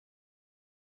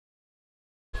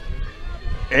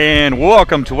And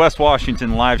welcome to West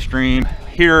Washington live stream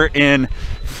here in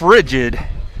frigid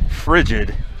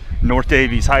North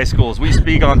Davies High School as we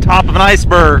speak on top of an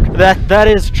iceberg. That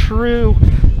is true,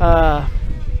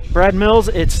 Brad Mills.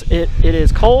 It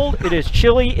is cold, it is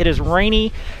chilly, it is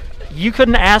rainy. You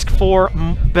couldn't ask for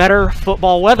better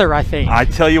football weather, I think. I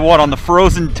tell you what, on the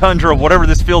frozen tundra of whatever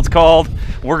this field's called,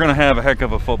 we're going to have a heck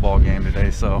of a football game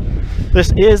today. So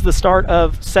this is the start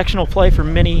of sectional play for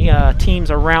many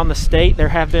teams around the state. There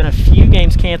have been a few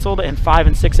games canceled, and 5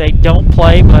 and 6A don't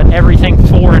play, but everything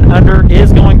 4 and under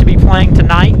is going to be playing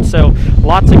tonight. So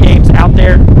lots of games out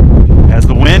there. As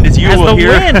the wind, as you will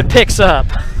hear, as the wind picks up.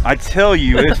 I tell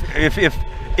you,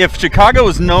 if Chicago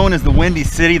is known as the windy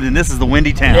city, then this is the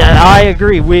windy town. Yeah, I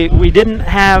agree. We didn't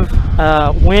have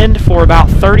wind for about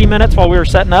 30 minutes while we were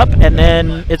setting up, and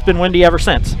then it's been windy ever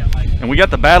since. And we got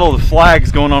the battle of the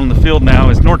flags going on in the field now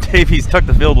as North Davies took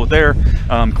the field with their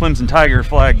Clemson Tiger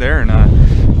flag there,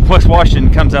 and West Washington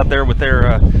comes out there with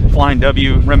their Flying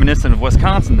W, reminiscent of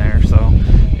Wisconsin there. So,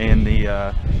 and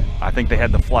I think they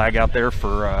had the flag out there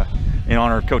for in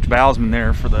honor of Coach Bowsman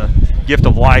there for the gift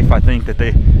of life, I think, that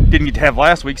they didn't get to have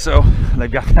last week, so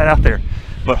they've got that out there.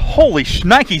 But holy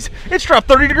shnikes, it's dropped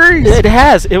 30 degrees. It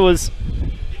has. It was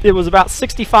about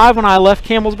 65 when I left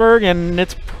Campbellsburg, and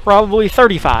it's probably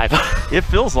 35. It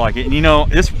feels like it. And you know,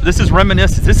 this is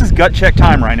reminiscent. This is gut check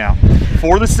time right now.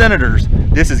 For the Senators,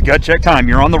 this is gut check time.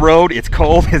 You're on the road, it's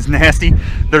cold, it's nasty.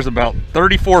 There's about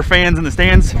 34 fans in the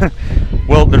stands.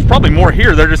 Well, there's probably more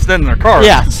here. They're just sitting in their cars.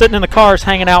 Yeah, sitting in the cars,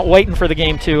 hanging out, waiting for the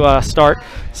game to start.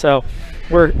 So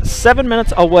we're 7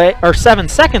 minutes away, or 7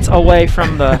 seconds away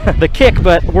from the kick,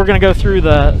 but we're going to go through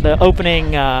the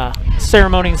opening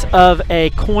ceremonies of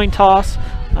a coin toss,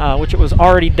 which it was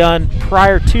already done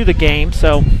prior to the game.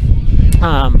 So,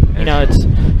 you know,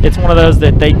 it's one of those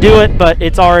that they do it, but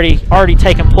it's already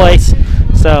taken place.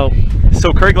 So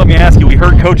Craig, let me ask you. We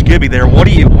heard Coach Gibby there. What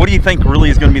do you think really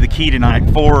is going to be the key tonight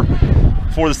for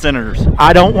the Senators?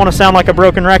 I don't want to sound like a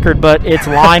broken record, but it's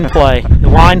line play.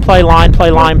 Line play, line play,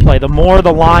 line play. The more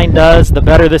the line does, the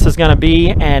better this is going to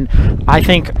be. And I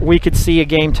think we could see a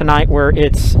game tonight where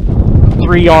it's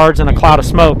 3 yards and a cloud of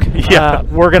smoke. Yeah.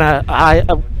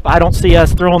 I don't see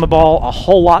us throwing the ball a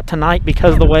whole lot tonight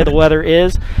because of the way the weather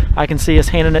is. I can see us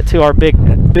handing it to our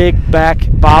big back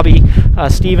Bobby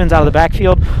Stevens out of the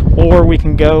backfield, or we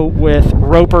can go with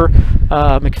Roper,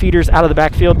 McFeeters out of the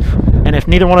backfield. And if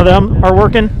neither one of them are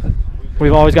working,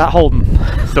 we've always got Holden.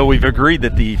 So we've agreed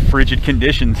that the frigid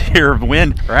conditions here of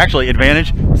wind are actually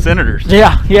advantage Senators.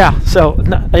 Yeah. So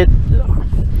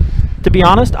to be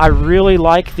honest, I really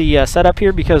like the setup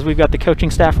here because we've got the coaching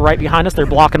staff right behind us. They're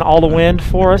blocking all the wind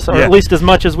for us, or at least as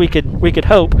much as we could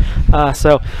hope.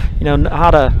 So, you know,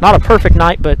 not a perfect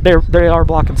night, but they are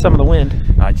blocking some of the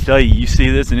wind. I tell you, you see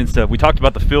this, and it's we talked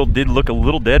about the field did look a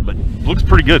little dead, but looks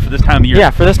pretty good for this time of year. Yeah,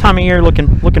 for this time of year,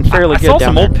 looking fairly good. I saw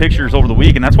some old pictures over the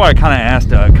week, and that's why I kind of asked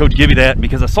Coach Gibby that,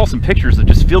 because I saw some pictures of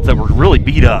just fields that were really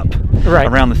beat up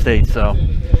around the state, so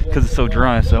because it's so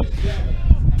dry. So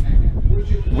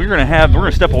we're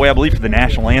gonna step away, I believe, for the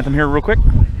national anthem here real quick.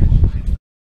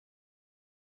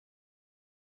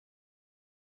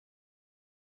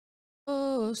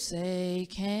 Oh, say,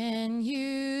 can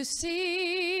you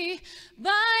see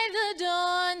by the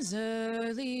dawn's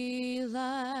early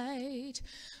light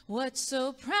what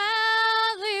so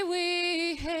proudly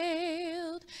we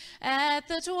hailed at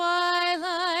the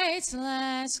twilight's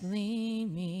last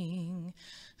gleaming,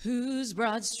 whose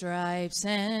broad stripes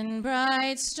and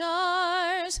bright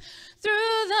stars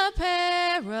through the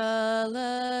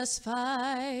perilous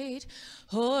fight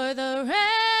o'er the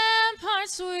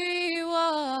ramparts we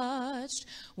watched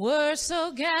were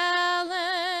so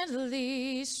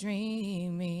gallantly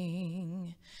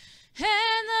streaming,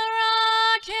 and the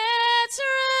rocket's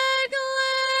red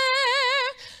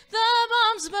glare, the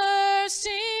bombs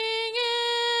bursting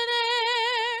in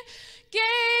air,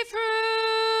 gave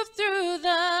proof through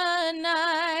the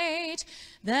night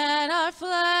that our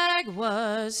flag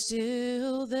was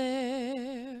still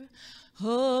there.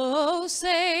 Oh,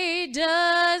 say,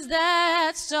 does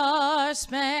that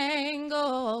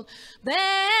star-spangled banner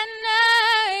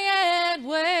yet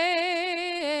wave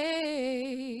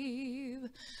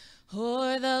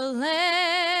o'er the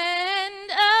land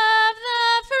of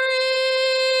the free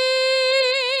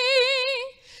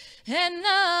and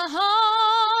the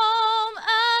home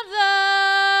of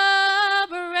the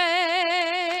brave?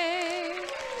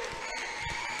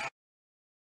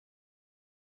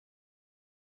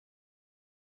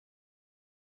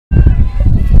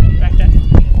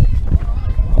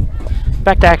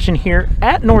 Back to action here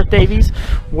at North Davies,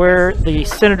 where the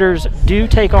Senators do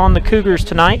take on the Cougars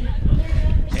tonight.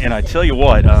 And I tell you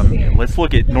what, let's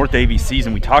look at North Davies'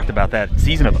 season. We talked about that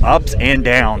season of ups and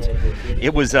downs.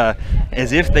 It was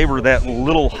as if they were that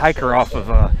little hiker off of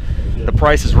The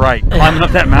Price is Right, climbing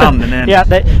up that mountain. And then yeah,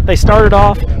 they started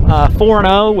off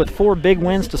 4-0 with 4 big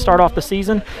wins to start off the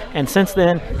season, and since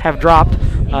then have dropped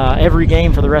every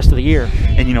game for the rest of the year.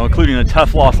 And, you know, including a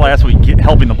tough loss last week,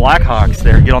 helping the Blackhawks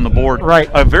there get on the board. Right.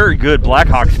 A very good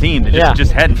Blackhawks team that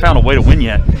just hadn't found a way to win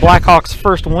yet. Blackhawks'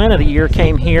 first win of the year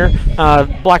came here.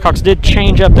 Blackhawks did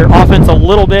change up their offense a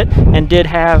little bit and did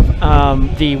have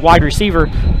the wide receiver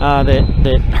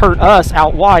that hurt us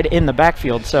out wide in the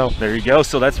backfield. So there you go.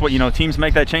 So that's what, you know, teams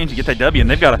make that change to get that W, and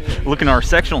they've got to look in our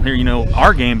sectional here. You know,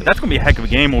 our game, but that's going to be a heck of a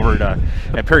game over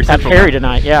at Perry Central. At Perry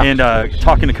tonight, yeah. And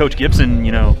talking to Coach Gibson,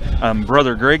 you know,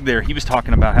 brother Greg there, he was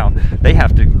talking about how they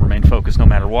have to remain focused no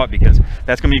matter what, because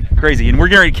that's going to be crazy. And we're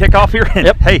getting ready to kick off here. And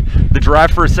yep. Hey, the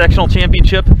drive for a sectional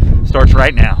championship starts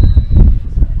right now.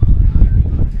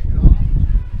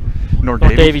 North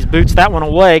Davies boots that one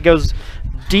away, goes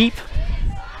deep.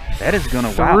 That is going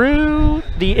to through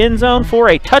the end zone for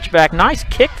a touchback. Nice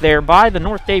kick there by the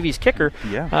North Davies kicker.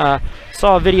 Yeah.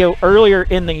 Saw a video earlier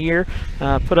in the year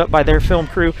put up by their film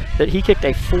crew that he kicked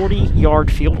a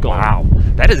 40-yard field goal. Wow,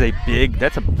 that's a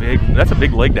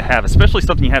big leg to have, especially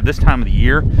something you have this time of the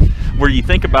year, where you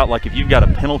think about, like, if you've got a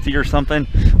penalty or something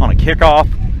on a kickoff,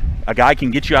 a guy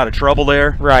can get you out of trouble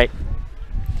there. Right.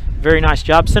 Very nice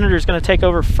job. Senator's going to take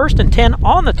over 1st and 10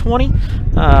 on the 20.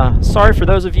 Sorry for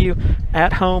those of you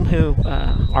at home who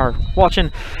are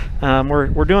watching.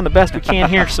 We're doing the best we can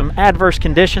here. Some adverse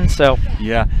conditions. So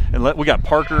yeah, and we got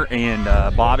Parker and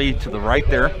Bobby to the right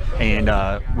there, and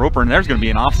Roper, and there's going to be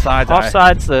an offsides.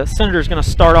 Offsides. The Senator's going to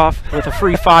start off with a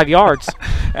free 5 yards.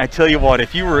 I tell you what,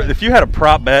 if you had a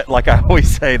prop bet, like I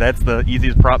always say, that's the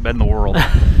easiest prop bet in the world.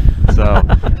 So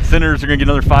Senators are going to get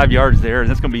another 5 yards there,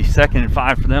 and it's going to be 2nd and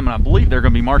 5 for them. And I believe they're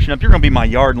going to be marching up. You're going to be my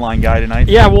yard line guy tonight.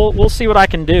 Yeah, we'll see what I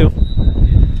can do.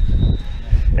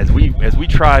 As we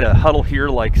try to huddle here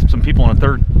like some people in a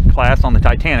third class on the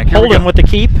Titanic. Holden with the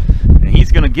keep. And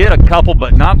he's going to get a couple,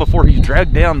 but not before he's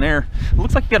dragged down there. It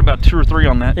looks like he got about 2 or 3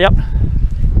 on that. Yep.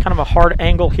 Kind of a hard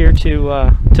angle here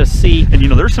to see. And you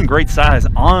know, there's some great size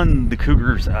on the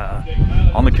Cougars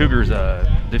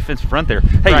defensive front there.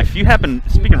 Hey, right. If you happen,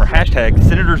 speaking of our hashtag,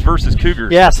 Senators versus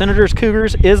Cougars. Yeah, Senators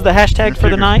Cougars is the hashtag for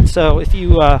the night. So if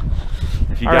you are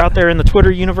out there in the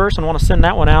Twitter universe and want to send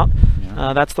that one out,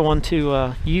 that's the one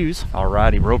to use. All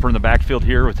righty, Roper in the backfield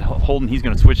here with Holden. He's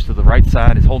going to switch to the right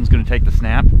side as Holden's going to take the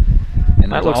snap.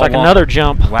 And that looks like another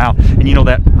jump. Wow. And you know,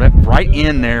 that right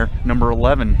in there, number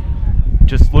 11,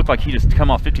 just looked like he just come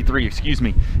off 53, excuse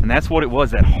me, and that's what it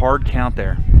was, that hard count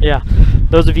there. Yeah,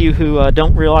 those of you who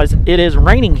don't realize, it is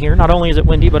raining here. Not only is it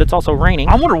windy, but it's also raining.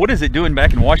 I wonder what is it doing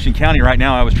back in Washington County right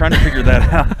now. I was trying to figure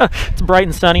that out. It's bright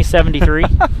and sunny, 73.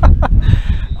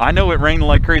 I know it rained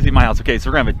like crazy in my house. Okay, so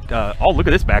we're going to have oh, look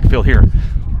at this backfield here.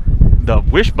 The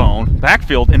wishbone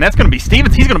backfield, and that's going to be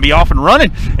Stevens. He's going to be off and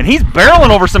running, and he's barreling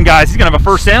over some guys. He's going to have a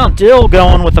first down. Still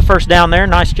going with the first down there.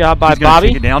 Nice job by Bobby.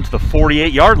 Take it down to the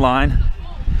 48-yard line.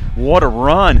 What a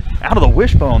run out of the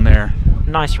wishbone there.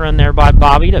 Nice run there by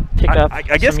Bobby to pick up I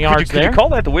guess, some yards could there. you call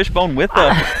that the wishbone with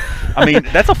the I mean,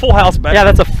 that's a full house backfield.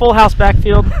 Yeah, that's a full house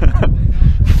backfield.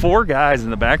 4 guys in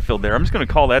the backfield there. I'm just going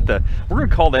to call that we're going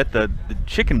to call that the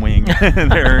chicken wing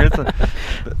there. It's the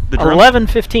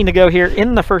 11:15 to go here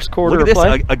in the first quarter Look at of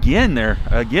play. This again there,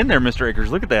 Mr.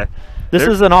 Akers. Look at that. This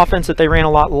is an offense that they ran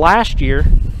a lot last year.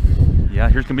 Yeah,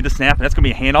 here's going to be the snap, and that's going to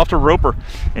be a handoff to Roper.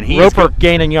 And Roper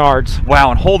gaining yards.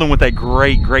 Wow, and Holden with that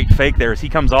great fake there as he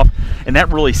comes off, and that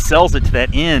really sells it to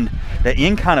that end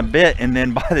kind of bit, and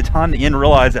then by the time the end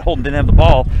realized that Holden didn't have the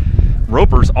ball,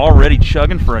 Roper's already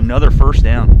chugging for another first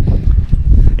down.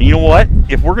 And you know what?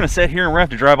 If we're going to sit here and we're going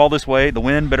to have to drive all this way, the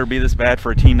wind better be this bad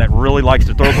for a team that really likes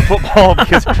to throw the football,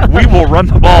 because we will run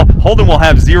the ball. Holden will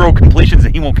have 0 completions,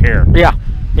 and he won't care.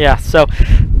 Yeah, so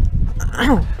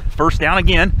first down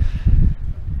again.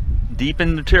 Deep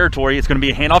in the territory. It's going to be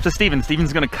a handoff to Stevens. Stevens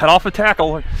is going to cut off a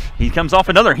tackle. He comes off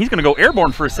another. He's going to go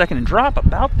airborne for a second and drop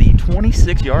about the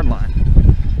 26-yard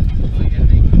line.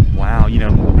 Wow, you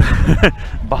know,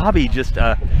 Bobby just,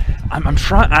 I'm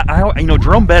trying, you know,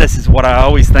 Jerome Bettis is what I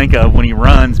always think of when he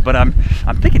runs, but I'm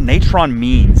thinking Natron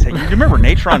Means. Hey, you remember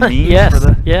Natron Means? Yes,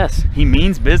 yes. He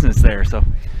means business there. So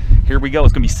here we go.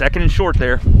 It's going to be 2nd and short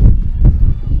there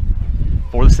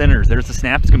for the Senators. There's the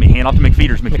snap. It's going to be a handoff to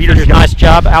McFeeters. McFeeters, nice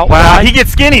job out wow, wide. he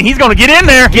gets skinny. He's going to get in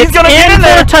there. He's going to get in for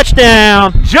there. a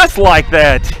touchdown. Just like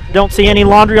that. Don't see any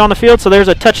laundry on the field, so there's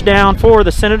a touchdown for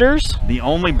the Senators. The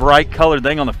only bright colored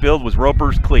thing on the field was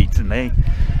Roper's cleats, and they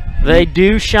They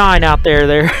do shine out there.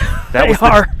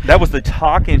 That was the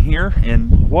talk in here,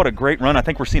 and what a great run. I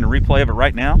think we're seeing a replay of it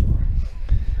right now.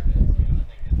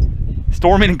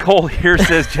 Storming and cold here,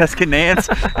 says Jessica Nance,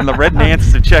 and the red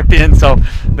Nances have checked in, so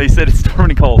they said it's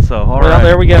storming and cold. So all right.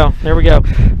 There we go. There we go.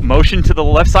 Motion to the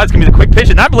left side is gonna be the quick pitch,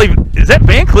 and I believe, is that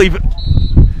Van Cleve?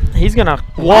 He's gonna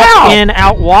walk in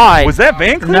out wide. Was that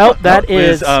Van Cleve? Nope, that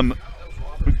is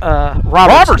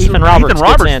Roberts. Ethan Roberts. Ethan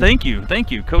Roberts. In.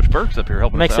 Thank you. Coach Burke's up here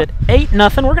helping Makes us out. it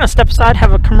 8-0. We're going to step aside,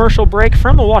 have a commercial break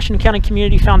from the Washington County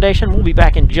Community Foundation. We'll be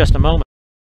back in just a moment.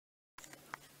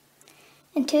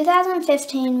 In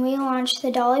 2015, we launched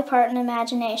the Dolly Parton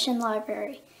Imagination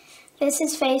Library. This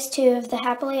is phase 2 of the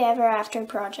Happily Ever After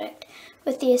project.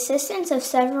 With the assistance of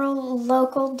several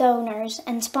local donors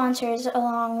and sponsors,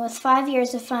 along with 5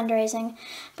 years of fundraising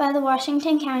by the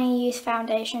Washington County Youth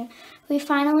Foundation, we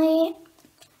finally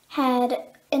had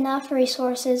enough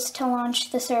resources to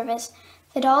launch the service.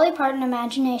 The Dolly Parton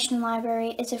Imagination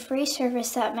Library is a free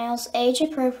service that mails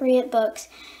age-appropriate books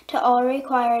to all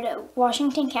required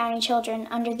Washington County children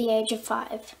under the age of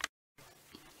 5.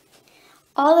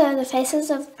 Although the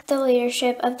faces of the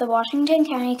leadership of the Washington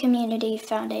County Community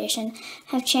Foundation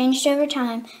have changed over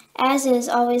time, as is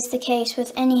always the case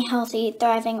with any healthy,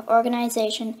 thriving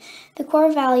organization, the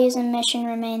core values and mission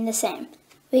remain the same.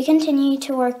 We continue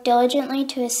to work diligently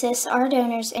to assist our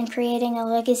donors in creating a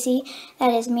legacy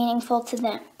that is meaningful to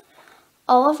them.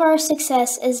 All of our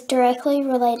success is directly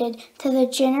related to the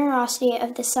generosity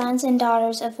of the sons and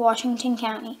daughters of Washington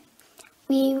County.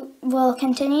 We will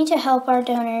continue to help our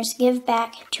donors give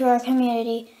back to our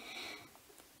community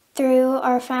through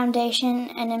our foundation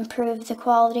and improve the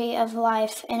quality of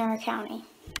life in our county.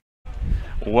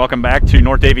 Welcome back to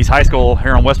North Davies High School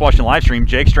here on West Washington Livestream.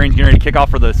 Jake Strange getting ready to kick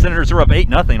off for the Senators. They're up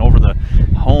 8-0 over the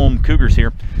home Cougars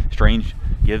here. Strange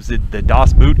gives it the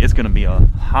DOS boot. It's going to be a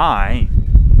high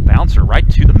bouncer right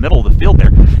to the middle of the field there.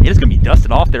 It is going to be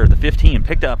dusted off there at the 15 and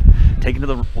picked up, taken to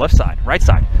the left side, right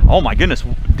side. Oh my goodness,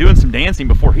 doing some dancing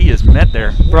before he is met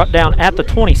there. Brought down at the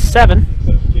 27.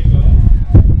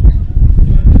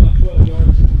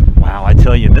 Wow, I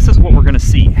tell you, this is what we're going to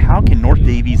see. How can North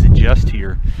Davies adjust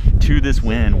here to this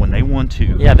win when they want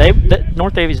to? Yeah,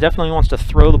 North Davies definitely wants to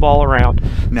throw the ball around.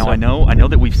 Now, so, I know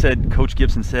that we've said, Coach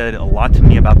Gibson said a lot to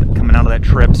me about coming out of that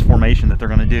trips formation that they're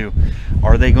going to do.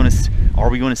 Are we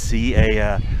going to see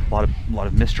a lot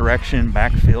of misdirection,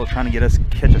 backfield, trying to get us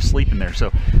catch us sleeping there?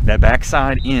 So that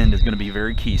backside end is going to be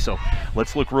very key. So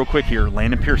let's look real quick here.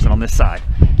 Landon Pearson on this side.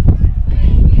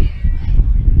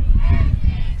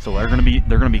 So they're going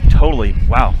to be totally,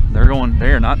 wow,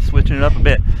 they're not switching it up a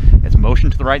bit. It's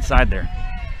motion to the right side there.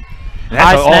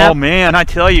 Oh man, I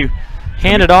tell you.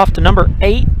 Handed off to number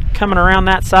 8, coming around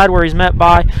that side where he's met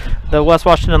by the West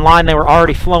Washington line. They were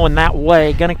already flowing that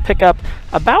way. Going to pick up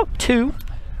about 2.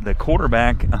 The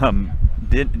quarterback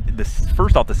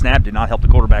first off, the snap did not help the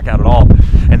quarterback out at all,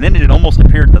 and then it almost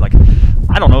appeared that, like,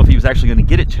 I don't know if he was actually going to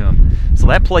get it to him. So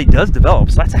that play does develop.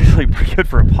 So that's actually pretty good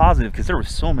for a positive, because there were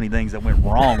so many things that went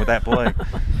wrong with that play.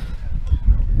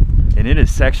 And it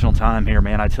is sectional time here,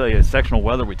 man. I tell you, it's sectional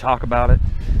weather. We talk about it.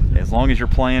 As long as you're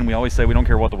playing, we always say we don't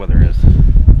care what the weather is.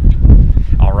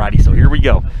 Alrighty, so here we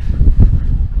go.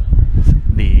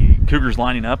 The Cougars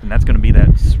lining up, and that's going to be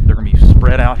that. They're going to be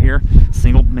spread out here.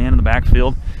 Single man in the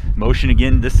backfield. Motion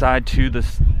again this side to the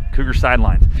Cougar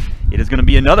sidelines. It is going to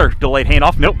be another delayed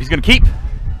handoff. Nope, he's going to keep.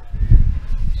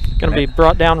 Going to be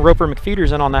brought down. Roper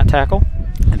McFeeters in on that tackle.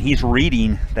 And he's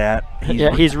reading that.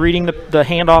 He's reading the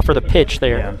handoff or the pitch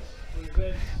there. Yeah.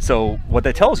 So what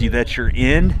that tells you, that your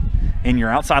end and your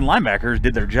outside linebackers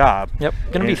did their job. Yep.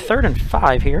 Going to be 3rd and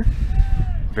 5 here.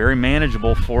 Very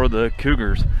manageable for the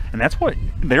Cougars, and that's what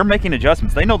they're making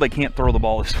adjustments. They know they can't throw the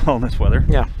ball this well in this weather.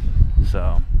 Yeah.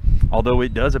 So, although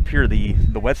it does appear the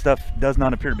wet stuff does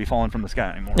not appear to be falling from the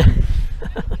sky anymore.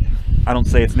 I don't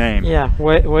say its name. Yeah.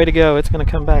 Way to go. It's going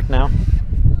to come back now.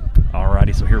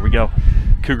 Alrighty, so here we go.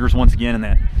 Cougars once again in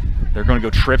that. They're going to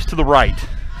go trips to the right.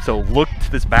 So look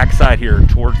to this backside here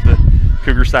towards the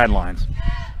Cougar sidelines.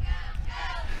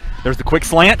 There's the quick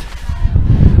slant.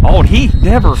 Oh, he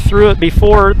never threw it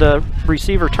before the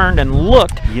receiver turned and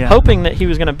looked, hoping that he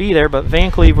was going to be there, but Van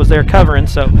Cleve was there covering.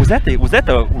 So was that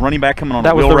the running back coming on?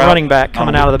 That was the running back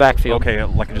coming out of the backfield. Okay,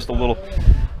 like just a little.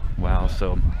 Wow.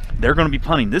 So they're going to be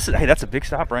punting. That's a big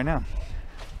stop right now.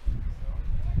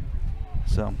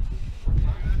 So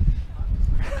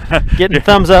getting a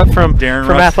thumbs up from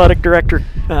athletic director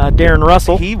Darren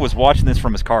Russell. He was watching this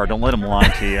from his car. Don't let him lie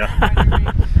to you.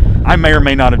 I may or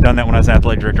may not have done that when I was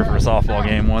athletic director for a softball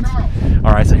game once.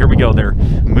 All right, so here we go. They're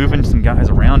moving some guys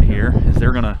around here as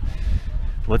they're going to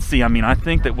Let's see. I mean, I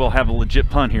think that we'll have a legit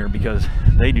punt here because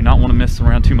they do not want to mess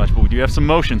around too much. But we do have some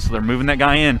motion, so they're moving that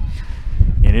guy in,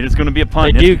 and it is going to be a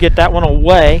punt. They do get that one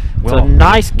away. It's a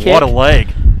nice kick. What a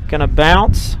leg! Going to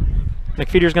bounce.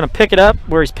 McFeeder's going to pick it up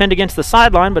where he's pinned against the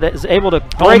sideline, but is able to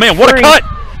break Oh man, what free. a cut!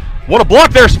 What a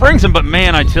block there, Springson, but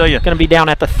man, I tell you. Going to be down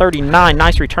at the 39.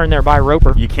 Nice return there by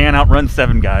Roper. You can't outrun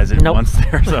 7 guys at Nope. once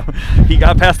there. So he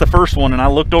got past the first one, and I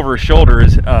looked over his shoulder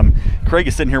as Craig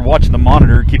is sitting here watching the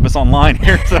monitor, keep us online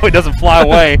here so he doesn't fly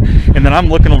away. And then I'm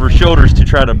looking over his shoulders to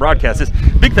try to broadcast this.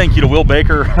 Big thank you to Will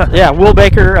Baker. Yeah, Will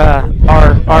Baker,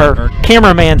 our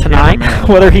cameraman tonight, Cameraman.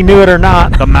 whether he knew it or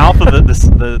not. The mouth of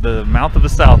the mouth of the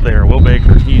South there, Will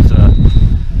Baker. He's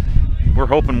we're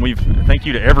hoping thank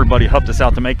you to everybody who helped us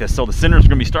out to make this. So the Senators are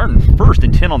going to be starting 1st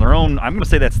and 10 on their own. I'm going to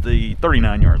say that's the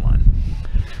 39-yard line.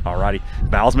 Alrighty,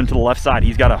 Bowsman to the left side.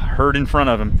 He's got a herd in front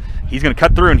of him. He's going to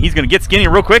cut through and he's going to get skinny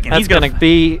real quick. And That's he's going to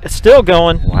be still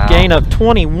going. Wow. Gain of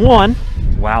 21.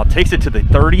 Wow, takes it to the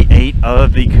 38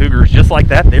 of the Cougars. Just like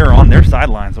that, they're on their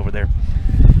sidelines over there.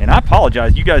 And I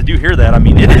apologize, you guys do hear that. I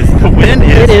mean, it is, the wind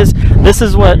is. It is. This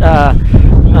is what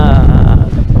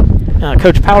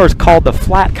Coach Powers called the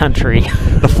flat country.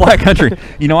 The flat country.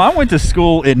 You know, I went to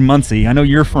school in Muncie. I know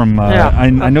you're from. I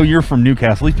know you're from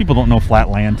Newcastle. These people don't know flat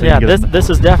land. Yeah, this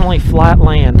is definitely flat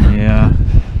land. Yeah.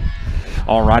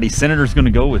 Alrighty, Senator's going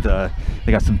to go with.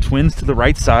 They got some twins to the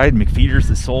right side. McFeeder's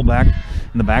the sole back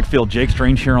in the backfield. Jake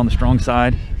Strange here on the strong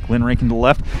side. Glenn Rankin to the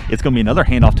left. It's going to be another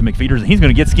handoff to McFeeder's, and he's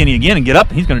going to get skinny again and get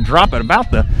up. He's going to drop at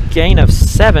about the gain of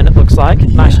 7. It looks like.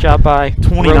 Nice job by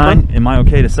 29. Roper. Am I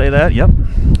okay to say that? Yep,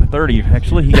 30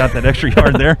 actually. He got that extra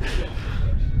yard there.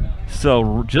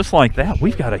 So just like that,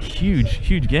 we've got a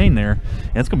huge gain there.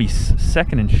 And it's going to be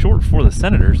 2nd and short for the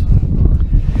Senators.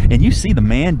 And you see the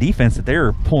man defense that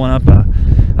they're pulling up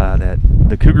that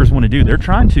the Cougars want to do. They're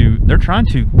trying to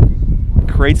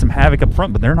create some havoc up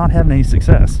front, but they're not having any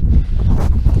success.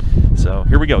 So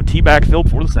here we go. T-backfield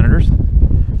for the Senators.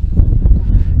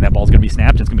 And that ball's going to be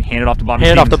snapped. It's going to be handed off to Bobby.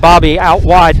 Handed off to Bobby out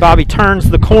wide. Bobby turns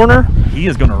the corner. He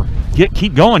is going to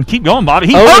keep going, Bobby.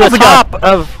 He over hurdled the top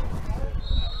of.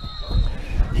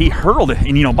 He hurled it,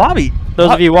 and you know, Bobby.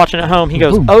 Those of you watching at home, he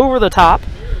goes over the top,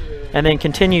 and then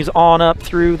continues on up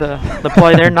through the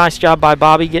play there. Nice job by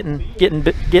Bobby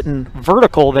getting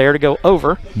vertical there to go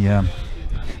over. Yeah.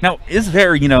 Now, is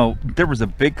there, you know, there was a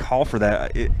big call for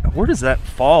that. Where does that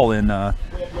fall in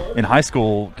high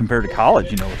school compared to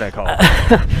college, you know, with that call?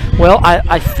 Well,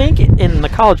 I think in the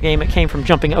college game it came from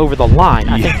jumping over the line.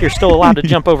 I think you're still allowed to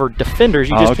jump over defenders.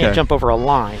 You just can't jump over a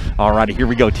line. All righty, here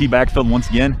we go. T-backfield once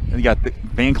again. You got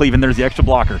Van Cleve, and there's the extra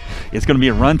blocker. It's going to be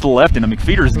a run to the left, and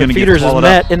McFeeder's is going to get swallowed up.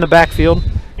 McFeeder's is met in the backfield.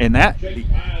 And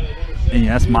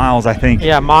that's Miles, I think.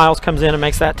 Yeah, Miles comes in and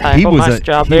makes that tackle. Nice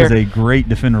job there. He was a great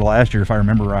defender last year, if I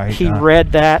remember right. He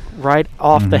read that right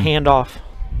off the handoff.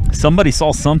 Somebody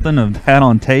saw something of that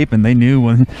on tape, and they knew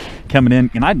when coming in.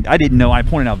 And I didn't know. I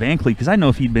pointed out Van Cleve because I didn't know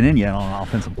if he'd been in yet on an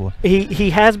offensive play. He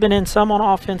has been in some on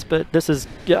offense, but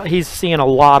he's seeing a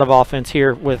lot of offense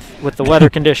here with the weather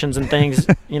conditions and things.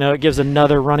 You know, it gives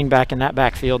another running back in that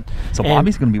backfield. So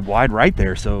Bobby's going to be wide right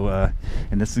there. So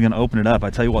and this is going to open it up. I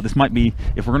tell you what, this might be,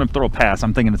 if we're going to throw a pass,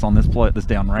 I'm thinking it's on this play, this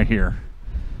down right here.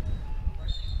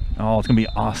 Oh, it's going to be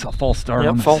a false start.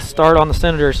 Yep, false start on the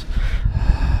Senators.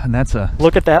 And that's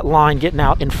look at that line getting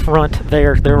out in front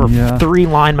there. There were 3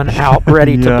 linemen out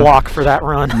ready to block for that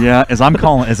run. Yeah, as I'm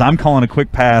calling a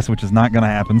quick pass, which is not going to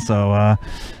happen. So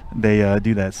they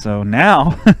do that. So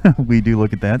now we do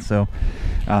look at that. So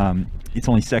it's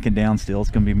only 2nd down still.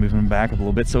 It's going to be moving back a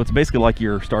little bit. So it's basically like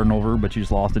you're starting over, but you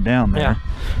just lost it down there. Yeah.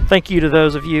 Thank you to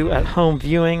those of you at home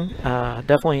viewing.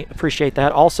 Definitely appreciate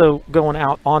that. Also going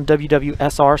out on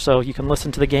WWSR, so you can listen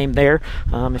to the game there.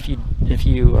 If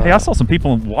you. Hey, I saw some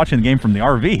people watching the game from the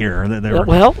RV here.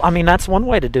 Well, I mean, that's one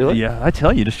way to do it. Yeah, I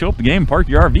tell you, just show up the game, park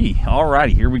your RV. All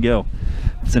righty, here we go.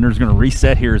 Center's going to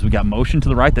reset here as we got motion to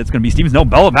the right. That's going to be Stevens. No,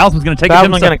 Bowsman's going to take it.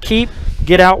 Bowsman's going to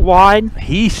get out wide.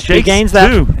 He shakes. He gains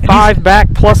that 5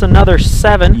 back plus another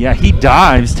 7. Yeah, he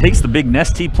dives, takes the big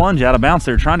Nestea plunge out of bounds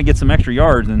there, trying to get some extra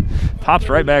yards, and pops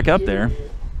right back up there.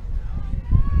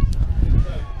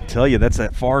 I tell you, that's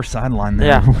that far sideline there.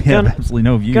 Yeah, we have absolutely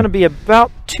no view. Going to be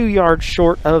about 2 yards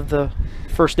short of the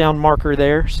first down marker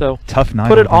there. So tough night.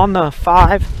 Put it on the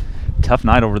 5. Tough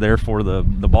night over there for the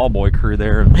ball boy crew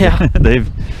there. Yeah. they've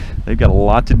got a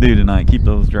lot to do tonight. Keep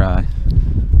those dry.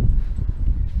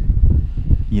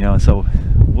 You know, so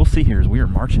we'll see here as we are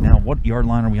marching now. What yard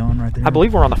line are we on right there? I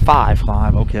believe we're on the 5.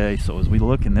 5, okay. So as we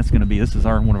look, and this is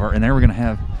our one of our, and there we're gonna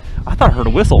have, I thought I heard a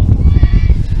whistle.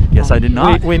 Yes, I did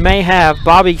not. We may have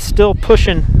Bobby still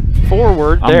pushing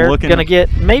forward. They're gonna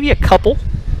get maybe a couple.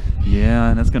 Yeah,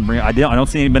 and that's going to bring. I don't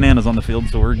see any bananas on the field,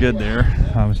 so we're good there.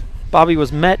 Bobby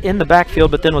was met in the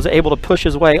backfield, but then was able to push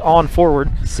his way on forward.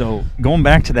 So going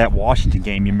back to that Washington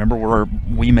game, you remember where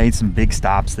we made some big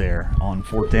stops there on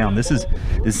 4th down. This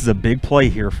is a big play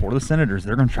here for the Senators.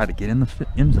 They're going to try to get in the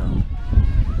end zone.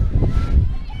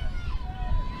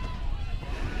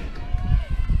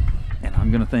 And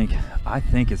I'm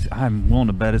willing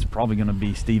to bet it's probably going to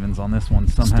be Stevens on this one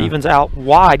somehow. Stevens out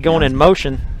wide, going in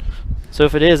motion. So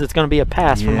if it is, it's going to be a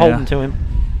pass from Holden to him.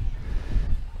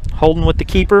 Holden with the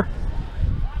keeper.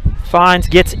 Finds,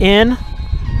 gets in.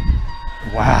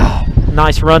 Wow.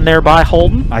 Nice run there by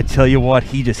Holden. I tell you what,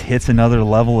 he just hits another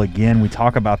level again. We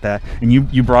talk about that. And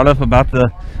you brought up about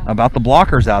the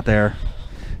blockers out there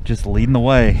just leading the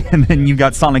way. And then you've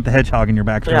got Sonic the Hedgehog in your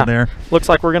backfield there. Looks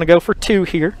like we're going to go for 2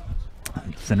 here.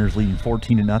 Center's leading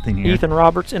 14-0 here. Ethan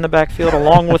Roberts in the backfield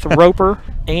along with Roper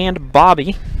and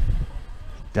Bobby.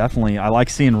 Definitely. I like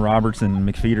seeing Roberts and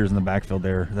McFeeters in the backfield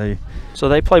there. So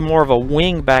they play more of a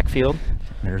wing backfield.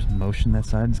 There's motion that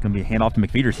side. It's going to be a handoff to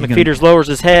McFeeters. McFeeters lowers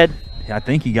his head. I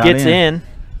think he got gets in.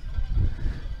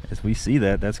 As we see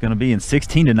that's going to be in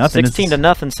 16-0.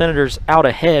 16-0. Senators out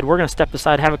ahead. We're going to step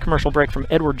aside, have a commercial break from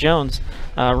Edward Jones.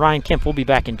 Ryan Kemp will be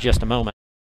back in just a moment.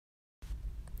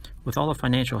 With all the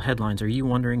financial headlines, are you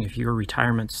wondering if your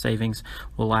retirement savings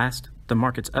will last? The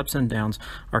market's ups and downs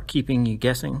are keeping you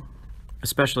guessing,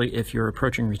 especially if you're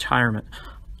approaching retirement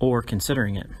or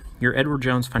considering it. Your Edward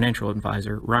Jones financial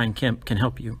advisor, Ryan Kemp, can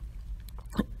help you.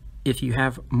 If you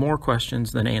have more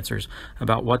questions than answers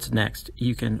about what's next,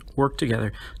 you can work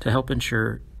together to help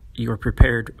ensure you are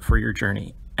prepared for your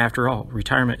journey. After all,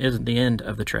 retirement isn't the end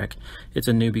of the trek, it's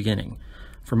a new beginning.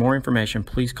 For more information,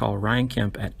 please call Ryan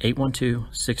Kemp at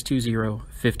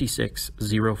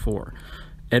 812-620-5604.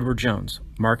 Edward Jones,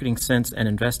 Marketing Sense and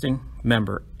Investing,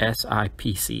 member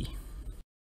SIPC.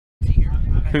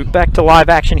 Back to live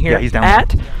action here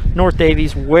at North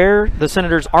Davies, where the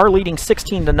Senators are leading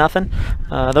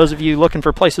 16-0. Those of you looking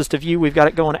for places to view, we've got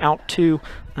it going out to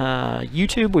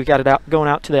YouTube. We've got it going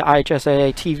out to the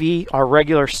IHSAA TV, our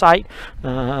regular site.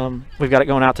 We've got it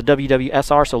going out to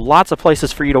WWSR. So lots of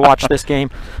places for you to watch this game,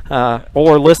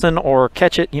 or listen, or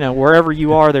catch it. Wherever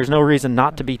you are, there's no reason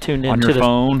not to be tuned in on your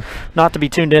phone. Not to be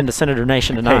tuned in to Senator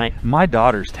Nation tonight. Hey, my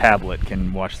daughter's tablet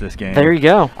can watch this game. There you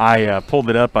go. I pulled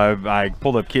it up. I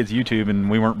pulled up kids' YouTube, and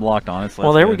we weren't blocked on it. So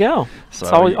well, there we go.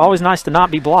 So it's always nice to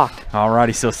not be blocked.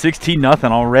 Alrighty, so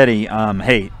 16-0 already.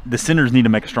 Hey, the Senators need to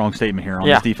make a strong statement here on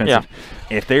this defensive.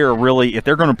 If they're going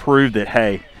to prove that,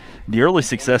 hey, the early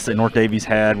success that North Davies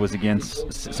had was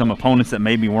against some opponents that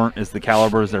maybe weren't as the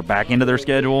caliber as they're back into their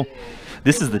schedule,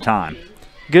 this is the time.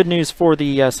 Good news for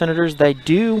the Senators. They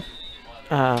do,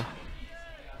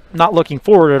 not looking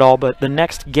forward at all, but the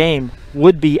next game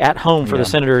would be at home for the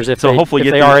Senators if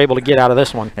they are able to get out of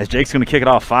this one. As Jake's going to kick it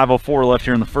off, 5:04 left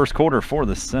here in the first quarter for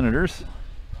the Senators.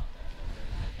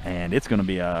 And it's going to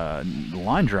be a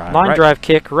line drive. Drive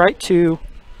kick right to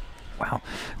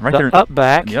right there. Up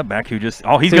back. Yep, back who just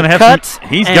he's going to have some,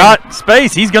 he's got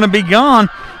space. He's going to be gone.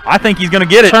 I think he's going to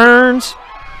get it. Turns.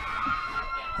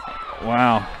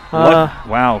 Wow.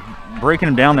 Wow. Breaking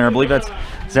him down there. I believe is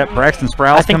that Braxton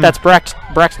Sprouse? I think that's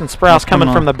Braxton Sprouse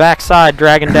coming from the backside,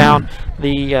 dragging down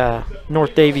the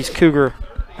North Davies Cougar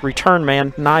return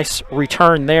man. Nice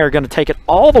return there. Going to take it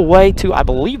all the way to, I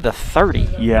believe, the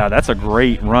 30. Yeah, that's a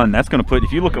great run. That's going to put,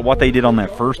 if you look at what they did on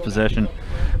that first possession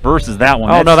versus that one.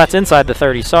 Oh, no, that's inside the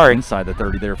 30. Sorry. Inside the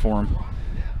 30 there for him.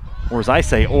 Or as I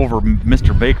say, over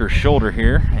Mr. Baker's shoulder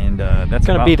here. And that's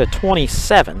going to be the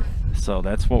 27. So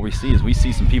that's what we see, is we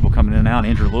see some people coming in and out.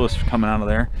 Andrew Lewis coming out of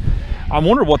there. I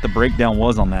wonder what the breakdown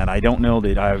was on that. I don't know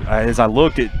that. As I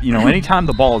looked at, anytime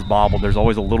the ball is bobbled, there's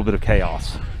always a little bit of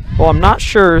chaos. Well, I'm not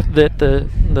sure that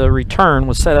the return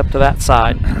was set up to that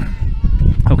side.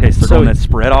 Okay, so they're going that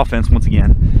spread offense once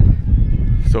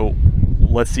again. So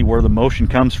let's see where the motion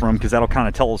comes from, because that'll kind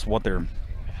of tell us what they're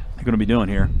going to be doing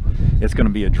here. It's going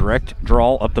to be a direct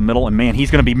draw up the middle, and man,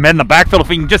 he's going to be met in the backfield if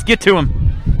we can just get to him.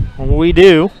 We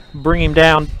do. Bring him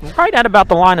down right at about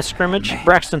the line of scrimmage.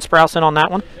 Braxton Sprouse in on that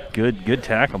one. Good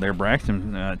tackle there,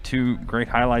 Braxton. Two great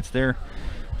highlights there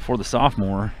for the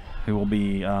sophomore, who will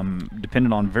be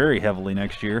dependent on very heavily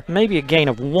next year. Maybe a gain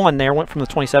of 1 there. Went from the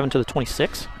 27 to the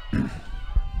 26.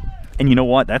 And you know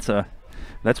what? That's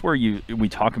where we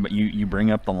talk about you bring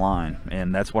up the line,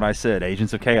 and that's what I said.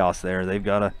 Agents of chaos there. They've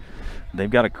got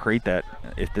to create that.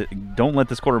 Don't let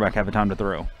this quarterback have a time to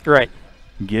throw. Right.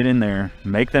 Get in there,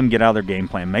 make them get out of their game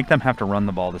plan, make them have to run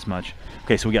the ball this much.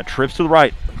 Okay, so we got trips to the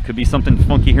right. Could be something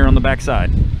funky here on the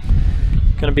backside.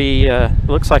 Going to be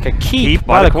looks like a keep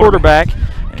by the quarterback.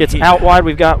 Gets out wide.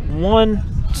 We've got one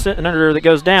Senator that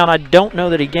goes down. I don't know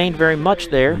that he gained very much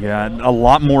there. Yeah, a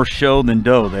lot more show than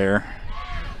dough there.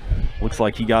 Looks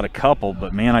like he got a couple,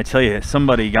 but man, I tell you,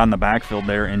 somebody got in the backfield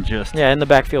there and just... Yeah, in the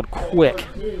backfield quick.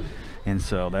 And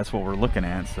so that's what we're looking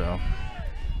at. So,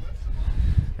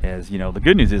 as you know, the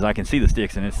good news is I can see the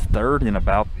sticks, and it's 3rd and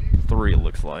about 3, it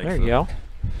looks like. There you go.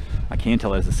 I can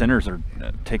tell as the centers are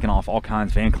taking off all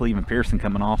kinds. Van Cleve and Pearson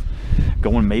coming off,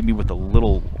 going maybe with a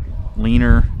little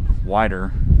leaner,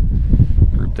 wider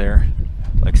group there,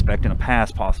 expecting a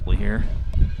pass possibly here.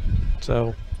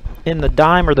 So in the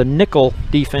dime or the nickel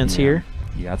defense here.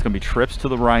 Yeah, it's going to be trips to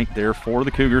the right there for the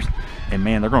Cougars. And,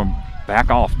 man, they're going to back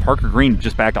off. Parker Green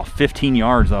just backed off 15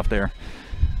 yards off there.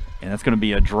 And that's going to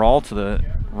be a draw to the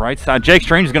right side. Jake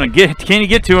Strange is going to get – can he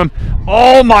get to him?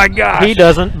 Oh, my gosh. He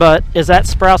doesn't, but is that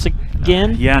Sprouse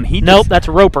again? Yeah, and he Nope, that's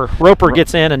Roper. Roper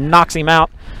gets in and knocks him out.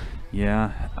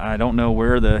 Yeah, I don't know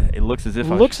where the – it looks as if –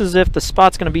 looks as if the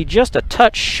spot's going to be just a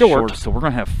touch short. So we're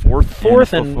going to have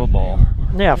fourth and football.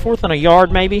 Yeah, 4th and a yard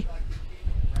maybe.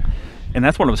 And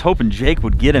that's what I was hoping Jake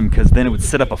would get him, because then it would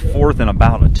set up a 4th and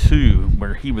about a 2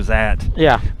 where he was at.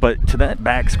 Yeah. But to that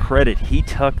back's credit, he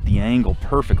tucked the angle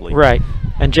perfectly. Right.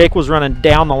 And Jake was running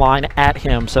down the line at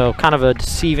him, so kind of a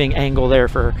deceiving angle there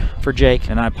for Jake.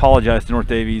 And I apologize to North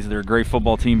Davies. They're a great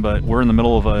football team, but we're in the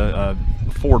middle of a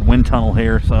Ford wind tunnel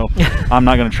here, so I'm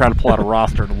not going to try to pull out a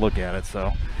roster to look at it.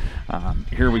 So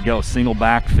here we go. Single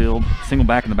back in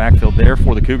the backfield there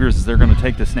for the Cougars as they're going to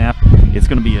take the snap. It's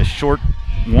going to be a short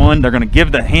one. They're going to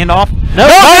give the handoff.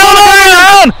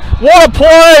 No! What a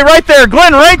play right there,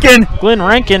 Glenn Rankin. Glenn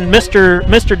Rankin,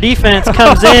 Mr. Defense,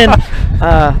 comes in,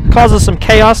 causes some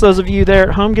chaos. Those of you there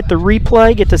at home get the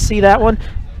replay, get to see that one.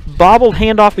 Bobbled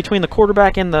handoff between the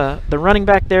quarterback and the running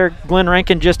back there. Glenn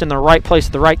Rankin just in the right place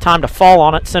at the right time to fall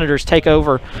on it. Senators take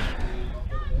over.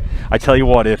 I tell you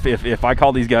what, if I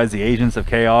call these guys the agents of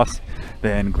chaos,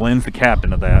 then Glenn's the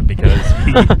captain of that, because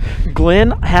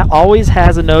Glenn always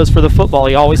has a nose for the football.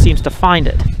 He always seems to find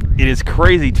it. It is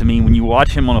crazy to me when you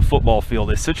watch him on a football field.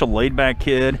 He's such a laid-back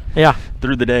kid. Yeah.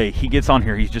 Through the day, he gets on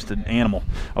here, he's just an animal.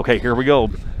 Okay, here we go.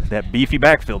 That beefy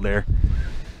backfield there.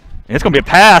 And it's going to be a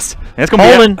pass. And it's going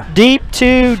Holman deep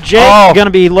to Jake. Going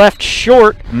to be left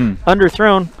short,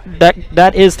 underthrown.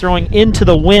 That is throwing into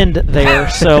the wind there.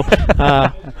 So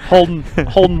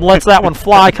Holden lets that one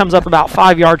fly. Comes up about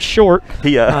 5 yards short.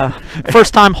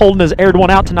 First time Holden has aired one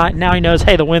out tonight. Now he knows,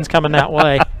 hey, the wind's coming that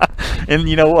way. And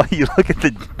you know what? You look at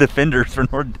the defenders for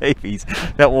North Davies.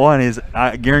 That one is,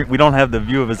 I guarantee, we don't have the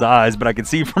view of his eyes, but I could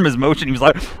see from his motion he was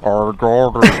like,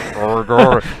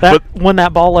 when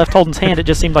that ball left Holden's hand, it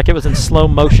just seemed like it was in slow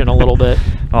motion a little bit.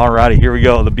 Alrighty, here we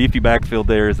go. The beefy backfield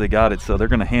there as they got it. So they're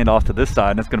going to hand off to this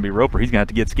side, and it's going to be Roper. He's going to have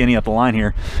to get skinny up the line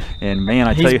here. And man,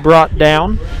 I tell you, he's brought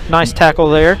down. Nice tackle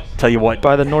there. Tell you what,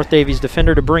 by the North Davies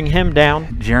defender to bring him down.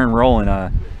 Jaron Roll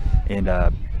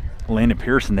and Landon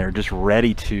Pearson there, just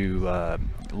ready to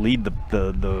lead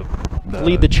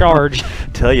lead the charge.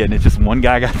 Tell you, and it's just one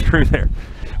guy got through there.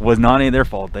 It was not any of their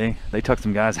fault. They took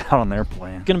some guys out on their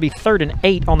plan. Going to be 3rd and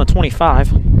 8 on the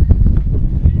 25.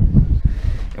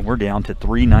 And we're down to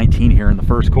 3:19 here in the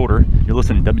first quarter. You're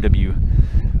listening to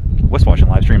West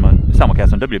Washington live stream on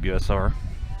simulcast on WWSR.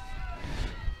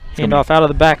 Handoff out of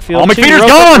the backfield. Oh, McFeeder's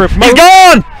gone! He's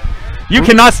gone! You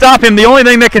cannot stop him. The only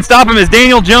thing that can stop him is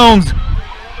Daniel Jones.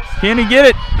 Can he get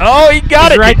it? Oh, he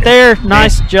got it. Right there.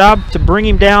 Nice job to bring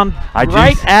him down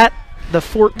right at the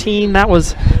 14. That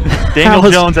was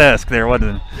Daniel Jones-esque there,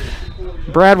 wasn't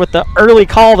it? Brad with the early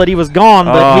call that he was gone,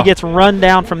 but he gets run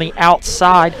down from the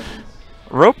outside.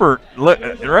 Roper, look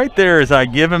right there as I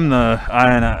give him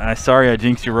the. Sorry, I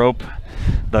jinxed you, Rope.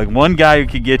 The one guy who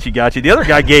could get you got you. The other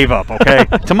guy gave up. Okay,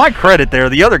 to my credit, there,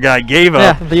 the other guy gave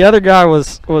up. Yeah, the other guy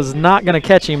was not going to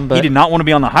catch him, but he did not want to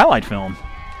be on the highlight film.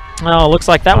 Oh, looks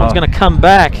like that one's going to come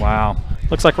back. Wow.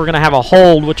 Looks like we're going to have a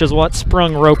hold, which is what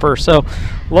sprung Roper. So,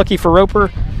 lucky for Roper,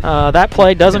 that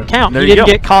play doesn't count. He didn't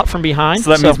get caught from behind.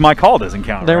 So that means my call doesn't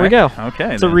count. There right? we go.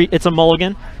 Okay. It's a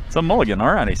mulligan. It's a mulligan.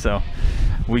 Alrighty. So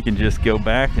we can just go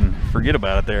back and forget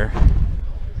about it there.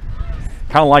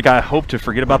 Kind of like I hope to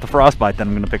forget about the frostbite that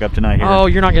I'm going to pick up tonight here. Oh,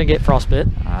 you're not going to get frostbite.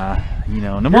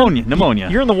 Pneumonia.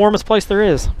 You're in the warmest place there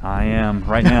is. I am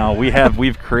right now.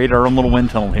 We've created our own little wind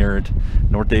tunnel here at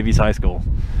North Davies High School.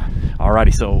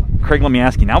 Alrighty, so Craig, let me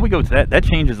ask you. Now we go to that. That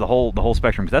changes the whole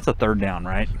spectrum, because that's a 3rd down,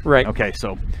 right? Right. Okay,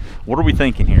 so what are we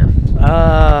thinking here?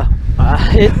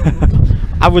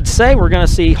 I would say we're going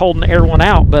to see Holden air one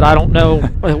out, but I don't know.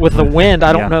 With the wind,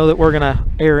 I don't know that we're going to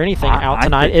air anything out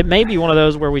tonight. It may be one of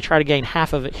those where we try to gain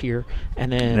half of it here,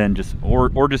 and then just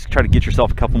or just try to get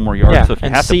yourself a couple more yards. Yeah, so if you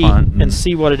and have to punt and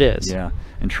see what it is. Yeah,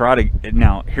 and try to.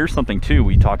 Now, here's something too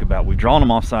we talk about. We've drawn them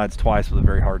offsides twice with a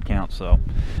very hard count, so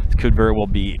it could very well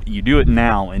be you do it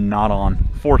now and not on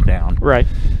 4th down. Right.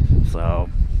 So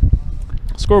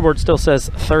scoreboard still says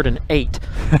 3rd and 8.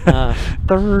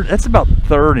 Third. That's about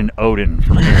 3rd and Odin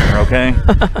from here. Okay.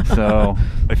 So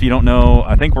if you don't know,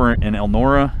 I think we're in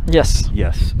Elnora. Yes.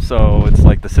 Yes. So it's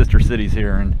like the sister cities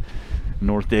here in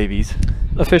North Davies.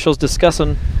 Officials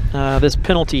discussing this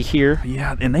penalty here.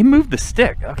 Yeah, and they moved the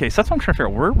stick. Okay, so that's what I'm trying to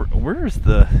figure out. Where's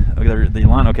the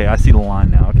line? Okay, I see the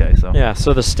line now. Okay, so Yeah,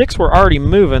 so the sticks were already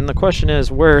moving. The question is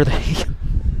where are they.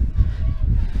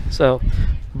 So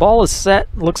ball is set.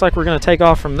 Looks like we're going to take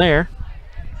off from there.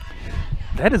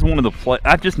 that is one of the play.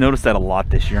 I've just noticed that a lot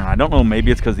this year, and I don't know.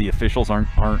 Maybe it's because the officials aren't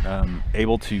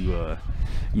able to,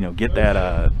 you know, get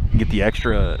that get the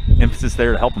extra emphasis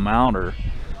there to help them out, or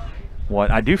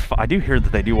what. I do hear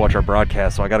that they do watch our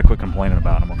broadcast, so I got to quit complaining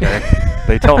about them. Okay,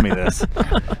 they tell me this,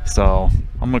 so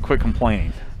I'm gonna quit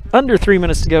complaining. Under 3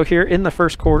 minutes to go here in the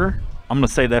first quarter. I'm gonna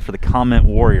say that for the comment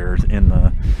warriors in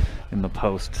the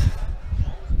post.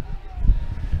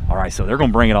 All right, so they're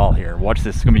gonna bring it all here. Watch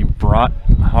this. It's gonna be brought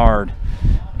hard,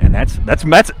 and that's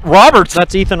Roberts.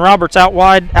 That's Ethan Roberts out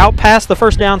wide, out past the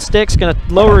first down sticks. Going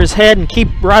to lower his head and keep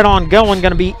right on going.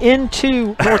 Going to be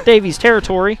into North Davies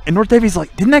territory. And North Davies,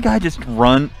 like, didn't that guy just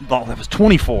run? Oh, that was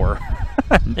 24.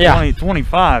 Yeah.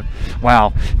 25.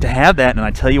 Wow. To have that, and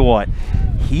I tell you what,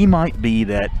 he might be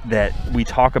that we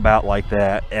talk about, like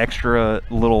that extra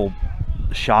little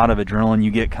shot of adrenaline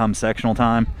you get come sectional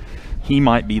time. He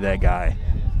might be that guy.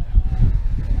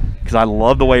 Because I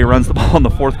love the way he runs the ball in the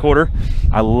fourth quarter.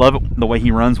 I love the way he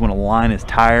runs when a line is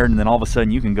tired, and then all of a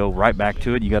sudden you can go right back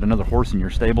to it. You got another horse in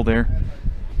your stable there.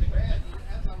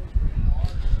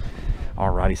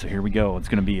 Alrighty, so here we go. It's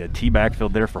going to be a T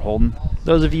backfield there for Holden.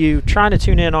 Those of you trying to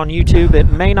tune in on YouTube, it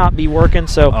may not be working.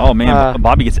 So oh man,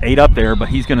 Bobby gets 8 up there, but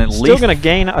he's going to at least still going to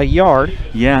gain a yard.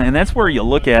 Yeah, and that's where you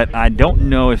look at. I don't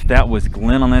know if that was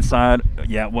Glenn on that side.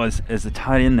 Yeah, it was, as the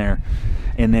tight end there.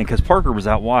 And then because Parker was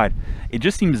out wide, it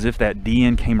just seems as if that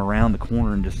DN came around the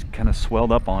corner and just kind of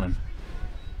swelled up on him.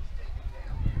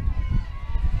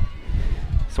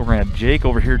 So we're going to have Jake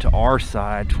over here to our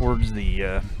side towards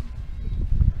the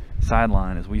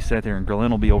sideline as we sit there, and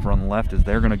Glenn will be over on the left as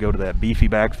they're going to go to that beefy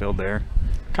backfield there.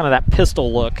 Kind of that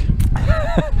pistol look.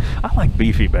 I like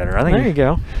beefy better. I think there you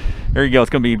go. There you go. It's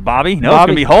going to be Bobby. No, Bobby, it's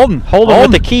going to be Holden. Holden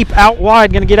with the keep out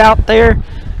wide, going to get out there.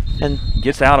 And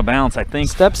gets out of bounds, I think.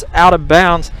 Steps out of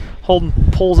bounds.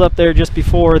 Holden pulls up there just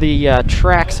before the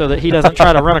track so that he doesn't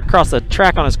try to run across the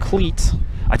track on his cleats.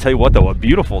 I tell you what, though, a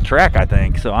beautiful track, I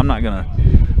think. So I'm not gonna.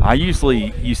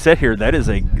 You sit here. That is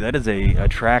a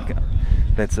track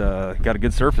that's got a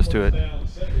good surface to it.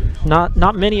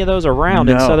 Not many of those around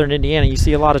in southern Indiana. You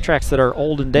see a lot of tracks that are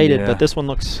old and dated, but this one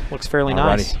looks fairly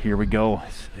nice. Here we go.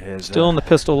 Still in the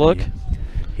pistol look.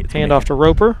 Hand off to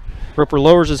Roper. Roper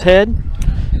lowers his head.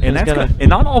 And that's and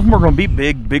not all of them are going to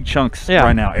be big chunks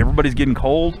right now. Everybody's getting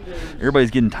cold.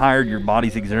 Everybody's getting tired. Your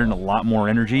body's exerting a lot more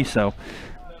energy. So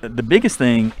the biggest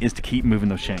thing is to keep moving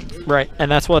those chains. Right,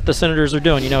 and that's what the Senators are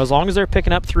doing. You know, as long as they're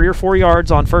picking up 3 or 4 yards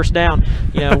on first down,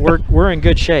 you know, we're in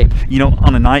good shape. You know,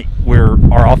 on a night where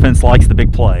our offense likes the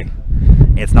big play,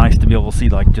 it's nice to be able to see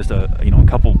like just a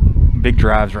couple big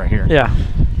drives right here. Yeah.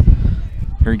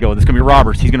 Here you go. This is going to be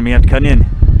Roberts. He's going to have to cut in.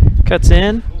 Cuts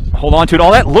in. Hold on to it.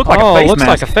 All that looked like a face mask. Looks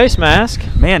like a face mask.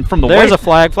 Man, from the There's a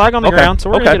flag on the ground, so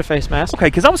we're going to get a face mask. Okay,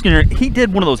 because I was going to, he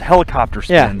did one of those helicopter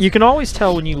spins. Yeah, you can always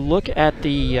tell when you look at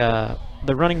the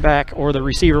running back or the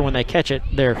receiver when they catch it,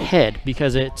 their head,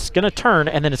 because it's going to turn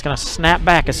and then it's going to snap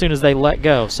back as soon as they let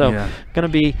go. So going to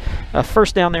be a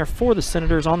first down there for the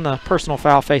Senators on the personal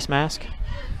foul face mask.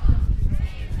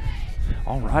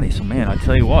 Alrighty, so man, I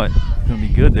tell you what, it's going to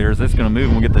be good there. That's going to move,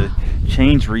 and we'll get the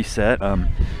chains reset.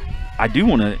 I do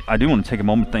want to take a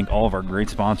moment to thank all of our great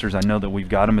sponsors. I know that we've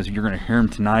got them, as you're going to hear them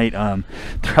tonight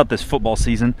throughout this football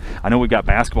season. I know we've got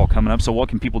basketball coming up, so what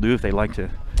can people do if they'd like to?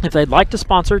 If they'd like to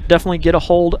sponsor, definitely get a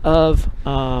hold of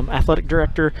Athletic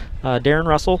Director Darren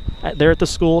Russell there at the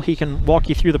school. He can walk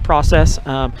you through the process.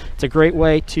 It's a great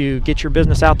way to get your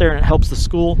business out there, and it helps the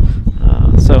school.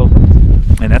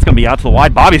 And that's going to be out to the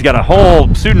wide. Bobby's got a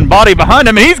whole student body behind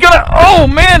him, and he's going to, oh,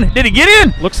 man, did he get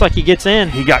in? Looks like he gets in.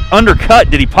 He got undercut.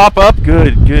 Did he pop up?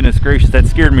 Goodness gracious, that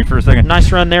scared me for a second.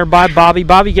 Nice run there by Bobby.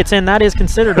 Bobby gets in. That is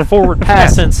considered a forward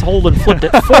pass since Holden flipped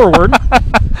it forward.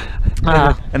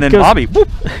 And then Bobby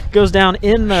goes down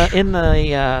in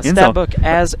the stat book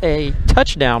as a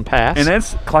touchdown pass. And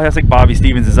that's classic Bobby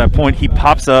Stevens. As I point, he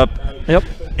pops up. Yep.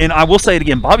 And I will say it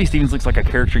again, Bobby Stevens looks like a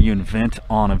character you invent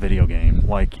on a video game.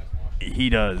 Like, He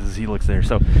does. He looks there.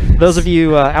 So those of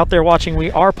you out there watching, we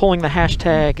are pulling the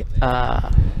hashtag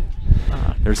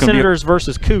Senators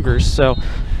versus Cougars. So,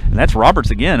 and that's Roberts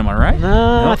again. Am I right?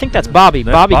 No, I think that's Bobby.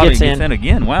 Bobby gets in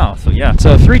again. Wow. So yeah.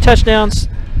 So 3 touchdowns,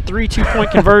 3 2-point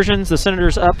conversions. The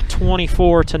Senators up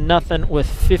 24-0 with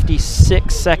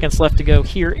 56 seconds left to go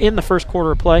here in the first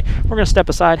quarter of play. We're going to step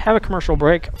aside, have a commercial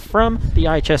break from the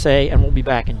IHSA, and we'll be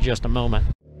back in just a moment.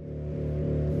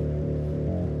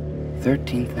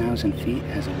 13,000 feet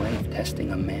has a way of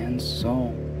testing a man's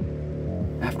soul.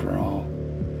 After all,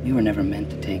 you were never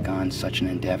meant to take on such an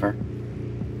endeavor.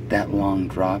 That long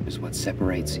drop is what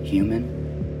separates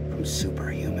human from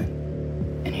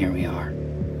superhuman. And here we are,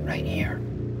 right here,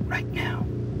 right now.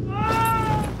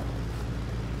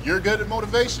 You're good at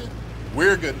motivation,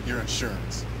 we're good at your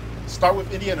insurance. Start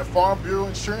with Indiana Farm Bureau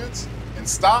Insurance and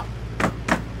stop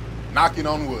knocking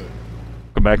on wood.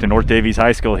 Welcome back to North Davies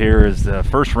High School. Here is the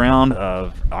first round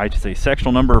of, I'd say,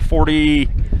 sectional number 40.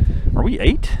 Are we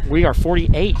 8? We are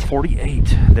 48.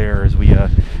 48 there as we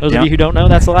those of you who don't know,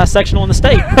 that's the last sectional in the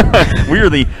state. We are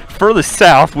the furthest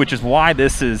south, which is why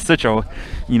this is such a,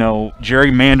 you know,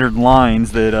 gerrymandered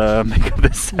lines that make up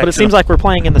this section. But it seems like we're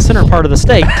playing in the center part of the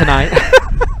state tonight.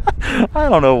 I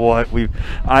don't know what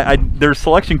there's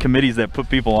selection committees that put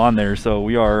people on there, so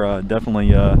we are definitely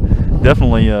you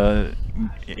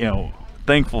know,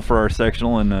 thankful for our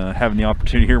sectional and having the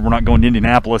opportunity here. We're not going to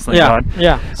Indianapolis, thank God.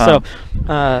 Yeah. So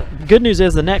good news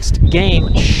is the next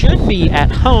game should be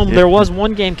at home. There was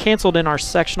one game canceled in our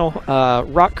sectional.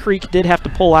 Rock Creek did have to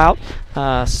pull out,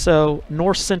 so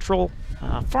North Central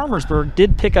Farmersburg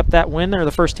did pick up that win. They're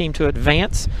the first team to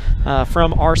advance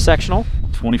from our sectional.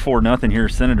 24-0 here.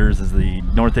 Senators is the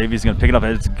North Davies going to pick it up.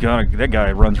 That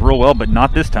guy runs real well, but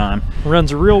not this time.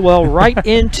 Runs real well right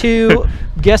into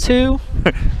guess who?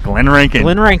 Glenn Rankin.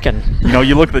 Glenn Rankin. You know,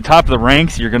 you look at the top of the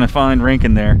ranks, you're going to find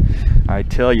Rankin there. I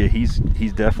tell you, he's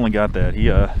definitely got that.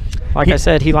 Like I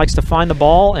said, he likes to find the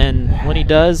ball, and when he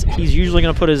does, he's usually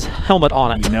going to put his helmet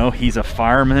on it. You know, he's a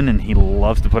fireman, and he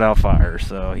loves to put out fires,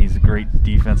 so he's a great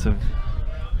defensive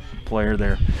player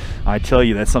there. I tell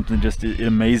you, that's something just it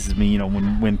amazes me. You know,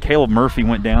 when Caleb Murphy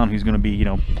went down, who's going to be, you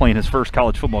know, playing his first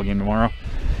college football game tomorrow,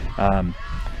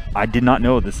 I did not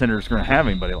know the Senators were going to have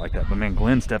anybody like that. But man,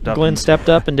 Glenn stepped up. Glenn stepped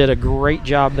up and did a great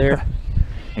job there.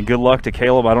 And good luck to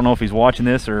Caleb. I don't know if he's watching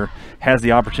this or has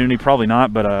the opportunity. Probably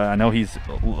not, but I know he's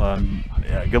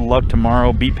good luck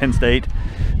tomorrow. Beat Penn State.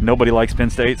 Nobody likes Penn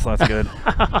State, so that's good.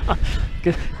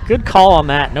 Good call on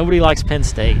that. Nobody likes Penn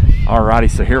State. All righty,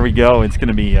 so here we go. It's going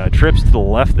to be trips to the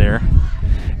left there,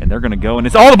 and they're going to go, and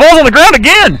it's the ball's on the ground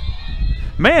again.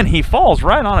 Man, he falls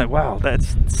right on it. Wow,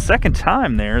 that's the second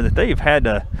time there that they've had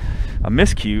a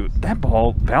miscue. That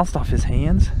ball bounced off his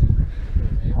hands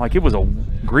like it was a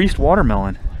greased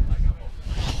watermelon.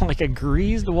 Like a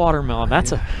greased watermelon.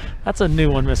 That's a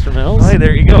new one, Mr. Mills. Hey,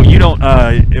 there you go. You don't.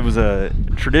 It was a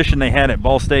tradition they had at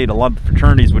Ball State. A lot of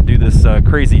fraternities would do this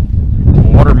crazy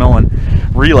watermelon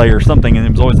relay or something, and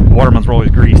it was always watermelons were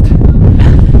always greased.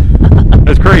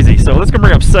 That's crazy. So let's go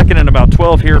bring up second and about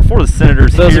 12 here for the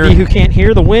Senators. Those of you who can't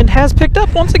hear, the wind has picked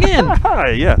up once again.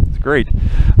 Yeah, it's great.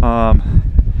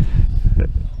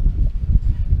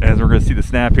 As we're going to see the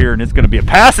snap here, and it's going to be a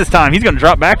pass this time. He's going to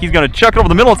drop back. He's going to chuck it over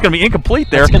the middle. It's going to be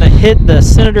incomplete there. It's going to hit the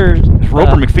Senators.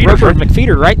 Roper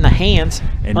McFeeder right in the hands.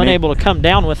 And unable to come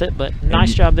down with it, but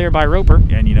nice job there by Roper.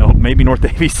 And you know, maybe North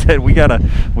Davies said we gotta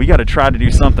try to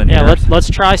do something. Yeah, here. let's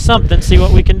try something, see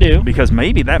what we can do. Because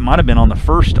maybe that might have been on the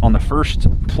first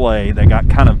play that got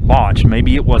kind of botched.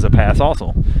 Maybe it was a pass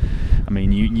also. I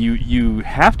mean, you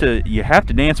have to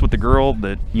dance with the girl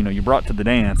that you brought to the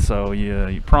dance. So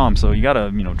you prom. So you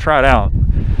gotta try it out.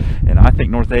 And I think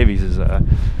North Davies is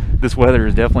this weather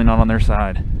is definitely not on their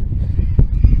side.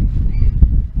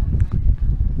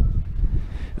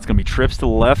 It's going to be trips to the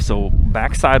left, so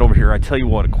backside over here. I tell you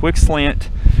what, a quick slant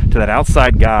to that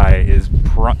outside guy is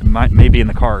maybe in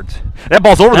the cards. That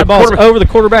ball's over over the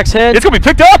quarterback's head. It's going to be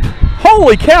picked up.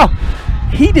 Holy cow!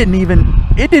 It didn't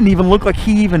even look like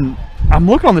he even. I'm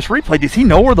looking on this replay. Does he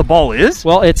know where the ball is?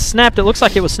 Well, it's snapped. It looks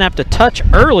like it was snapped a touch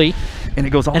early, and it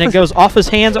goes off. Off his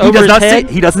hands over his head.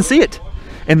 He doesn't see it,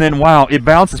 and then wow, it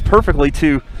bounces perfectly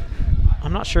to.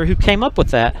 I'm not sure who came up with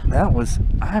that.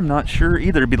 I'm not sure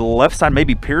either. It'd be the left side,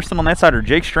 maybe Pearson on that side, or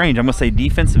Jake Strange. I'm going to say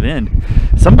defensive end.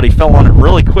 Somebody fell on it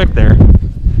really quick there.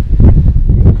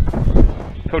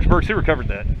 Coach Burks, who recovered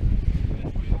that?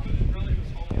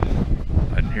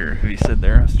 I didn't hear who he said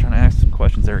there. I was trying to ask some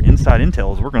questions there. Inside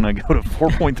intel is we're going to go to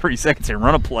 4.3 seconds and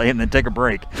run a play and then take a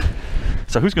break.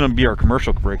 So who's going to be our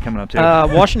commercial break coming up too?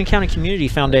 Washington County Community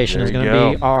Foundation is going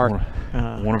to be our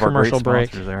one of commercial our great break.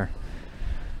 sponsors there.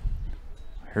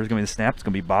 Here's going to be the snap. It's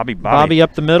going to be Bobby. Bobby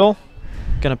up the middle.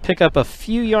 Going to pick up a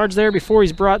few yards there before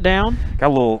he's brought down. Got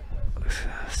a little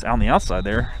on the outside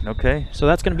there. Okay. So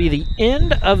that's going to be the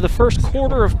end of the first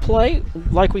quarter of play.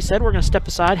 Like we said, we're going to step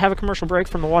aside, have a commercial break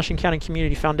from the Washington County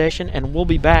Community Foundation, and we'll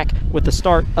be back with the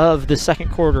start of the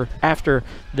second quarter after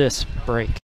this break.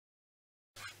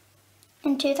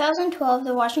 In 2012,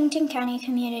 the Washington County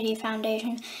Community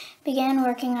Foundation began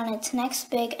working on its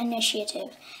next big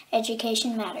initiative,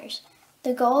 Education Matters.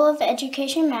 The goal of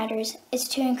Education Matters is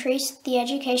to increase the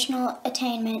educational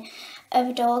attainment of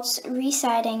adults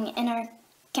residing in our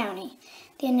county.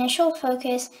 The initial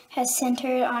focus has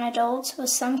centered on adults with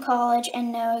some college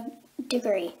and no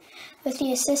degree. With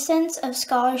the assistance of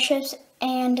scholarships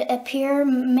and a peer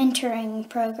mentoring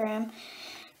program,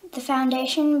 the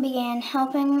foundation began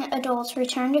helping adults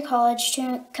return to college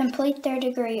to complete their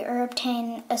degree or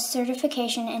obtain a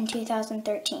certification in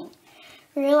 2013.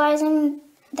 Realizing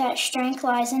that strength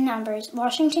lies in numbers,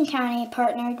 Washington County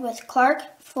partnered with Clark,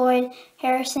 Floyd,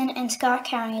 Harrison, and Scott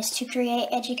counties to create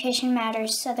Education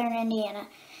Matters Southern Indiana.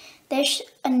 This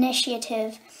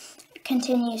initiative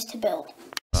continues to build.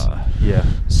 Yeah.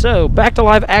 So back to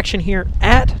live action here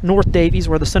at North Davies,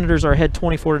 where the Senators are ahead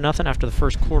 24-0 after the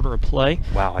first quarter of play.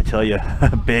 Wow, I tell you,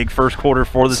 big first quarter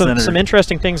for the Senators. Some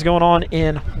interesting things going on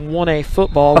in 1A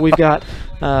football. We've got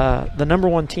the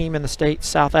 #1 team in the state,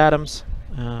 South Adams,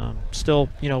 still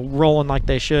rolling like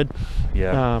they should.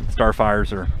 Yeah.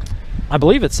 Starfires are. I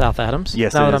believe it's South Adams.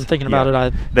 Yes, now it that is. I'm thinking about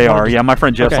it, they are. Yeah, my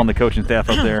friend Jeff's on the coaching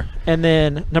staff up there. And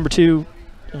then #2.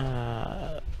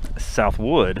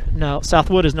 Southwood. No,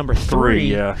 Southwood is #3,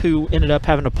 yeah. who ended up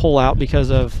having to pull out because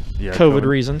of COVID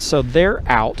reasons. So they're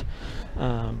out.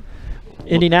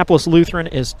 Indianapolis Lutheran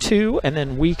is 2, and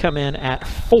then we come in at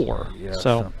 4. Yeah,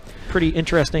 so pretty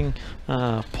interesting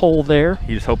poll there.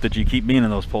 You just hope that you keep being in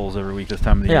those polls every week this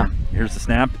time of the year. Here's the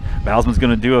snap. Bowsman's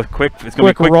going to do a quick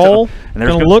roll. And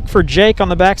going to look for Jake on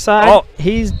the backside. Oh.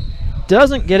 He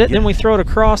doesn't get it. Then we throw it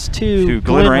across to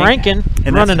Glenn Rankin,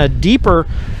 and running a deeper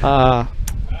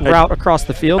route across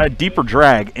the field. A deeper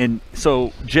drag. And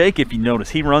so Jake, if you notice,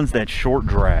 he runs that short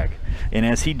drag. And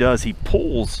as he does, he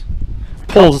pulls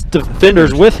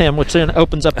defenders with him, which then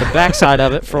opens up the backside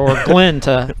of it for Glenn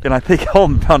to. And I think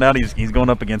Holden found out he's going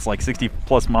up against like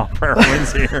 60+ mile per hour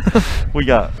winds here. we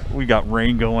got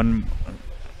rain going.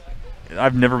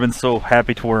 I've never been so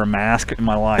happy to wear a mask in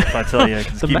my life, I tell you.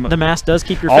 The mask does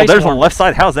keep your face there's warm. on the left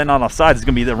side. How's that not offside? It's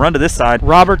going to be the run to this side.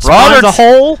 Roberts finds a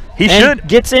hole. He and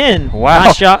gets in. Wow.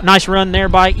 Nice shot. Nice run there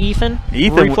by Ethan.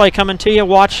 Replay coming to you.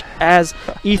 Watch as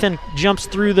Ethan jumps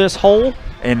through this hole.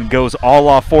 And goes all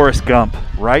off Forrest Gump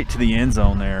right to the end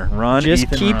zone there. Run, just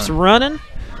Ethan, keeps run. running.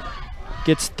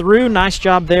 Gets through. Nice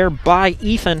job there by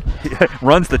Ethan.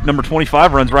 Runs the number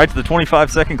 25, runs right to the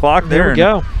 25-second clock there. There we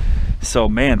go. So,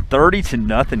 man,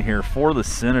 30-0 here for the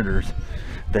Senators.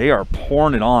 They are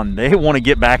pouring it on. They want to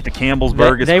get back to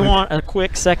Campbellsburg. They want a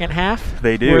quick second half.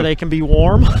 They do. Where they can be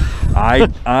warm.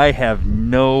 I have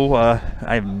no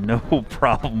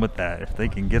problem with that if they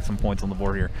can get some points on the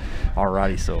board here.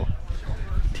 Alrighty, so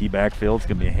backfield. It's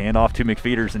going to be a handoff to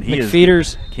McFeeters, and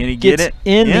can he get it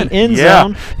in the end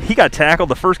zone? He got tackled.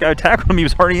 The first guy who tackled him, he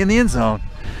was already in the end zone.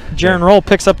 Jaron Roll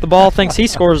picks up the ball, thinks he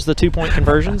scores the 2-point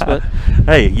conversions, but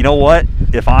hey, you know what?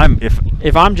 If I'm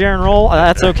Jaron Roll,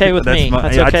 that's okay with me.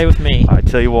 That's okay with me. I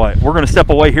tell you what, we're going to step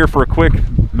away here for a quick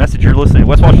message. You're listening to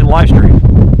West Washington live stream.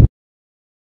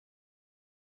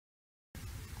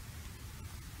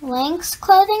 Lynx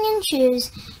Clothing and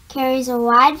Shoes carries a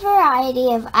wide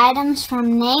variety of items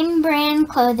from name brand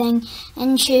clothing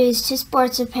and shoes to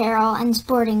sports apparel and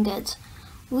sporting goods.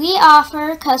 We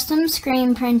offer custom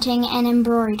screen printing and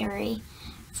embroidery,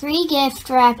 free gift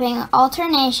wrapping,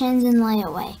 alternations, and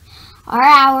layaway. Our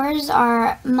hours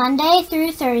are Monday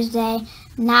through Thursday,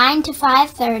 9 to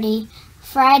 5:30,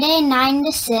 Friday 9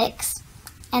 to 6,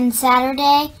 and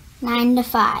Saturday 9 to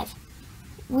 5.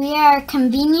 We are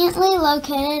conveniently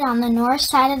located on the north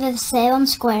side of the Salem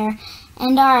Square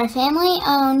and are a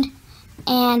family-owned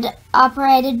and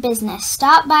operated business.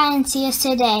 Stop by and see us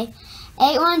today.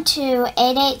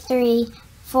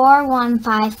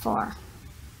 812-883-4154.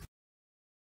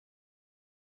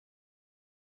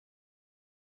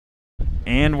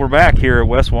 And we're back here at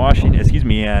West Washington,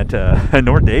 at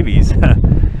North Davies.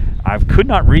 I could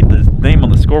not read the name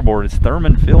on the scoreboard. It's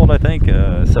Thurman Field, I think.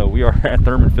 So we are at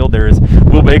Thurman Field. There is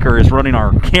Will Baker is running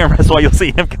our camera, so you'll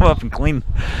see him come up and clean.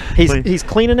 He's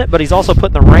cleaning it, but he's also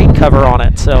putting the rain cover on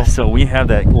it. So we have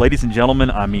that, ladies and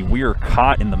gentlemen. I mean, we are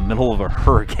caught in the middle of a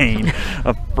hurricane,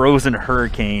 a frozen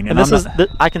hurricane. And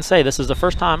I can say this is the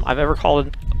first time I've ever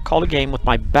called a game with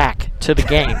my back to the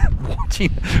game.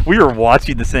 we were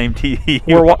watching the same TV.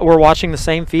 We're watching the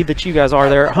same feed that you guys are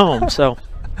there at home. So,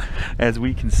 as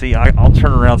we can see, I'll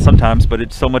turn around sometimes, but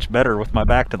it's so much better with my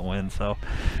back to the wind. So,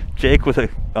 Jake with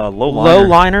a low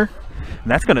liner. And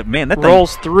that's gonna, man, that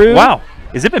rolls thing, through. Wow,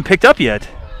 has it been picked up yet?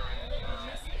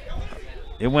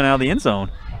 It went out of the end zone.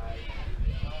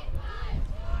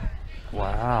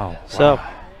 Wow. So,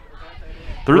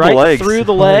 through right the legs. Through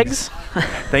the legs.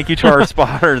 Thank you to our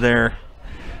spotter there,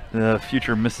 the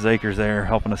future Mrs. Akers there,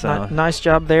 helping us out. Nice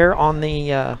job there on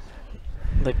the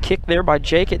kick there by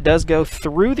Jake. It does go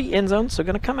through the end zone, so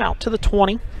going to come out to the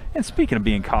 20. And speaking of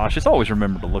being cautious, always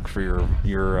remember to look for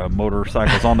your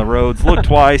motorcycles on the roads. Look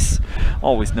twice.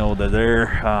 Always know they're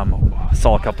there.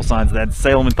 Saw a couple signs of that.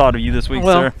 Salem thought of you this week,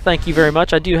 well, sir. Thank you very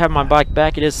much. I do have my bike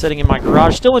back. It is sitting in my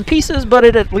garage, still in pieces, but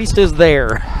it at least is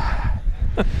there.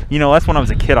 You know, that's when I was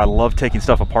a kid. I loved taking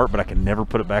stuff apart, but I could never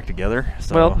put it back together.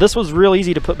 So. Well, this was real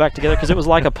easy to put back together because it was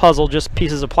like a puzzle, just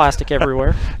pieces of plastic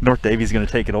everywhere. North Davies is going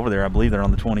to take it over there. I believe they're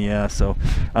on the 20. Yeah. So,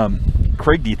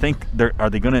 Craig, do you think are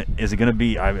they going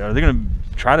to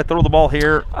try to throw the ball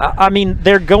here? I mean,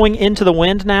 they're going into the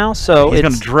wind now, so he's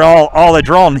going to draw all they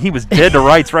draw, and he was dead to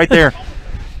rights right there.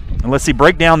 And let's see,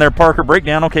 break down there, Parker. Break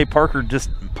down. Okay, Parker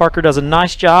does a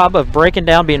nice job of breaking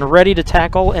down, being ready to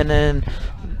tackle, and then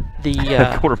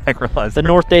the quarterback realized the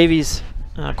North Davies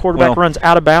quarterback runs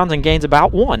out of bounds and gains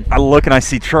about 1. I look and I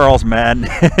see Charles Madden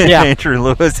and Andrew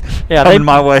Lewis coming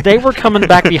my way. They were coming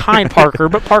back behind Parker,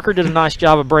 but Parker did a nice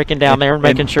job of breaking down there and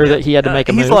making sure that he had to make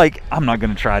a move. He's like, I'm not going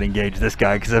to try to engage this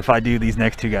guy because if I do, these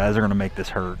next two guys are going to make this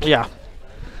hurt. Yeah.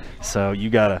 So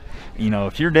you gotta,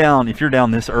 if you're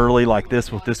down this early like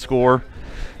this with this score,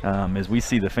 as we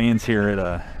see the fans here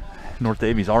at North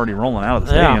Davies already rolling out of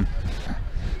the stadium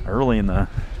early in the.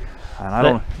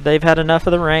 They've had enough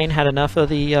of the rain, had enough of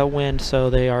the wind, so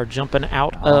they are jumping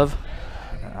out of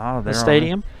the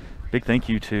stadium. Big thank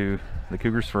you to the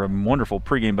Cougars for a wonderful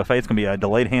pregame buffet. It's going to be a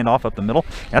delayed handoff up the middle.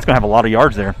 That's going to have a lot of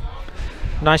yards there.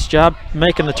 Nice job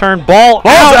making the turn. Ball's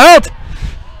out!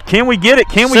 Can we get it?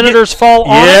 Senators fall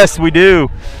on it? Yes, we do.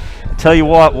 Tell you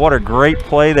what a great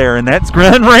play there, and that's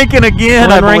Glenn Rankin again.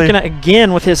 Glenn Rankin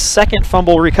again with his second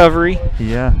fumble recovery.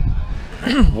 Yeah.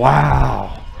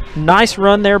 Wow. Nice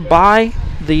run there by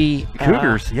the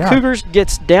Cougars. Cougars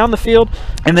gets down the field,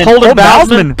 and then Holden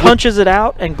Bousman punches it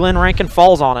out, and Glenn Rankin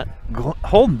falls on it.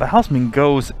 Holden Bousman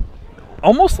goes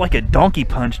almost like a donkey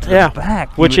punch to the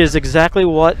back, which is exactly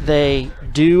what they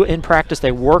do in practice.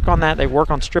 They work on that. They work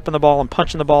on stripping the ball and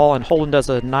punching the ball, and Holden does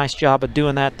a nice job of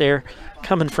doing that there,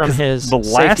 coming from his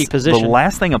safety position. The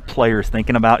last thing a player is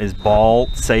thinking about is ball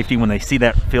safety when they see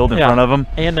that field in front of them.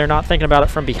 And they're not thinking about it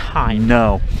from behind.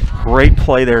 No. Great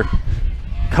play there.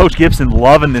 Coach Gibson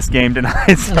loving this game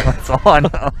tonight, so that's all I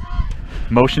know.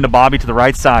 Motion to Bobby to the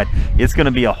right side. It's going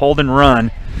to be a Holden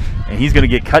run, and he's going to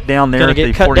get cut down there at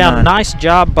the 49. Nice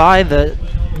job by the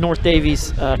North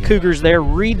Davies Cougars there.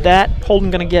 Read that.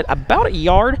 Holden going to get about a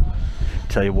yard.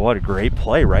 Tell you what, a great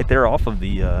play right there off of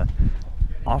the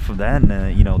that,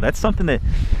 and that's something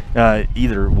that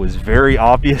either was very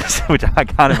obvious, which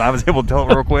I was able to tell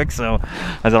real quick. So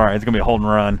I said, all right, it's gonna be a Holden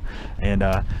run, and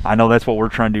I know that's what we're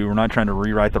trying to do. We're not trying to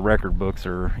rewrite the record books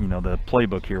or the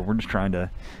playbook here. We're just trying to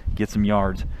get some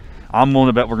yards. I'm willing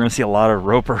to bet we're gonna see a lot of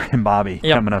Roper and Bobby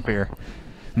coming up here,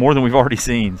 more than we've already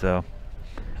seen. So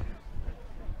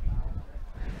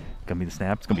gonna be the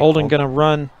snap. It's gonna be Holden gonna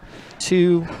run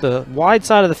to the wide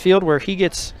side of the field where he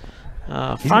gets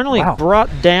finally brought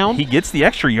down. He gets the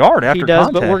extra yard after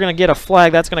contact. But we're going to get a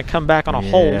flag. That's going to come back on a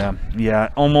hold. Yeah,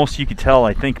 almost you could tell,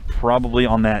 I think, probably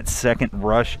on that second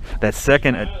rush,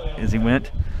 as he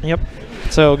went. Yep.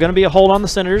 So going to be a hold on the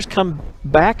Senators. Come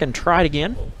back and try it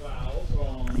again.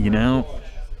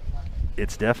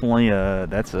 It's definitely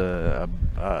that's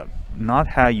not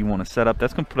how you want to set up.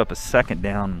 That's going to put up a second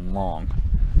down and long.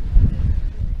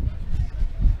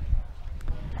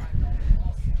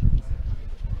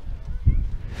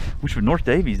 Which with North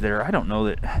Davies there, I don't know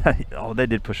that. They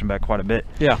did push him back quite a bit.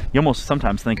 Yeah. You almost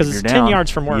sometimes think because if it's you're 10 down,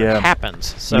 yards from where it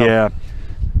happens. So. Yeah.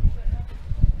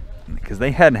 Because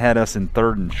they hadn't had us in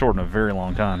third and short in a very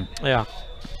long time. Yeah.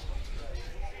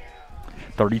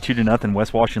 32-0,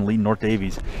 West Washington leading North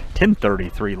Davies.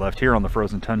 10:33 left here on the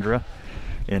frozen tundra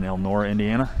in Elnora,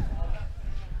 Indiana.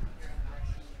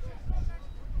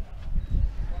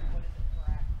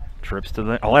 Trips to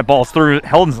the. That ball's through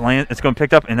Holden's land. It's going to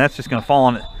pick up, and that's just going to fall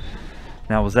on it.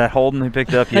 Now, was that Holden who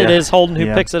picked up? Yeah. It is Holden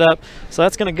who picks it up. So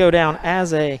that's going to go down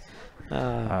as a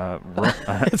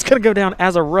it's going to go down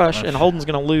as a rush, and Holden's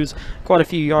going to lose quite a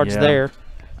few yards there.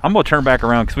 I'm going to turn back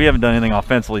around because we haven't done anything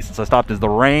offensively since I stopped as the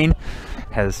rain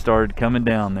has started coming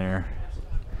down there.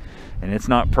 And it's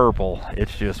not purple,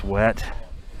 it's just wet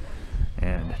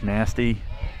and nasty.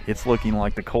 It's looking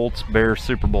like the Colts-Bears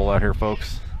Super Bowl out here,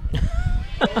 folks.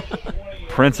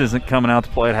 Prince isn't coming out to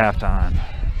play at halftime.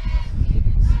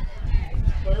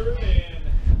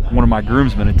 One of my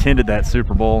groomsmen attended that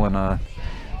Super Bowl, and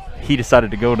he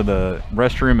decided to go to the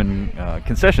restroom and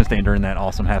concession stand during that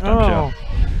awesome halftime show.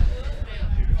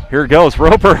 Here it goes,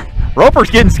 Roper. Roper's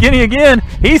getting skinny again.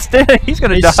 He's going to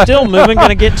die. He's still moving, going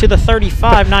to get to the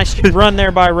 35. Nice run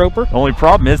there by Roper. The only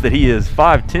problem is that he is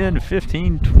 5'10",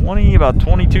 15, 20, about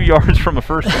 22 yards from a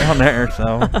first down there.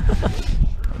 So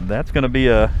that's going to be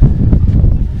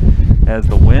as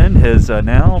the wind has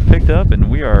now picked up, and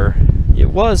we are. It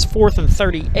was 4th and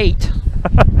 38.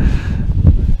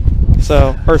 So,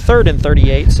 or 3rd and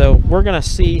 38. So we're going to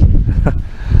see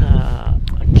a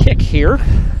kick here.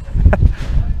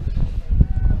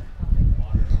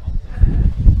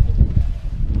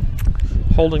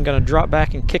 Holden going to drop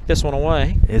back and kick this one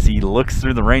away. As he looks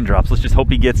through the raindrops, let's just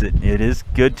hope he gets it. It is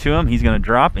good to him. He's going to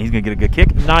drop, and he's going to get a good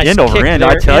kick. Nice end kick over end, there.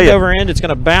 I tell you. End over end. It's going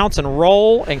to bounce and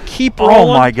roll and keep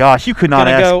rolling. Oh my gosh, you could not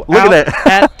ask. Go Look out at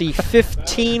that. At the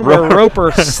 15 where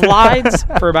Roper slides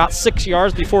for about 6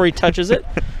 yards before he touches it.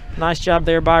 Nice job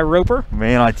there by Roper.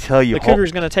 Man, I tell you. The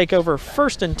Cougars going to take over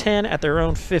 1st and 10 at their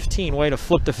own 15. Way to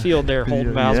flip the field there,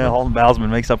 Holden Bousman. Yeah, Holden Bousman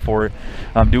makes up for it.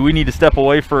 Do we need to step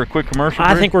away for a quick commercial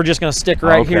break? I think we're just going to stick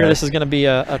right here. This is going to be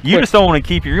a quick. You just don't want to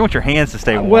keep you want your hands to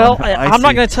stay warm. Well, I'm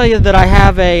not going to tell you that I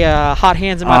have a hot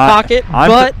hands in my pocket,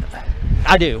 but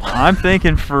I do. I'm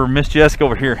thinking for Miss Jessica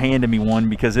over here handing me one,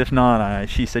 because if not,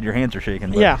 she said your hands are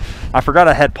shaking. But yeah. I forgot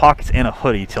I had pockets and a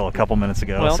hoodie till a couple minutes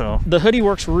ago. Well, so the hoodie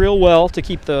works real well to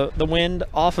keep the wind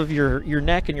off of your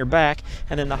neck and your back,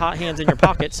 and then the hot hands in your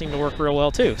pocket seem to work real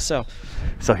well too. So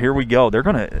here we go. They're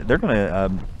gonna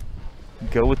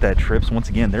go with that trips once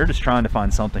again. They're just trying to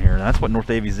find something here, and that's what North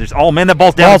Davies is. Oh man, that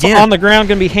ball's down again. On the ground,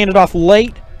 going to be handed off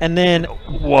late. And then,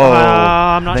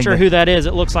 I'm not sure who that is.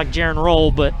 It looks like Jaron Roll,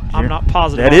 but I'm not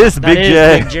positive. That is Big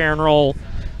J. Big Jaron Roll.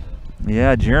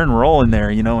 Yeah, Jaron Roll in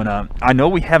there, you know, and I know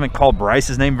we haven't called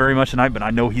Bryce's name very much tonight, but I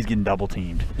know he's getting double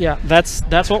teamed. Yeah, that's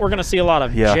what we're going to see a lot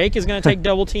of. Yeah. Jake is going to take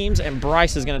double teams, and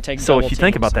Bryce is going to take double teams. So if you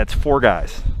think about that, it's 4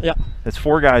 guys. Yeah. It's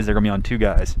 4 guys. They're going to be on 2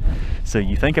 guys. So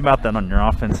you think about that on your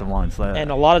offensive line. So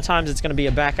and a lot of times it's going to be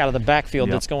a back out of the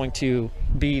backfield that's going to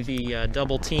be the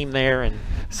double team there. And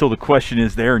so the question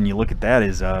is there, and you look at that,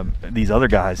 is these other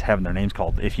guys having their names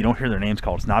called. If you don't hear their names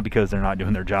called, it's not because they're not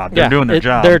doing their job. They're doing their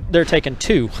job. They're taking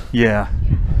 2. Yeah.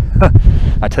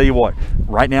 I tell you what,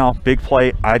 right now, big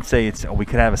play. I'd say we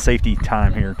could have a safety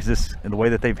time here, because the way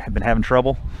that they've been having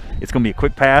trouble, it's going to be a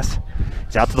quick pass.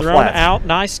 It's out to the flats. Out,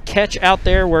 nice catch out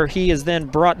there where he is then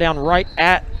brought down right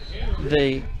at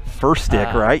the first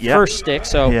stick, right? Yeah. First stick.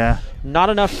 So not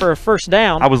enough for a first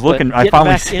down. I was looking. I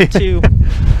finally see into.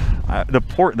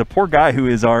 The poor guy who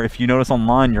is if you notice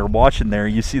online, you're watching there,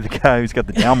 you see the guy who's got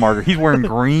the down marker. He's wearing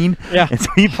green. Yeah. And so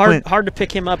hard to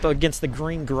pick him up against the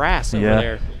green grass over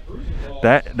there.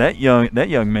 That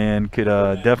young man could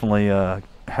definitely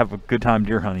have a good time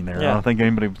deer hunting there. Yeah. I don't think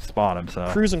anybody would spot him. So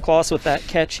Cruising Claus with that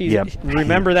catch.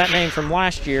 Remember that name from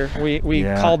last year. We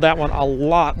called that one a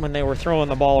lot when they were throwing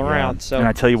the ball around. So and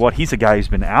I tell you what, he's a guy who's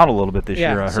been out a little bit this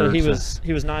year. I heard. He was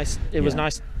nice. It was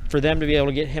nice for them to be able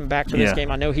to get him back for this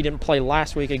game. I know he didn't play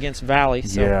last week against Valley.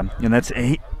 So. Yeah, and that's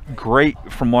great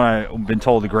from what I've been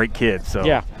told. A great kid.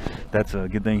 So that's a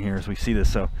good thing here as we see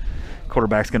this. So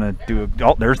quarterback's going to do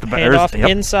there's the handoff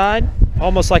inside,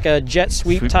 almost like a jet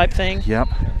sweep type thing. Yep.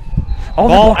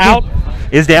 Ball out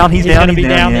is down. He's down. He's going to be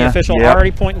down. The official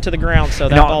already pointing to the ground. So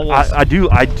that ball was. I do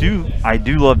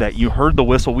love that. You heard the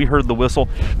whistle. We heard the whistle,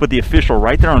 but the official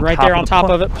right there on top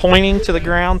of it, pointing to the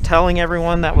ground, telling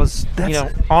everyone that was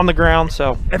on the ground.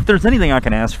 So if there's anything I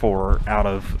can ask for out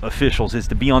of officials, is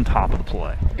to be on top of the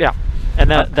play. Yeah,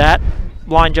 and that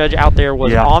line judge out there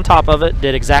was on top of it,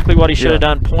 did exactly what he should have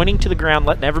done, pointing to the ground,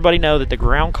 letting everybody know that the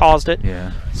ground caused it.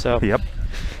 Yeah. So. Yep.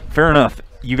 Fair enough.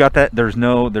 You got that. There's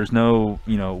no,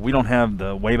 we don't have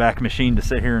the Wayback Machine to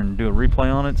sit here and do a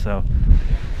replay on it, so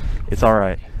it's all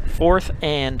right. 4th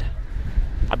and,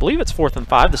 I believe it's 4th and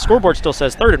 5. The scoreboard still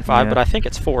says 3rd and 5, but I think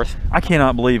it's 4th. I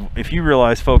cannot believe, if you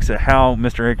realize, folks, that how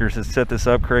Mr. Akers has set this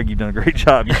up, Craig, you've done a great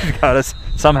job. You've got us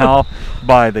somehow,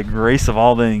 by the grace of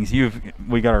all things,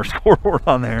 we got our scoreboard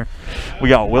on there. We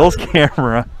got Will's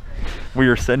camera. We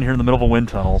are sitting here in the middle of a wind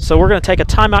tunnel. So we're going to take a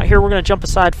timeout here. We're going to jump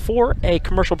aside for a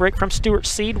commercial break from Stewart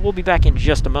Seed. We'll be back in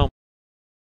just a moment.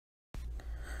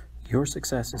 Your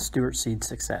success is Stewart Seed's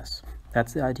success.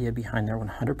 That's the idea behind their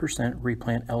 100%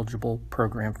 replant eligible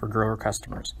program for grower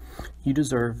customers. You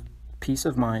deserve peace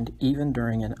of mind even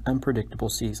during an unpredictable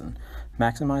season.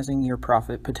 Maximizing your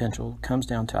profit potential comes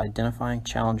down to identifying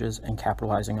challenges and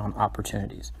capitalizing on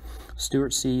opportunities.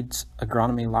 Stewart Seed's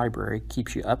Agronomy Library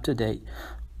keeps you up to date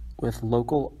with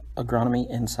local agronomy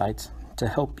insights to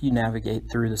help you navigate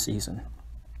through the season.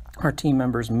 Our team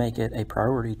members make it a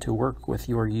priority to work with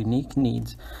your unique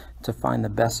needs to find the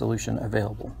best solution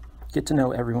available. Get to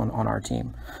know everyone on our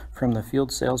team, from the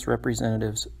field sales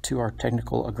representatives to our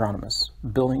technical agronomists.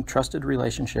 Building trusted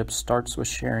relationships starts with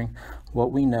sharing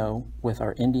what we know with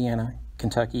our Indiana,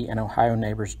 Kentucky, and Ohio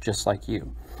neighbors just like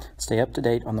you. Stay up to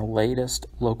date on the latest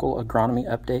local agronomy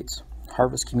updates,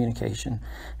 harvest communication,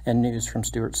 and news from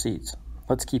Stewart Seeds.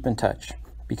 Let's keep in touch,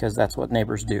 because that's what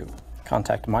neighbors do.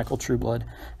 Contact Michael Trueblood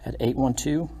at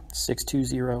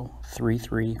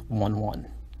 812-620-3311.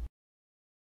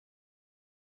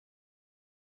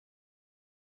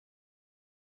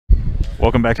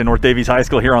 Welcome back to North Davies High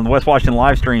School here on the West Washington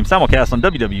live stream, simulcast on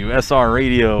WWSR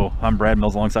Radio. I'm Brad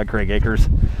Mills alongside Craig Akers,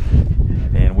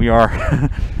 and we are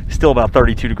still about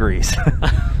 32 degrees.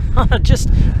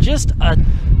 just a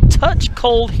touch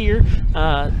cold here.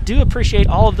 Do appreciate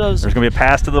all of those. There's going to be a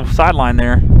pass to the sideline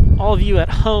there. All of you at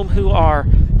home who are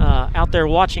out there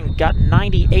watching. Got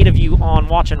 98 of you on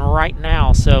watching right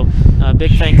now, so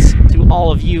big thanks to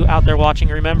all of you out there watching.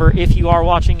 Remember, if you are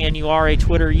watching and you are a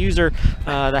Twitter user,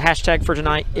 the hashtag for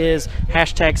tonight is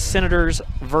hashtag Senators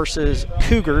versus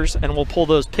Cougars, and we'll pull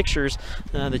those pictures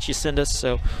that you send us.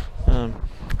 So they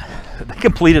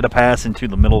completed a pass into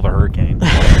the middle of a hurricane.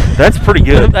 That's pretty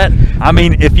good. I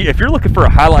mean, if you're looking for a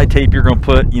highlight tape you're going to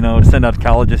put, to send out to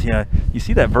colleges, yeah, you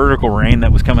see that vertical rain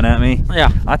that was coming at me?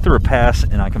 Yeah. I threw a pass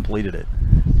and I completed it.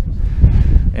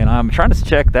 And I'm trying to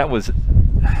check, that was,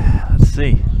 let's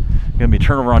see, going to be a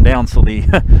turnover on down. So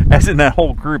as in that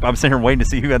whole group, I'm sitting here waiting to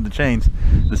see who had the chains.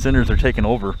 The Senators are taking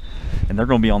over, and they're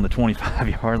going to be on the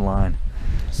 25-yard line.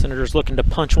 Senators looking to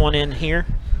punch one in here.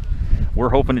 We're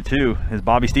hoping it too, as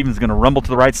Bobby Stevens is going to rumble to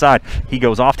the right side. He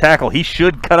goes off tackle. He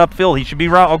should cut upfield. He should be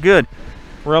right. Oh, good.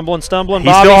 Rumbling, stumbling.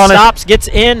 He's Bobby still on stops, gets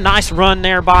in. Nice run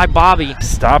there by Bobby.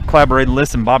 Stop, collaborate,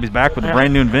 listen. Bobby's back with a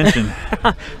brand new invention.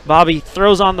 Bobby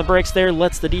throws on the brakes there,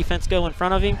 lets the defense go in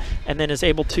front of him, and then is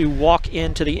able to walk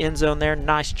into the end zone there.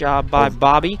 Nice job by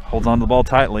Bobby. Holds on to the ball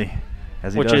tightly,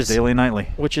 as he does daily and nightly.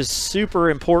 Which is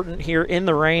super important here in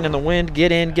the rain and the wind.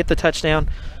 Get in, get the touchdown.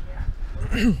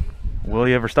 Will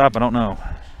he ever stop? I don't know.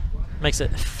 Makes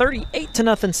it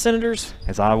 38-0 Senators.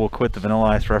 As I will quit the Vanilla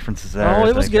Ice references there. Oh,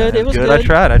 it was good. It was good. I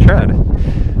tried.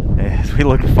 As we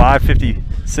look at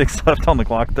 5:56 left on the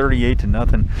clock,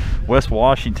 38-0. West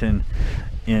Washington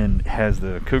has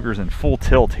the Cougars in full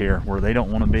tilt here, where they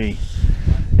don't want to be.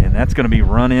 And that's going to be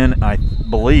run in, I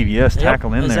believe. Yes,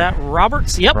 tackled in there. Is that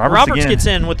Roberts? Yep, Roberts gets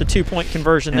in with the 2-point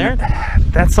conversion there.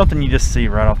 That's something you just see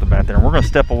right off the bat there. And we're going to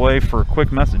step away for a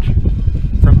quick message.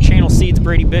 From Channel Seeds,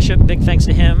 Brady Bishop, big thanks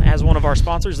to him as one of our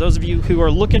sponsors. Those of you who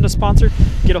are looking to sponsor,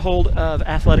 get a hold of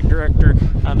Athletic Director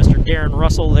Mr. Darren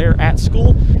Russell there at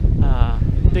school.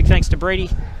 Big thanks to Brady.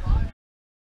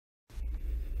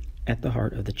 At the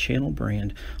heart of the Channel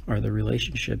brand are the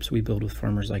relationships we build with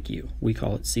farmers like you. We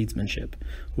call it seedsmanship.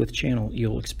 With Channel,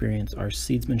 you'll experience our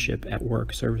seedsmanship at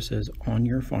work services on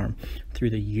your farm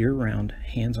through the year-round,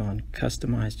 hands-on,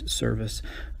 customized service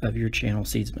of your Channel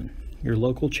seedsman. Your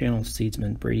local Channel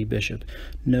seedsman, Brady Bishop,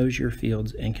 knows your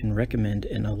fields and can recommend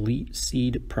an elite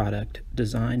seed product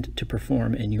designed to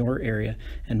perform in your area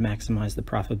and maximize the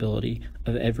profitability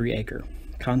of every acre.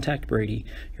 Contact Brady,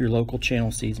 your local Channel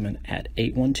seedsman, at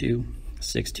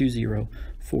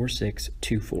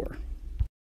 812-620-4624.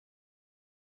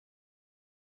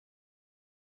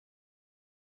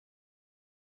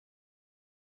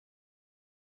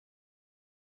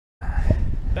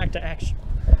 Back to action.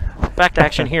 Back to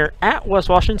action here at West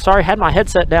Washington. Sorry, had my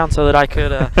headset down so that I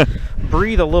could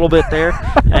breathe a little bit there,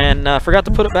 and forgot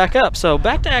to put it back up. So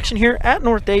back to action here at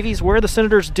North Davies, where the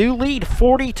Senators do lead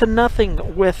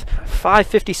 40-0 with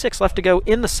 5:56 left to go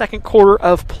in the second quarter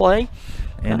of play.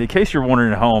 And in case you're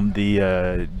wondering at home,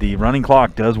 the running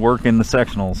clock does work in the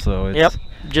sectional, so it's... Yep.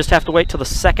 Just have to wait till the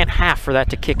second half for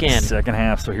that to kick in. Second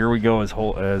half. So here we go as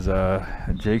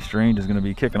Jake Strange is going to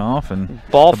be kicking off, and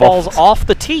ball falls off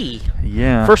the tee.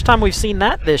 Yeah. First time we've seen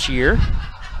that this year.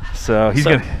 So he's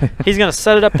going to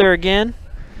set it up there again.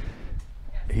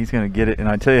 He's going to get it, and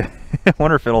I tell you,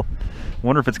 wonder if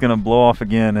it's going to blow off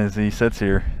again as he sits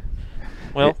here.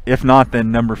 Well, if not,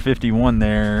 then number 51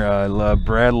 there,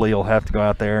 Bradley will have to go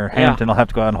out there. Hampton will have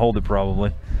to go out and hold it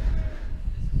probably.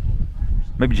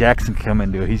 Maybe Jackson can come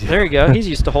and do it. There you go. He's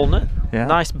used to holding it. Yeah.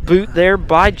 Nice boot there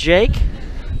by Jake.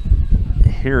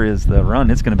 here is the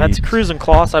run. It's going to be. That's Cruising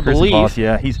Kloss, I believe. Kloss,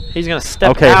 yeah, he's going to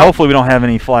step okay. out. Hopefully we don't have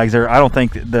any flags there. I don't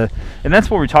think and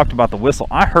that's where we talked about the whistle.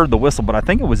 I heard the whistle, but I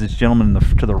think it was this gentleman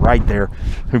to the right there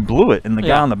who blew it, and the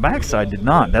guy on the backside did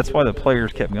not. That's why the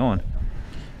players kept going.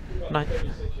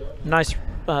 Nice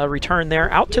return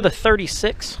there. Out to the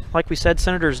 36. Like we said,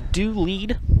 Senators do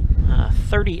lead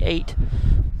 38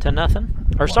 to nothing.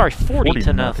 Or sorry, 40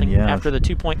 to nothing after the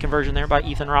 2-point conversion there by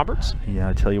Ethan Roberts. Yeah,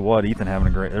 I tell you what, Ethan having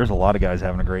a great. There's a lot of guys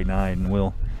having a great night, and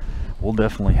we'll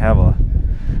definitely have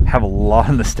a lot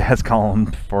in the stats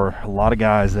column for a lot of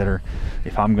guys that are.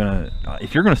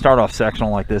 If you're gonna start off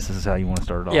sectional like this is how you want to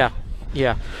start it off.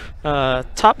 Yeah.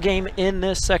 Top game in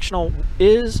this sectional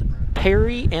is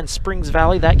Perry and Springs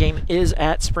Valley. That game is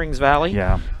at Springs Valley.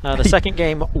 Yeah. The second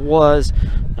game was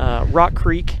Rock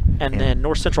Creek and then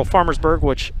North Central Farmersburg,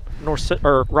 which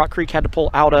Rock Creek had to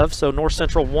pull out of, so North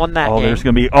Central won that game. Oh, there's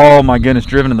going to be, oh my goodness,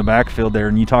 driven in the backfield there.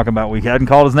 And you talk about, we hadn't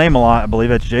called his name a lot. I believe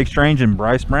that's Jake Strange and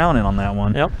Bryce Brown in on that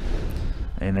one. Yep.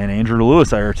 And then Andrew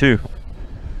Lewis there too.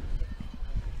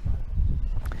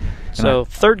 So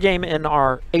third game in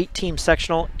our 8-team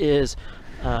sectional is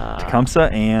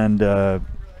Tecumseh and come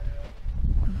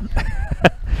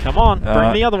on,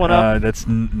 bring the other one up. That's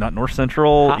not North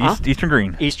Central, Eastern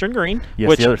Green. Eastern Green, yes,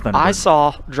 which the other Thunderbird. I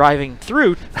saw driving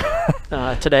through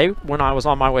today when I was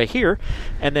on my way here.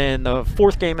 And then the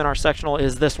fourth game in our sectional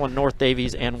is this one, North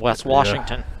Davies and West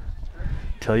Washington.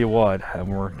 Tell you what,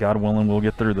 God willing, we'll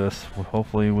get through this.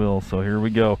 Hopefully we will. So here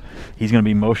we go. He's going to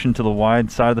be motioned to the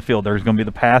wide side of the field. There's going to be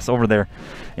the pass over there.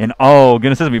 And, oh,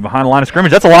 goodness, this will be behind the line of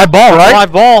scrimmage. That's a live ball, right?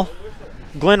 Live ball.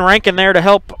 Glenn Rankin there to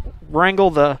help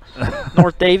wrangle the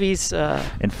North Davies.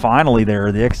 And finally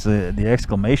there, the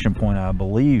exclamation point, I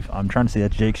believe. I'm trying to see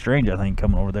that's Jake Strange, I think,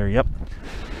 coming over there. Yep.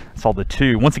 Saw the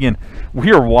 2. Once again,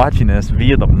 we are watching this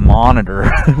via the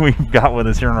monitor we've got with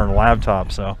us here on our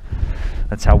laptop. So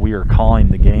that's how we are calling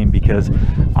the game, because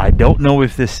I don't know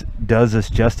if this does us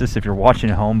justice if you're watching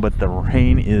at home, but the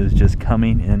rain is just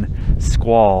coming in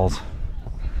squalls.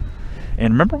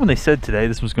 And remember when they said today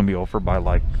this was going to be over by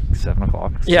like 7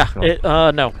 o'clock? Yeah,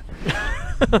 no.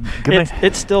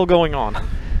 It's still going on.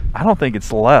 I don't think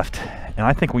it's left. And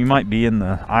I think we might be in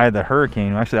the eye of the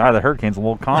hurricane. Actually, the eye of the hurricane's a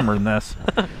little calmer than this.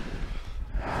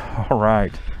 All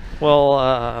right.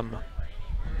 Well,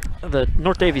 the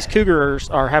North Davies Cougars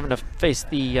are having to face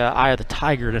the eye of the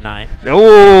tiger tonight.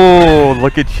 Oh,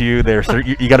 look at you there, sir.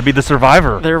 You got to be the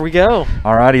survivor. There we go.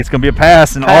 All righty, it's going to be a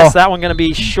pass. And that one going to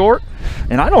be short.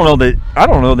 And I don't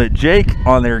know that Jake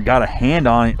on there got a hand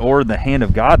on it, or the hand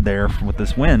of God there with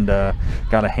this wind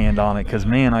got a hand on it, because,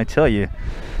 man, I tell you,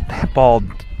 that ball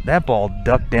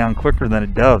ducked down quicker than a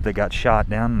dove that got shot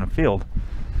down in the field.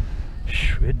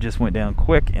 It just went down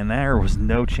quick, and there was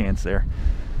no chance there.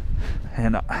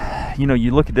 And,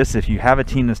 you look at this, if you have a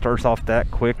team that starts off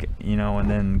that quick, and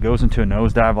then goes into a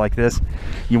nosedive like this,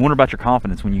 you wonder about your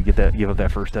confidence when you give up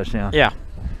that first touchdown. Yeah.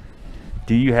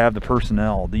 Do you have the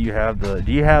personnel? Do you have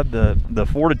the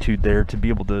fortitude there to be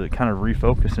able to kind of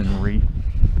refocus and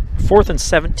 4th and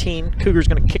 17. Cougars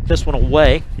going to kick this one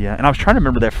away. Yeah, and I was trying to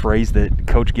remember that phrase that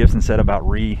Coach Gibson said about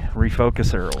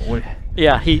refocus, or what?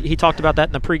 Yeah, he talked about that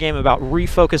in the pregame about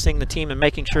refocusing the team and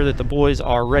making sure that the boys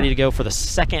are ready to go for the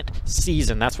second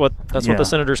season. That's what the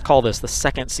Senators call this, the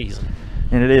second season.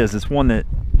 And it is. It's one that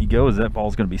you go, is that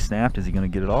ball's going to be snapped? Is he going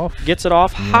to get it off? Gets it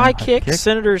off. Yeah, high kick.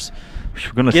 Senators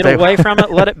get away from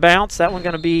it, let it bounce. That one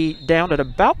going to be down at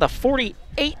about the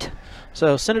 48.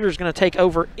 So Senators going to take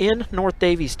over in North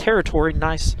Davies territory.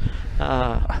 Nice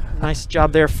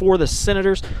job there for the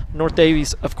Senators. North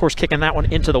Davies, of course, kicking that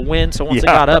one into the wind. So once it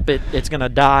got up, it's going to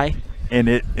die. And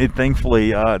it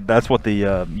thankfully that's what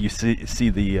the you see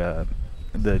the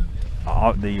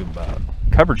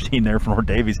coverage team there from North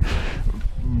Davies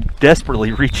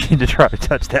desperately reaching to try to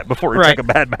touch that before it took a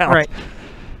bad bounce.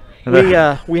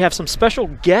 Right. We have some special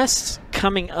guests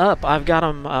coming up. I've got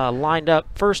them lined up.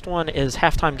 First one is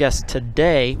halftime guest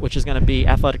today, which is going to be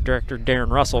Athletic Director Darren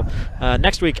Russell.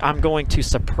 Next week, I'm going to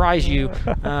surprise you,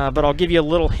 but I'll give you a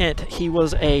little hint. He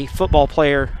was a football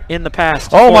player in the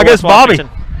past. Oh, my goodness, Bobby.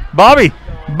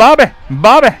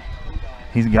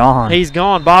 He's gone. He's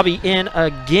gone. Bobby in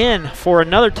again for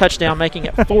another touchdown, making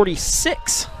it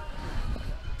 46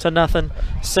 to nothing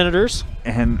Senators.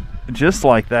 And just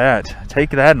like that, take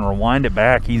that and rewind it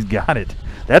back. He's got it.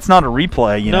 That's not a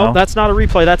replay, you know. No, that's not a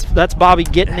replay. That's Bobby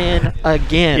getting in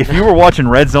again. If you were watching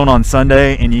Red Zone on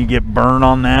Sunday and you get burned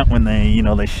on that when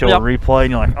they show a replay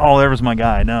and you're like, oh, there was my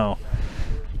guy. No.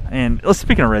 And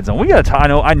speaking of Red Zone, we got to.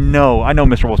 I know,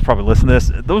 Mr. Wolf's probably listening to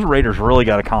this. Those Raiders really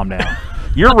got to calm down.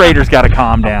 Your Raiders got to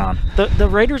calm down. The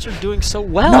Raiders are doing so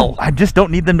well. No, I just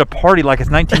don't need them to party like it's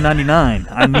 1999.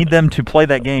 I need them to play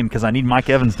that game because I need Mike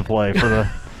Evans to play for the.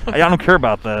 I don't care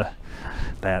about that.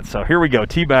 So here we go.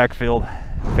 T-backfield.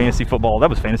 Fantasy football. That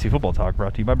was fantasy football talk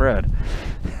brought to you by Brad.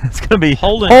 It's going to be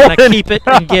Holden going to keep it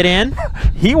and get in.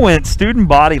 He went student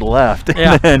body left.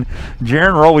 Yeah. And then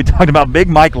Jaron Roll, we talked about Big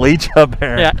Mike Leach up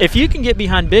there. Yeah, if you can get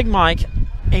behind Big Mike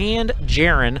and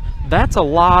Jaron, that's a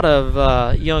lot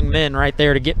of young men right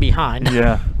there to get behind.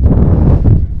 Yeah.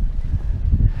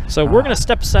 So we're going to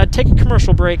step aside, take a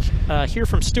commercial break, hear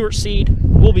from Stuart Seed.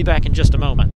 We'll be back in just a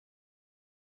moment.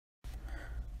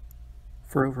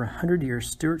 For over 100 years,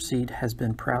 Stuart Seed has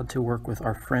been proud to work with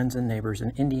our friends and neighbors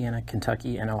in Indiana,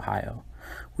 Kentucky, and Ohio.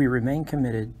 We remain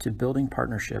committed to building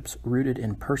partnerships rooted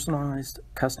in personalized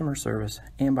customer service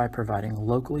and by providing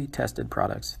locally tested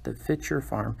products that fit your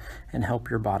farm and help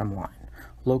your bottom line.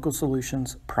 Local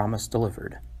solutions, promise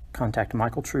delivered. Contact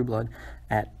Michael Trueblood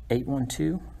at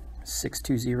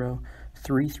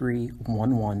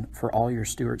 812-620-3311 for all your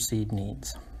Stuart Seed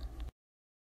needs.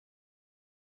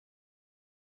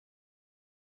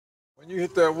 When you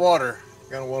hit that water,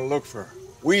 you're gonna want to look for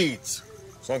weeds,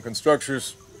 sunken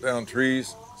structures, down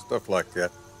trees, stuff like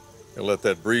that. And let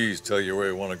that breeze tell you where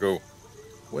you want to go.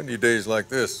 Windy days like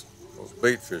this, those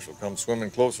bait fish will come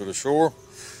swimming closer to shore.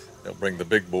 They'll bring the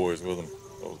big boys with them,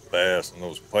 those bass and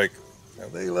those pike. Now,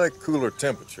 they like cooler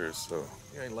temperatures, so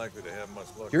you ain't likely to have much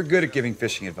luck. You're good at giving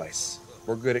fishing advice.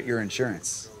 We're good at your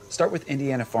insurance. Start with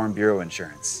Indiana Farm Bureau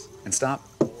Insurance and stop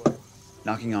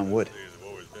knocking on wood.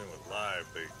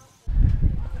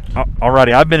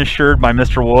 Alrighty, I've been assured by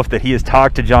Mr. Wolf that he has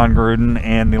talked to John Gruden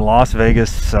and the Las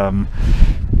Vegas,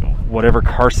 whatever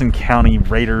Carson County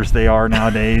Raiders they are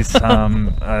nowadays, and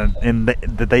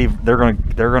that they're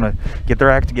going to get their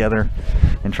act together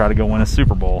and try to go win a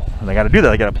Super Bowl. And they got to do that.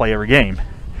 They got to play every game.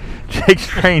 Jake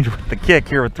Strange with the kick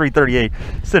here with 3:38.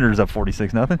 Senators up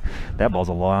 46-0. That ball's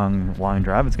a long line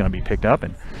drive. It's going to be picked up,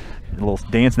 and a little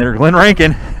dance there. Glenn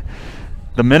Rankin.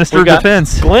 The Minister of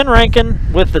Defense. Glenn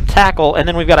Rankin with the tackle, and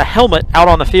then we've got a helmet out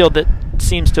on the field that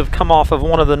seems to have come off of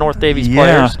one of the North Davies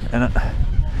players. And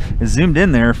it zoomed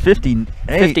in there, 58.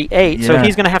 58, yeah. So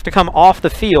he's going to have to come off the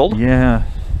field. Yeah,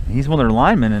 he's one of their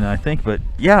linemen, and I think, but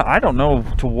yeah, I don't know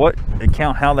to what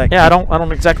account how that. Yeah, I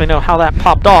don't exactly know how that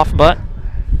popped off, but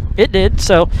it did.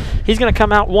 So he's going to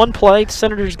come out one play. The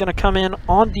Senators going to come in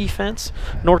on defense.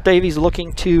 North Davies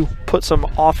looking to put some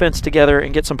offense together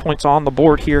and get some points on the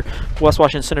board here. West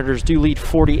Washington Senators do lead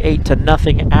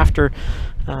 48-0 after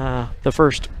the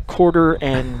first quarter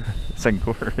and second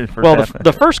quarter. Well,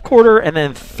 the first quarter and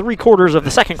then 3/4 of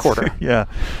the second quarter. Yeah.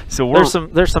 So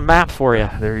there's some map for you.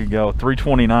 There you go.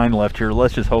 3:29 left here.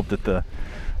 Let's just hope that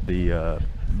the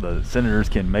Senators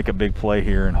can make a big play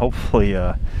here and hopefully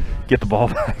get the ball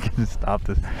back and stop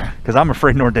this, because I'm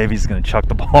afraid North Davies is going to chuck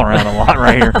the ball around a lot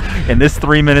right here in this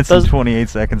 3 minutes and 28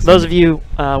 seconds. Those of you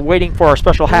waiting for our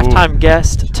special halftime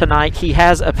guest tonight, he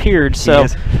has appeared. So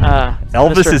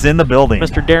Elvis is in the building.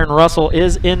 Mr. Darren Russell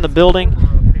is in the building.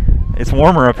 It's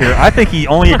warmer up here. I think he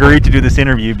only agreed to do this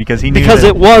interview because he knew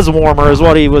it was warmer, is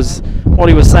what he was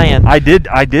saying. I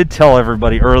did tell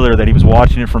everybody earlier that he was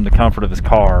watching it from the comfort of his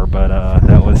car, but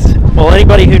that was. Well,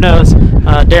 anybody who knows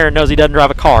Darren knows he doesn't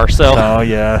drive a car, so. Oh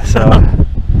yeah, so.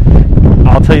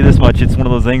 I'll tell you this much: it's one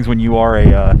of those things when you are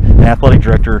an athletic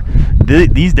director.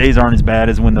 These days aren't as bad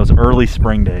as when those early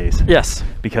spring days. Yes.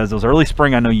 Because those early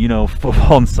spring, I know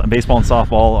football and baseball and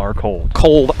softball are cold.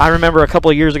 Cold. I remember a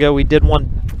couple of years ago we did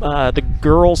one. The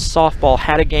girls softball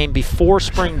had a game before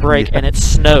spring break, and it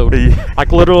snowed.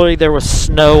 Like literally, there was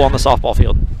snow on the softball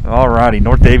field. All righty,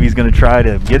 North Davies going to try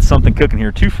to get something cooking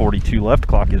here. 2:42 left.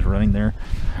 Clock is running there.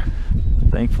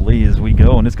 Thankfully, as we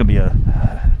go, and it's going to be a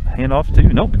handoff to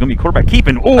nope. It's going to be quarterback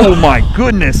keeping. Oh my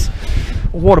goodness!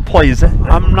 What a play is that?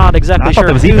 I'm not exactly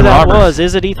sure who that was.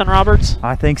 Is it Ethan Roberts?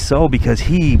 I think so, because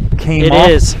he came off.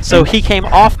 It is. So he came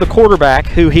off the quarterback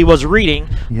who he was reading.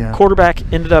 Yeah. Quarterback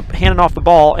ended up handing off the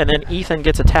ball, and then Ethan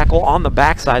gets a tackle on the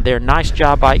backside there. Nice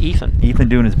job by Ethan. Ethan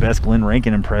doing his best Glenn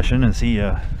Rankin impression as he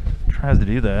tries to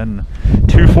do that. And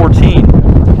 2:14.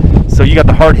 So you got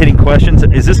the hard-hitting questions.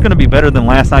 Is this going to be better than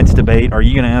last night's debate? Are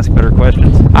you going to ask better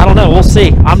questions? I don't know. We'll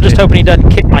see. I'm just hoping he doesn't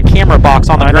kick my camera box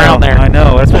on the ground there. I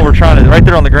know. That's what we're trying to. Right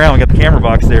there on the ground, we got the camera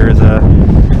box there.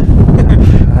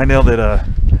 I know that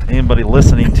anybody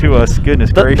listening to us,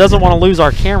 goodness gracious, doesn't want to lose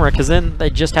our camera, because then they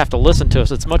just have to listen to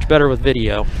us. It's much better with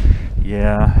video.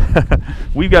 Yeah.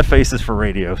 We've got faces for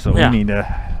radio, so we need to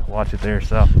watch it there.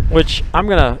 So, which I'm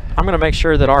gonna make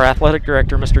sure that our athletic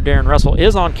director, Mr. Darren Russell,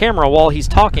 is on camera while he's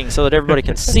talking, so that everybody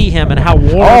can see him and how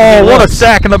warm. Oh, what a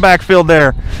sack in the backfield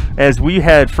there! As we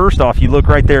had, first off, you look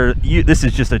right there. This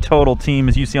is just a total team,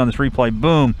 as you see on this replay.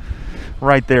 Boom,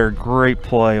 right there. Great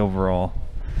play overall.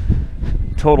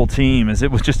 Total team, as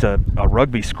it was just a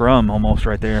rugby scrum almost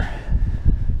right there.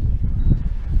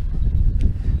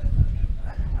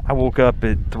 I woke up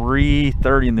at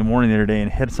 3:30 in the morning the other day and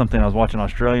had something. I was watching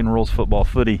Australian rules football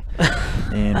footy,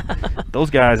 and those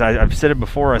guys, I've said it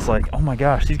before, I was like, oh my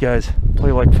gosh, these guys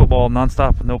play like football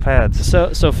nonstop with no pads.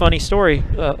 So funny story,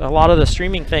 a lot of the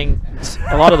streaming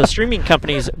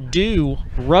companies do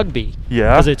rugby.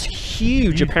 Yeah. Because it's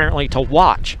huge apparently to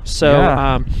watch. So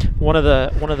Yeah. one of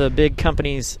the big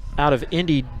companies out of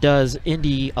Indy does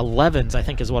Indy 11s, I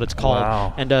think is what it's called.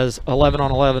 Wow. And does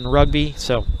 11-on-11 rugby.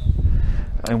 So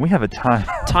And we have a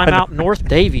timeout North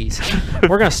Davies.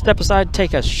 We're going to step aside,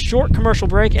 take a short commercial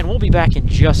break, and we'll be back in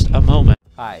just a moment.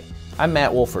 Hi, I'm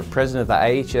Matt Wolford, president of the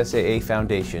IHSAA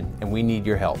Foundation, and we need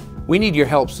your help. We need your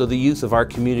help so the youth of our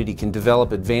community can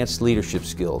develop advanced leadership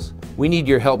skills. We need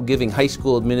your help giving high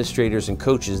school administrators and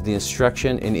coaches the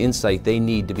instruction and insight they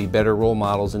need to be better role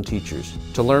models and teachers.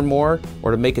 To learn more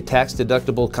or to make a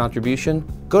tax-deductible contribution,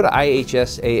 go to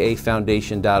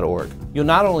ihsaafoundation.org. You'll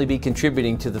not only be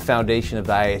contributing to the foundation of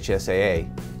the IHSAA,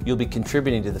 you'll be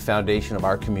contributing to the foundation of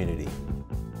our community.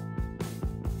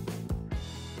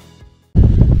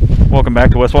 Welcome back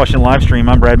to West Washington Livestream.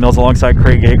 I'm Brad Mills alongside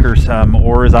Craig Akers,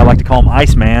 or as I like to call him,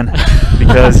 Iceman,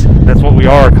 because that's what we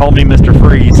are. Call me Mr.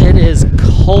 Freeze. It is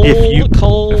cold,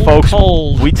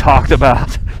 cold. We talked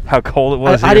about how cold it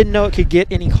was. I didn't know it could get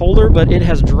any colder, but it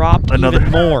has dropped even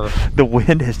more. The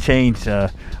wind has changed. I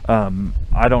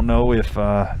don't know if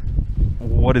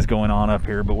what is going on up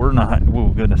here, but we're not. Oh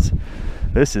goodness,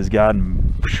 this has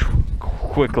gotten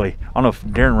quickly. I don't know if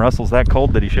Darren Russell's that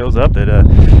cold that he shows up. That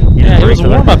yeah, it was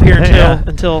warm up here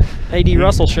until A.D.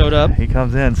 Russell showed up. He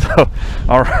comes in. So,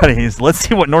 all right, let's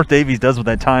see what North Davies does with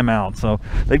that timeout. So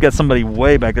they've got somebody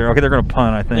way back there. Okay, they're going to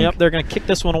punt, I think. Yep, they're going to kick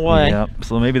this one away. Yep.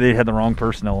 So maybe they had the wrong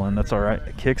personnel in. That's all right.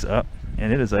 It kicks up,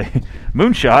 and it is a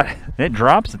moonshot. And it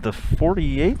drops at the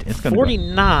 48. It's going to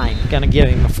 49. Going to give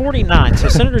him 49. So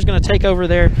Senator's going to take over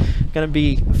there. Going to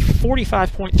be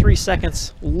 45.3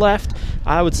 seconds left.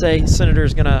 I would say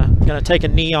Senator's going to take a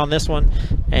knee on this one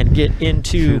and get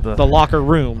into the locker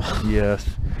room. Yes.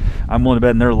 I'm willing to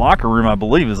bet in their locker room, I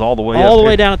believe, is all the way all the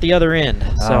way down at the other end.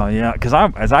 So. Oh yeah, because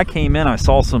as I came in, I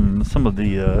saw some of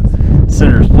the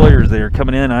Senators players there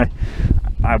coming in.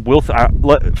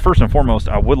 First and foremost,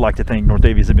 I would like to thank North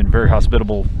Davies. Have been very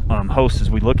hospitable hosts as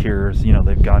we look here. As you know,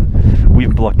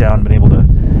 we've lucked out and been able to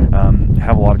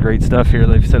have a lot of great stuff here.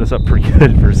 They've set us up pretty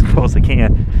good for as well as they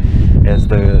can. As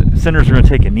the Senators are going to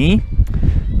take a knee,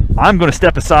 I'm going to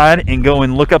step aside and go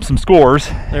and look up some scores.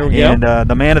 There we go. And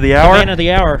the man of the hour. The man of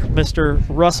the hour, Mr.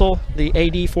 Russell, the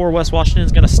AD for West Washington,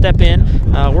 is going to step in.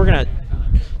 We're going to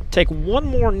take one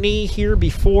more knee here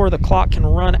before the clock can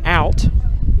run out.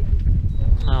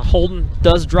 Holden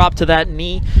does drop to that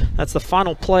knee. That's the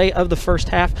final play of the first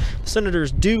half. The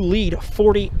Senators do lead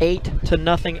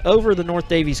 48-0 over the North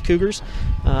Davies Cougars.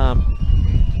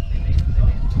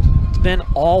 It's been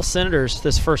all Senators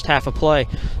this first half of play.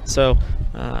 So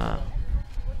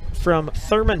from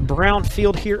Thurman Brown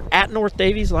Field here at North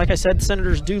Davies, like I said,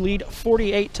 Senators do lead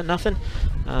 48-0.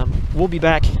 We'll be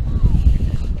back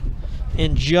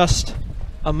in just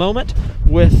a moment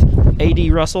with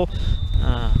A.D. Russell.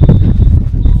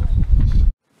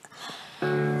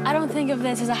 I don't think of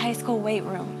this as a high school weight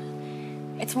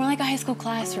room. It's more like a high school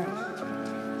classroom.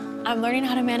 I'm learning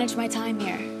how to manage my time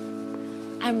here.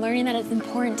 I'm learning that it's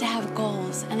important to have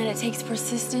goals and that it takes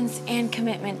persistence and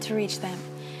commitment to reach them.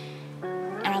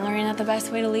 And I'm learning that the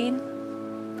best way to lead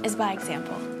is by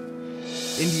example.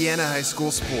 Indiana High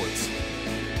School Sports.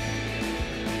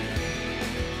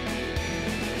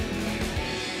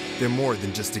 They're more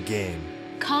than just a game.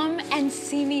 Come and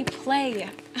see me play.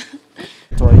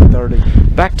 Until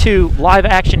 8:30. Back to live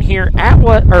action here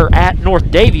at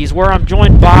North Davies, where I'm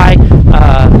joined by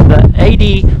the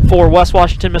AD for West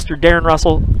Washington, Mr. Darren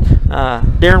Russell.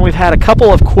 Darren, we've had a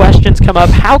couple of questions come up.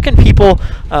 How can people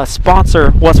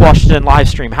sponsor West Washington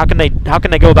Livestream? How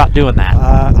can they go about doing that?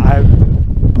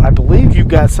 I believe you've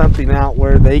got something out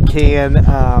where they can.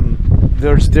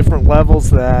 There's different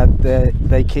levels that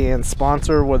they can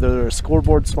sponsor, whether they're a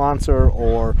scoreboard sponsor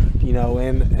or, you know,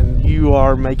 and you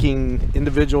are making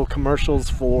individual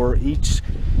commercials for each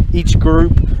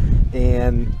group,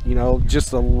 and, you know,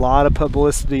 just a lot of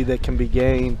publicity that can be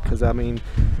gained, because, I mean,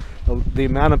 the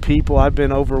amount of people, I've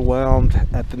been overwhelmed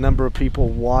at the number of people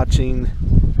watching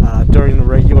during the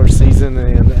regular season,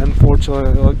 and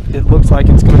unfortunately it looks like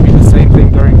it's going to be the same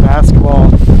thing during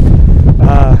basketball.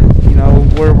 You know,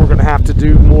 where we're going to have to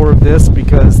do more of this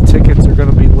because tickets are going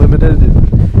to be limited,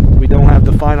 and we don't have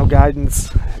the final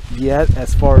guidance yet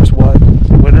as far as what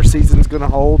winter season's going to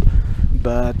hold.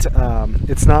 But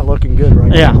it's not looking good right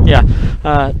now. Yeah.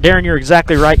 Darren, you're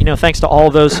exactly right. You know, thanks to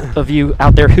all those of you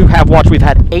out there who have watched. We've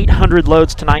had 800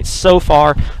 loads tonight so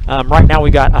far. Right now, we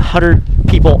got 100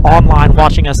 people online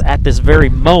watching us at this very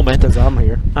moment. Because I'm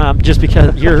here. Just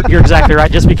because you're exactly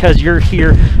right. Just because you're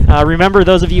here. Remember,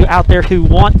 those of you out there who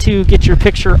want to get your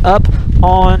picture up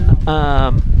on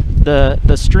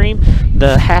the stream,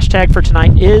 the hashtag for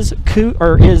tonight is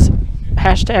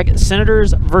hashtag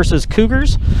Senators versus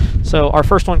Cougars. So our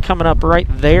first one coming up right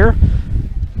there.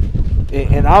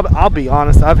 And I'll be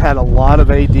honest, I've had a lot of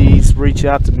ADs reach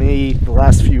out to me the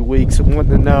last few weeks and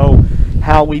wanting to know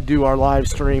how we do our live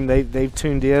stream. They've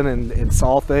tuned in and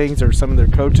saw things, or some of their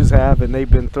coaches have, and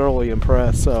they've been thoroughly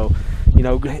impressed. So, you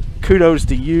know, kudos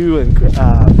to you and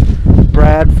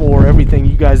Brad for everything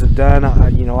you guys have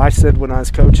done. You know, I said when I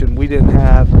was coaching, we didn't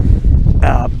have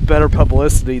better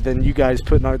publicity than you guys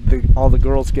putting all the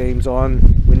girls' games on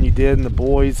when you did, and the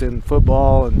boys, and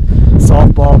football and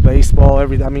softball, baseball,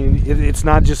 everything. I mean, it's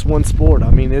not just one sport. I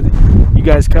mean, you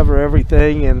guys cover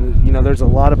everything, and you know, there's a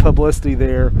lot of publicity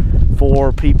there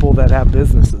for people that have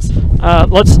businesses.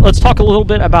 Let's talk a little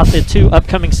bit about the two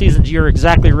upcoming seasons. You're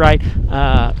exactly right.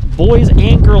 Boys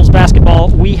and girls basketball,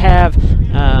 we have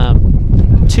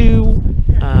two.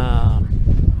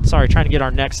 Sorry, trying to get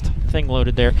our next thing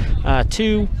loaded there.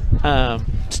 Two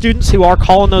students who are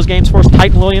calling those games for us.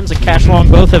 Titan Williams and Cash Long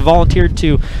both have volunteered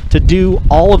to do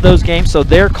all of those games, so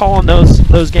they're calling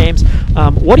those games.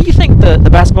 What do you think the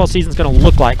basketball season is going to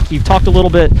look like? You've talked a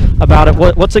little bit about it.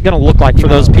 What's it going to look like for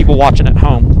those people watching at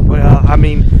home? Well, I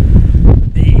mean,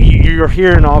 you're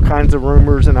hearing all kinds of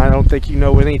rumors, and I don't think you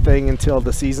know anything until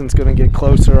the season's going to get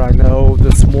closer. I know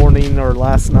this morning or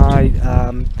last night,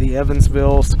 the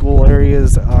Evansville school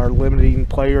areas are limiting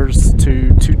players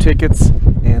to 2 tickets,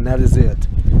 and that is it.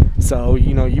 So,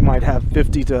 you know, you might have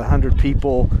 50 to 100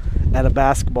 people at a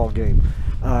basketball game.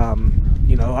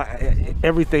 You know,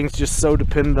 everything's just so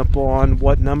dependent upon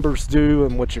what numbers do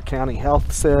and what your county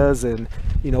health says. And,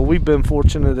 you know, we've been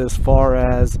fortunate as far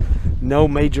as no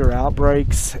major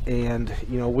outbreaks. And,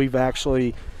 you know, we've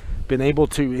actually been able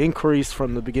to increase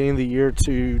from the beginning of the year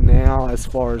to now as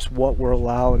far as what we're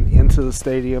allowing into the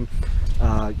stadium.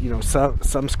 You know,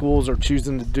 some schools are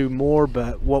choosing to do more,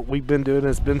 but what we've been doing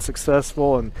has been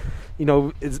successful, and, you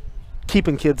know, is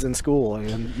keeping kids in school.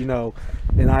 And, you know,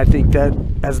 and I think that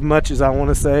as much as I want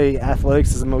to say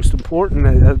athletics is the most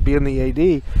important, being the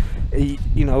AD,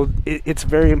 you know, it's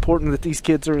very important that these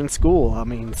kids are in school. I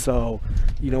mean, so,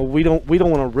 you know, we don't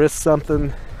want to risk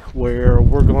something where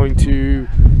we're going to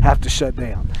have to shut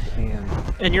down.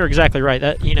 And you're exactly right.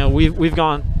 That, you know, we've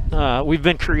gone. We've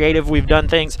been creative. We've done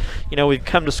things. You know, we've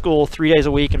come to school 3 days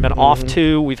a week and been off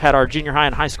 2. We've had our junior high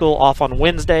and high school off on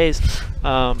Wednesdays.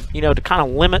 You know, to kind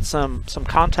of limit some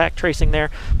contact tracing there,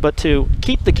 but to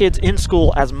keep the kids in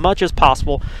school as much as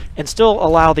possible and still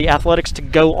allow the athletics to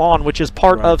go on, which is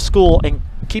part of school, and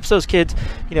keeps those kids,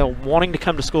 you know, wanting to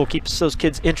come to school, keeps those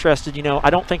kids interested. You know, I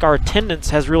don't think our attendance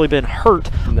has really been hurt,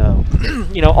 no,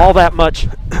 you know, all that much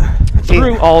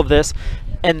through all of this.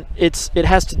 And it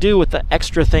has to do with the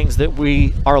extra things that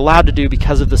we are allowed to do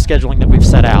because of the scheduling that we've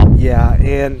set out. Yeah,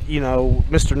 and, you know,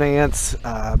 Mr. Nance,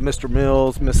 Mr.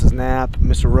 Mills, Mrs. Knapp,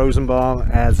 Mr. Rosenbaum,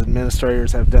 as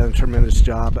administrators, have done a tremendous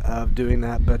job of doing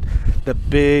that. But the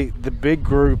big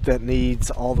group that needs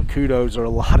all the kudos, or a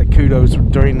lot of kudos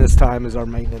during this time, is our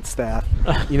maintenance staff.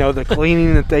 You know, the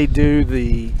cleaning that they do,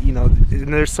 you know,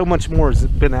 and there's so much more has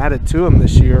been added to them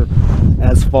this year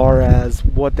as far as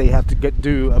what they have to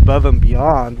do above and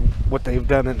beyond what they've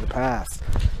done in the past.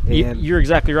 And you're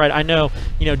exactly right. I know,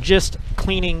 you know, just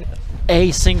cleaning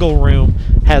a single room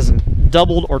has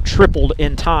doubled or tripled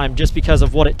in time just because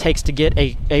of what it takes to get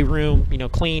a room, you know,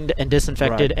 cleaned and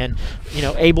disinfected, and, you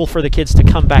know, able for the kids to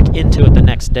come back into it the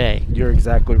next day. You're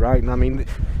exactly right. And I mean,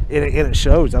 it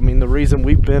shows. I mean, the reason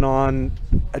we've been on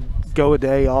go a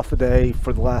day, off a day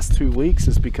for the last 2 weeks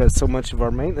is because so much of our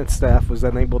maintenance staff was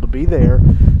unable to be there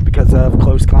because of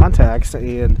close contacts.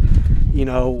 And, you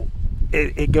know,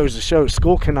 it goes to show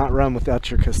school cannot run without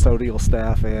your custodial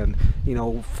staff. And, you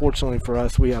know, fortunately for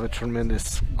us, we have a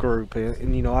tremendous group.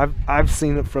 And you know, I've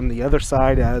seen it from the other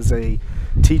side as a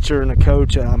teacher and a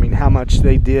coach. I mean, how much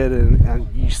they did,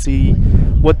 and you see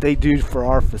what they do for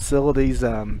our facilities.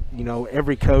 You know,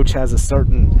 every coach has a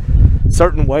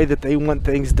certain way that they want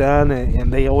things done,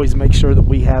 and they always make sure that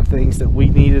we have things that we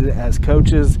needed as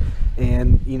coaches.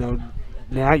 And, you know,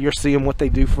 now you're seeing what they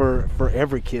do for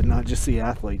every kid, not just the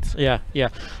athletes. Yeah, yeah.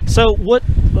 So what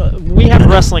we have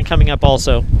wrestling coming up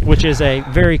also, which is a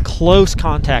very close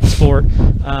contact sport.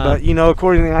 But you know,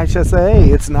 according to the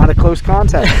IHSAA, it's not a close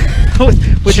contact.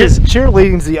 Which is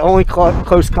cheerleading's the only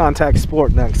close contact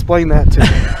sport. Now explain that to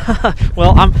me.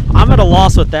 Well, I'm at a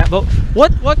loss with that. But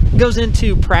what goes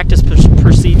into practice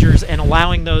procedures and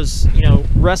allowing those, you know,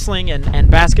 wrestling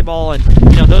and basketball and,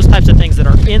 you know, those types of things that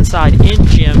are inside in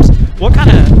gyms? What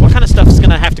kind of stuff is going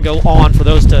to have to go on for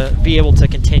those to be able to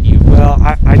continue? Well,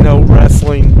 I know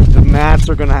wrestling, the mats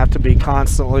are going to have to be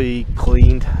constantly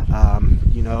cleaned.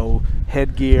 You know,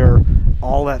 headgear,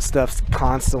 all that stuff's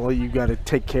constantly, you got to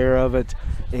take care of it.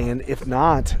 And if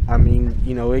not, I mean,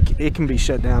 you know, it can be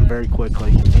shut down very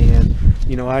quickly. And,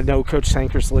 you know, I know Coach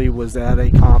Tankersley was at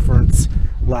a conference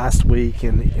last week,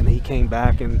 and he came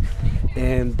back,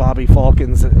 and Bobby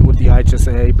Falcons with the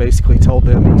IHSAA basically told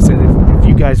them, he said, if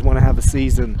you guys want to have a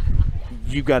season,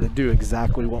 you got to do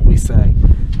exactly what we say.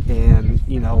 And,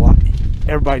 you know,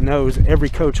 everybody knows every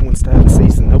coach wants to have a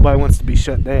season. Nobody wants to be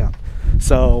shut down.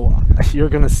 So you're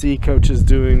going to see coaches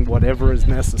doing whatever is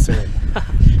necessary.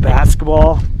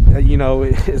 Basketball, you know,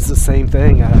 it's the same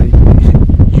thing.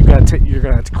 You're going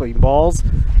to have to clean balls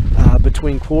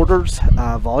between quarters.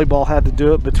 Volleyball had to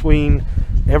do it between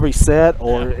every set,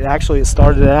 or actually it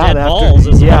started out dead after. Balls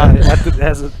as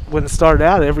well. When it started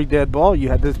out, every dead ball you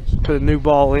had to put a new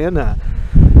ball in.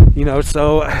 You know,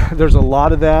 so there's a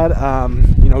lot of that.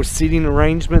 You know, seating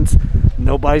arrangements.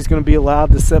 Nobody's going to be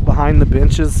allowed to sit behind the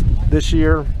benches this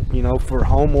year, you know, for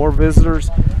home or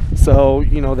visitors. So,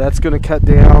 you know, that's going to cut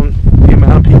down the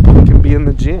amount of people that can be in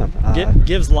the gym.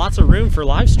 Gives lots of room for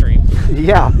live stream.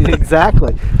 Yeah,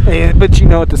 exactly. But, you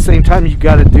know, at the same time, you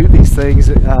got to do these things.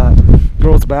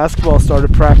 Girls basketball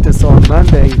started practice on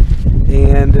Monday,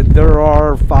 and there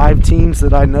are 5 teams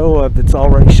that I know of that's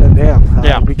already shut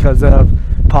down because of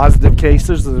positive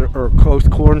cases or close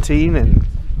quarantine. And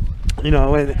you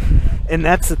know, and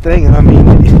that's the thing. I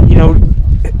mean, you know,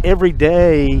 every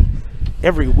day,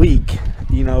 every week,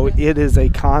 you know, it is a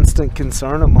constant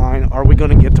concern of mine. Are we going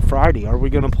to get to Friday? Are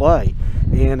we going to play?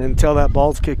 And until that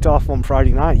ball's kicked off on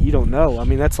Friday night, you don't know. I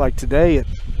mean, that's like today at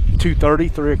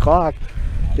 2:30, 3 o'clock,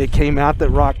 it came out that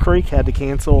Rock Creek had to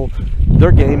cancel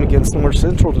their game against North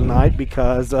Central tonight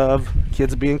because of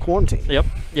kids being quarantined.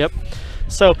 Yep.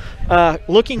 So,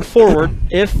 looking forward,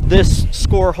 if this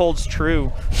score holds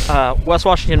true, West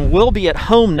Washington will be at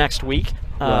home next week.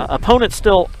 Opponent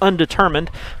still undetermined,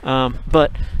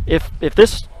 but if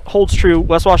this holds true,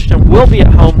 West Washington will be at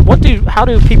home. How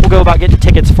do people go about getting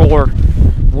tickets for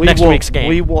next week's game?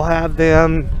 We will have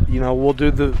them. You know, we'll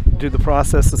do the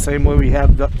process the same way we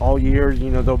have all year. You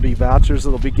know, there'll be vouchers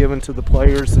that'll be given to the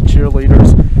players, the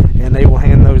cheerleaders, and they will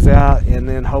hand those out. And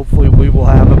then hopefully we will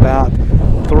have about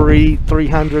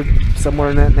 300, somewhere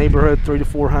in that neighborhood, 300 to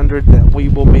 400 that we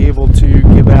will be able to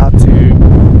give out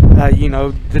to you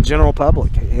know, the general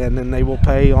public, and then they will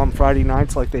pay on Friday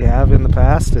nights like they have in the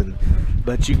past.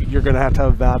 But you're going to have a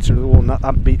voucher.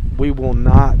 We will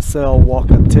not sell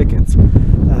walk-up tickets,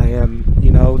 and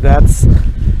you know,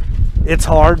 it's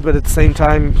hard, but at the same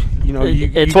time, you know,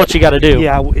 it's what you got to do.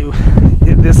 Yeah,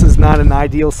 this is not an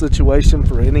ideal situation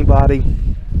for anybody,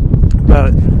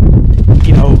 but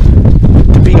you know,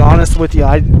 to be honest with you,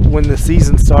 when the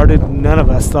season started, none of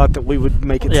us thought that we would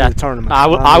make it to the tournament.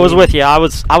 I was with you. I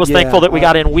was thankful that we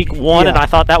got in week 1, and I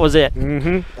thought that was it.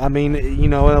 I mean, you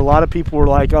know, and a lot of people were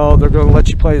like, "Oh, they're going to let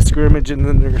you play a scrimmage, and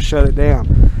then they're going to shut it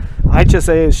down."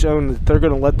 IHSA has shown that they're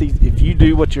going to let if you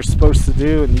do what you're supposed to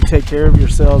do and you take care of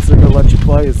yourselves, they're going to let you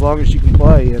play as long as you can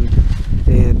play. And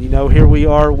you know, here we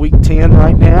are, week 10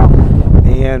 right now,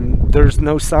 and there's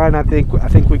no sign. I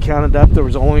think we counted up. There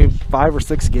was only 5 or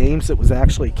 6 games that was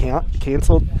actually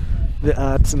canceled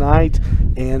tonight,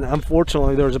 and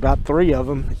unfortunately, there was about 3 of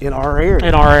them in our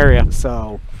area.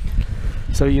 So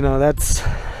you know,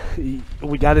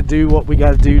 we got to do what we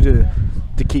got to do to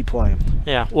keep playing.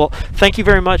 Yeah. Well, thank you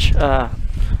very much,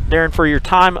 Darren, for your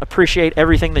time. Appreciate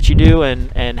everything that you do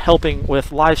and helping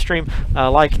with live stream.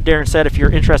 Like Darren said, if you're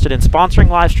interested in sponsoring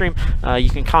live stream, you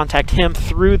can contact him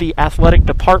through the athletic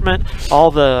department.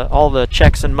 All the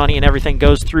checks and money and everything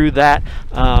goes through that.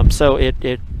 So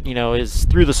it you know, is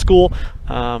through the school.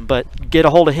 But get a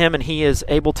hold of him, and he is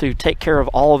able to take care of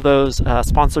all of those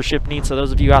sponsorship needs. So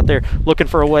those of you out there looking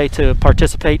for a way to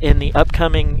participate in the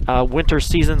upcoming winter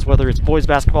seasons, whether it's boys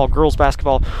basketball, girls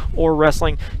basketball, or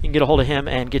wrestling, you can get a hold of him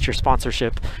and get your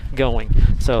sponsorship going.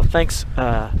 So thanks,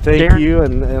 thank Darren. you,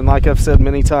 and like I've said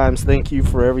many times, thank you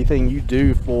for everything you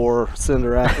do for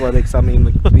Cinder Athletics. I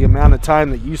mean, the amount of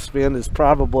time that you spend is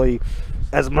probably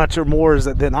as much or more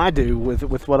than I do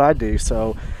with what I do.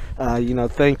 So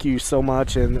thank you so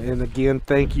much. And again,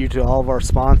 thank you to all of our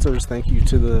sponsors. Thank you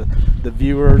to the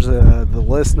viewers, the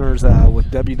listeners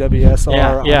with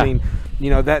WWSR. Yeah. I mean,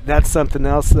 that's something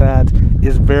else that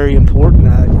is very important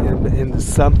and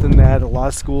something that a lot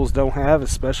of schools don't have,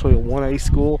 especially a 1A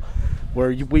school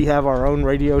where we have our own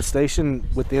radio station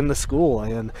within the school.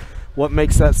 And what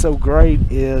makes that so great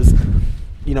is,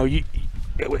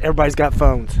 everybody's got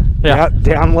phones. Yeah.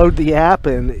 Download the app,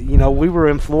 and we were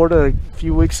in Florida a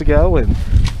few weeks ago, and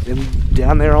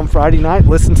down there on Friday night,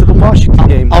 listen to the Washington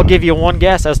game. I'll give you one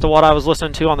guess as to what I was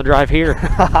listening to on the drive here.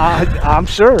 I'm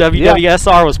sure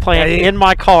WWSR was playing in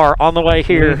my car on the way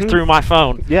here through my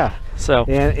phone. Yeah. So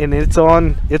and it's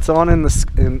on in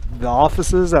the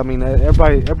offices. I mean,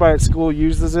 everybody at school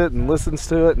uses it and listens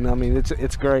to it, and I mean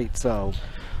it's great. So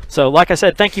like I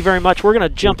said, thank you very much. We're going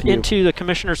to jump into the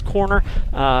Commissioner's Corner,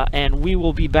 and we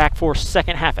will be back for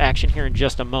second half action here in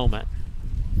just a moment.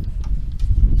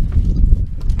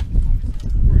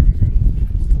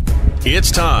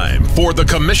 It's time for the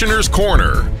Commissioner's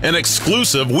Corner, an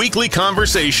exclusive weekly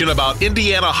conversation about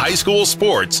Indiana high school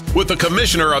sports with the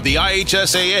Commissioner of the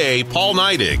IHSAA, Paul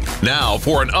Neidig. Now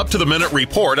for an up-to-the-minute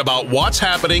report about what's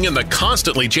happening in the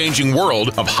constantly changing world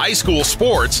of high school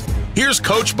sports. Here's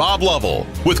Coach Bob Lovell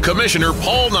with Commissioner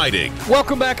Paul Neidig.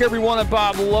 Welcome back, everyone. I'm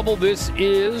Bob Lovell. This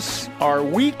is our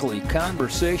weekly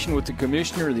conversation with the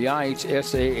Commissioner of the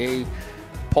IHSAA,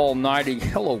 Paul Neidig.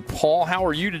 Hello, Paul. How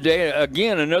are you today?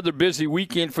 Again, another busy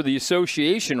weekend for the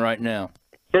association right now.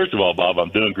 First of all, Bob, I'm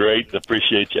doing great.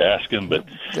 Appreciate you asking, but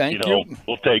Thank you.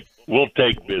 We'll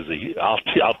take busy.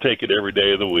 I'll take it every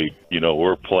day of the week.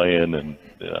 We're playing, and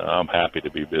I'm happy to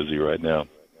be busy right now.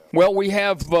 Well, we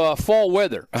have fall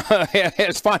weather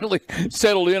has finally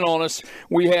settled in on us.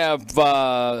 We have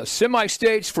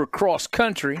semi-states for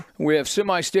cross-country. We have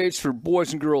semi-states for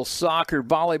boys and girls soccer,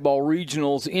 volleyball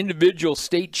regionals, individual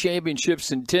state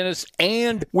championships in tennis,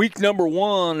 and week number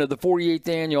 1 of the 48th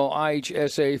annual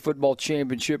IHSA football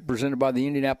championship presented by the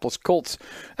Indianapolis Colts.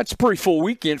 That's a pretty full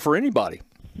weekend for anybody.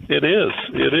 It is.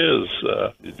 It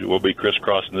is. We'll be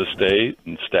crisscrossing the state,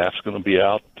 and staff's going to be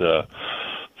out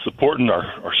supporting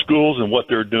our schools and what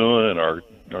they're doing, and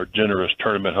our generous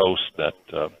tournament hosts that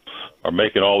are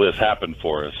making all this happen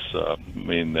for us.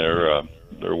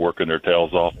 They're working their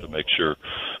tails off to make sure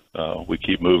we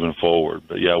keep moving forward.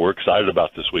 But yeah, we're excited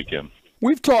about this weekend.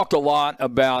 We've talked a lot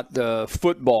about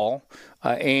football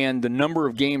and the number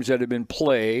of games that have been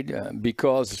played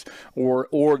because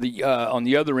on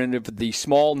the other end of the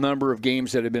small number of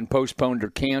games that have been postponed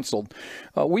or canceled.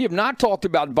 We have not talked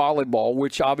about volleyball,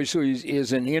 which obviously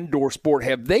is an indoor sport.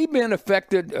 Have they been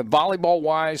affected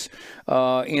volleyball-wise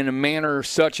in a manner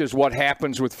such as what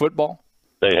happens with football?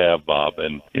 They have, Bob,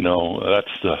 and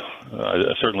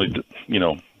that's certainly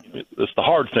it's the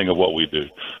hard thing of what we do,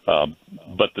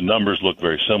 but the numbers look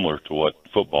very similar to what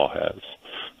football has.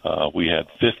 We had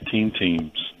 15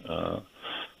 teams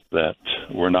that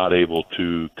were not able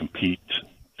to compete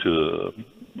to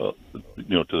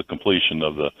the completion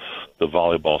of the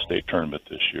volleyball state tournament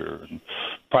this year. And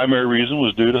primary reason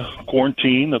was due to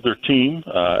quarantine of their team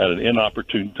at an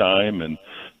inopportune time, and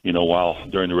while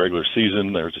during the regular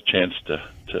season there's a chance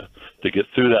to get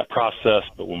through that process,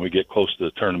 but when we get close to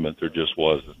the tournament, there just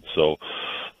wasn't. So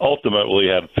ultimately, we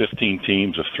had 15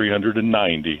 teams of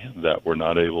 390 that were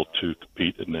not able to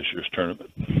compete in this year's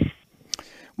tournament.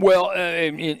 Well,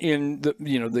 in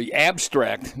the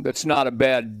abstract, that's not a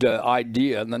bad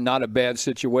idea, not a bad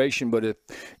situation. But if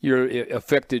you're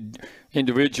affected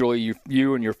individually,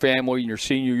 you and your family, and your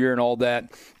senior year, and all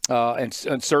that, and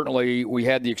certainly we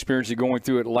had the experience of going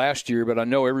through it last year. But I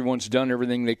know everyone's done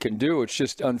everything they can do. It's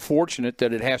just unfortunate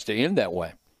that it has to end that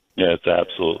way. Yeah, it's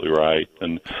absolutely right,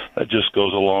 and that just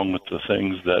goes along with the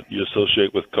things that you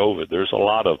associate with COVID. There's a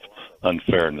lot of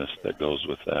unfairness that goes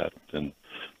with that, and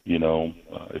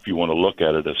if you want to look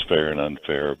at it as fair and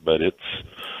unfair, but it's,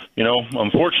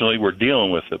 unfortunately we're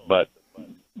dealing with it, but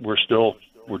we're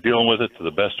dealing with it to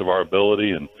the best of our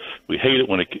ability, and we hate it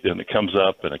when it comes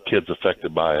up and a kid's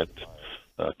affected by it,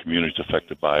 community's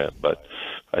affected by it. But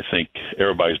I think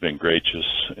everybody's been gracious,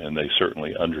 and they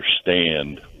certainly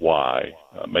understand why.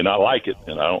 May not like it,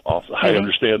 and I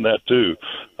understand that too,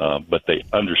 but they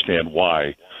understand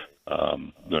why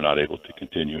they're not able to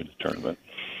continue in the tournament.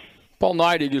 Paul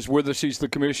Neidig is with us. He's the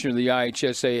commissioner of the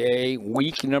IHSAA,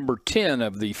 week number 10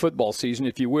 of the football season,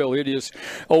 if you will. It is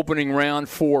opening round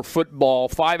for football.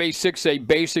 5A, 6A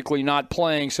basically not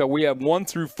playing, so we have 1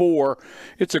 through 4.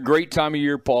 It's a great time of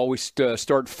year, Paul. We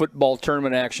start football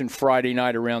tournament action Friday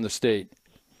night around the state.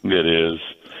 It is.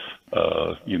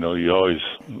 You know,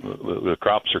 the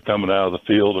crops are coming out of the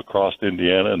field across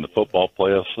Indiana, and the football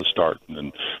playoffs are starting,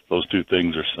 and those two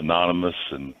things are synonymous.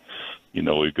 And you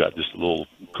know, we've got just a little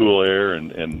cool air,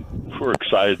 and we're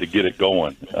excited to get it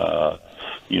going.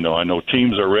 You know, I know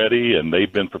teams are ready, and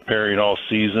they've been preparing all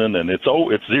season, and it's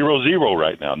 0-0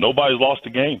 right now. Nobody's lost a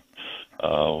game.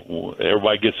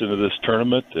 Everybody gets into this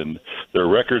tournament, and their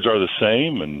records are the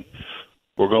same, and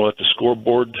we're going to let the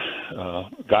scoreboard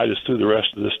guide us through the rest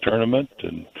of this tournament.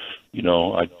 And you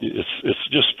know, it's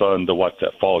just fun to watch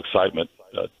that fall excitement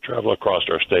travel across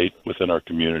our state within our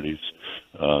communities,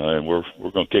 and we're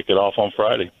going to kick it off on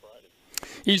Friday.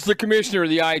 He's the commissioner of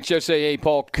the IHSAA,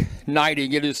 Paul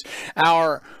Neidig. It is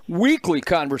our weekly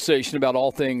conversation about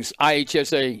all things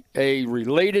IHSAA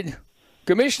related.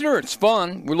 Commissioner, it's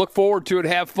fun. We look forward to it.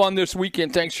 Have fun this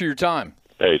weekend. Thanks for your time.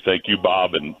 Hey, thank you,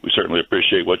 Bob, and we certainly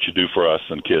appreciate what you do for us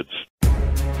and kids.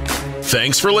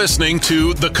 Thanks for listening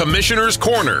to The Commissioner's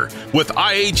Corner with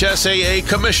IHSAA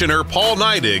Commissioner Paul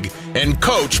Neidig and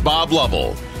Coach Bob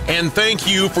Lovell. And thank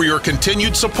you for your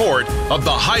continued support of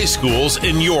the high schools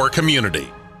in your community.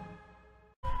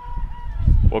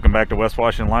 Welcome back to West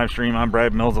Washington Live Stream. I'm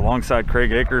Brad Mills alongside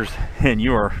Craig Akers, and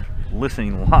you are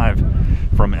listening live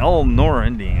from Elnora,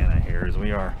 Indiana here as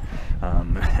we are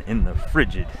in the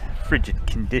frigid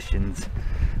conditions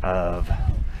of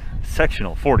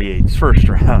sectional 48's first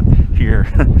round here.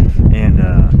 And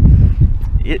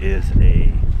it is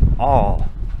a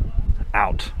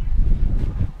all-out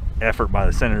effort by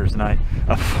the Senators tonight,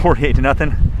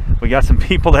 48-0. We got some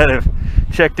people that have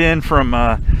checked in from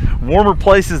warmer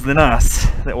places than us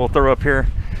that we'll throw up here.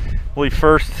 I believe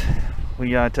first we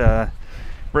got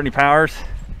Brittany Powers.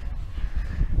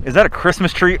 Is that a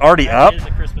Christmas tree already up? It is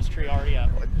a Christmas tree already up.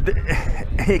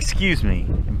 Excuse me,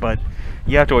 but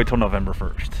you have to wait till November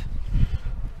 1st.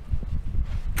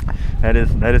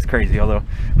 That is crazy, although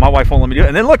my wife won't let me do it.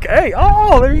 And then look, hey,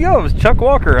 oh, there you go. It was Chuck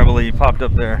Walker, I believe, popped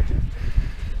up there.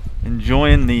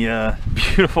 Enjoying the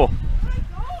beautiful.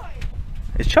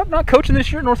 Is Chuck not coaching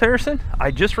this year at North Harrison?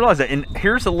 I just realized that. And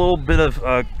here's a little bit of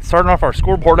starting off our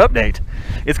scoreboard update.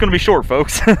 It's going to be short,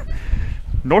 folks.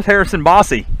 North Harrison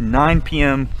Bossy, 9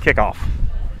 p.m. kickoff.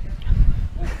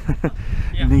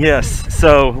 Yes.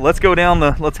 So let's go down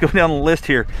the list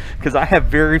here, because I have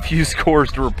very few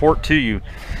scores to report to you,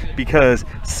 because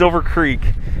Silver Creek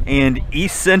and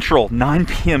East Central 9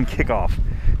 p.m. kickoff.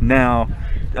 Now,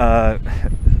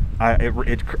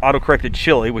 it auto-corrected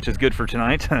Chile, which is good for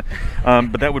tonight.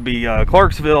 But that would be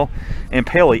Clarksville and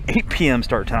Paley, 8 p.m.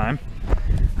 start time.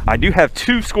 I do have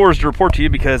 2 scores to report to you,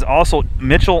 because also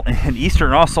Mitchell and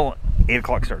Eastern also 8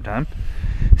 o'clock start time.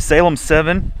 Salem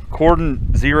 7,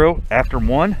 Corden 0 after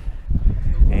 1.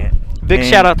 Big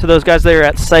shout out to those guys there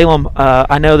at Salem.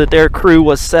 I know that their crew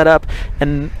was set up,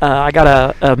 and I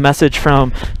got a message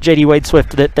from JD Wade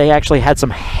Swift that they actually had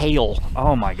some hail.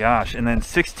 Oh my gosh. And then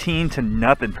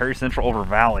 16-0 Perry Central over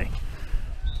Valley.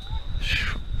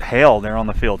 Hail there on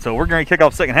the field. So we're going to kick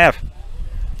off second half.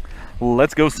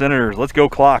 Let's go Senators. Let's go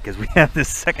clock, as we have this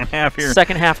second half here.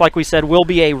 Second half, like we said, will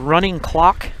be a running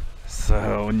clock.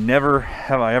 So never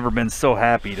have I ever been so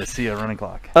happy to see a running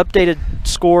clock. Updated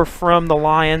score from the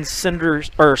Lions.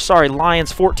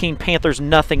 Lions 14, Panthers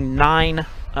nothing.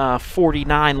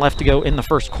 9:49 left to go in the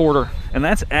first quarter. And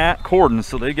that's at Corden,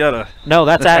 so they got a. No,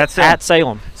 that's at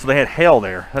Salem. So they had hail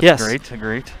there. That's yes.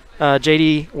 Great.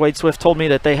 JD Wade Swift told me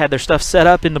that they had their stuff set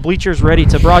up in the bleachers ready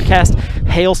to broadcast.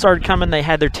 Hail started coming. They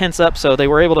had their tents up, so they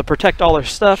were able to protect all their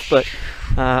stuff. But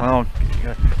well,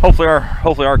 hopefully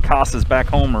our Casas back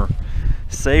home are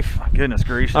safe. Goodness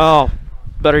gracious. Oh,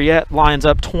 better yet, Lions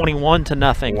up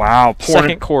 21-0. Wow.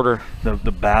 Second quarter. The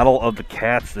battle of the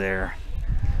cats there.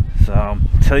 So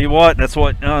tell you what, that's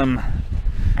what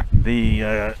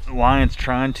the Lions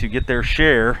trying to get their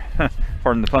share.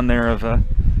 Pardon the pun there of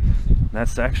that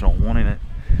sectional, wanting it.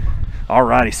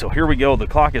 Alrighty, so here we go. The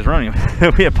clock is running.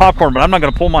 We have popcorn, but I'm not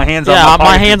going to pull my hands off. Yeah,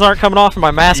 my hands aren't coming off, and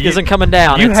my mask isn't coming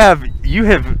down.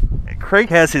 Craig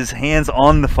has his hands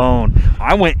on the phone.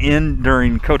 I went in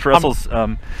during Coach Russell's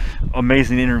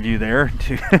amazing interview there.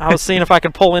 I was seeing if I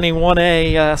could pull any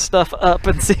 1A stuff up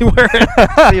and see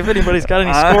if anybody's got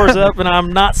any scores up, and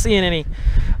I'm not seeing any.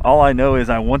 All I know is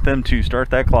I want them to start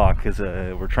that clock, because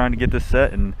we're trying to get this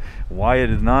set, and why it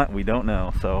is not, we don't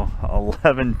know. So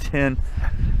 11:10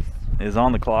 is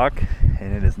on the clock,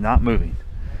 and it is not moving.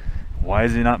 Why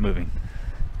is it not moving?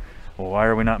 Well, why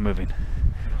are we not moving?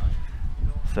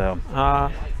 So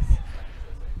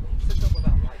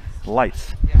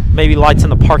lights. Maybe lights in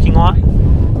the parking lot.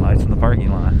 Lights in the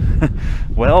parking lot.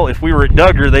 Well, if we were at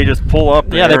Duggar, they just pull up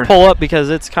there. Yeah, they pull up because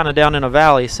it's kind of down in a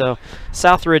valley. So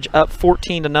Southridge up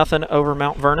 14-0 over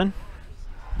Mount Vernon.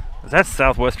 That's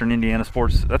Southwestern Indiana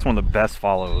Sports. That's one of the best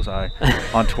follows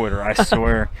on Twitter. I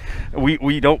swear.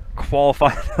 We don't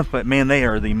qualify, but man, they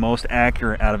are the most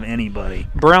accurate out of anybody.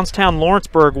 Brownstown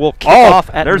Lawrenceburg will kick off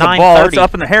at 9:30. There's a ball. It's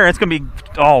up in the air. It's going to be,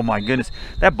 oh my goodness.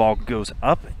 That ball goes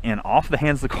up and off the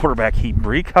hands of the quarterback. He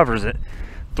recovers it,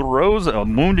 throws a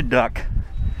wounded duck,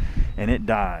 and it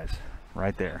dies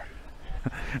right there.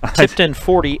 Tipton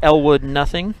 40, Elwood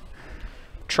nothing.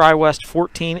 Tri-West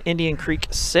 14, Indian Creek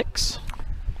 6.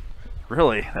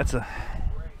 Really? That's a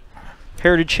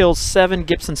Heritage Hills 7,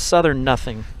 Gibson Southern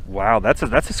nothing. Wow, that's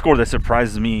a score that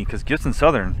surprises me because Gibson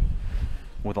Southern,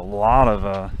 with a lot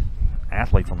of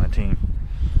athletes on that team.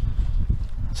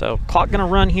 So clock going to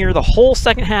run here the whole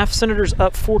second half. Senators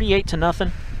up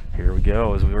 48-0. Here we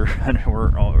go as we're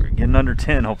getting under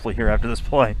 10 hopefully here after this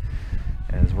play.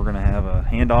 As we're going to have a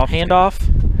handoff.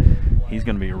 He's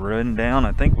going to be run down.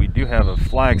 I think we do have a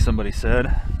flag, somebody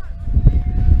said.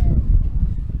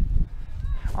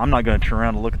 I'm not going to turn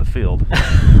around to look at the field.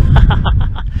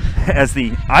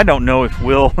 I don't know if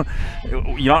Will, I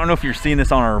don't know if you're seeing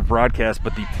this on our broadcast,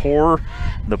 but the poor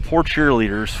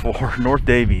cheerleaders for North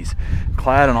Davies,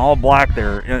 clad in all black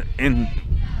there in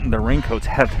their raincoats,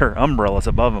 have their umbrellas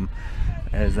above them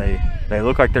as they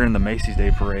look like they're in the Macy's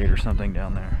Day Parade or something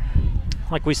down there.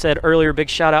 Like we said earlier, big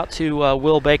shout out to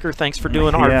Will Baker. Thanks for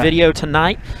doing our video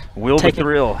tonight. Will the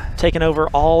Thrill. Taking over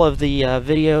all of the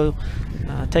video,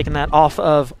 taking that off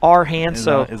of our hands.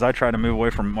 As I try to move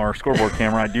away from our scoreboard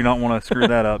camera, I do not want to screw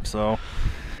that up. So,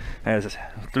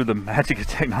 through the magic of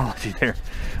technology there.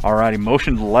 All righty,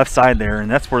 motion to the left side there, and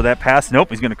that's where that pass. Nope,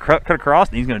 he's going to cut across,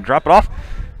 and he's going to drop it off.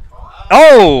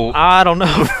 Oh! I don't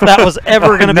know if that was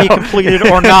ever going to be completed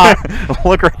or not.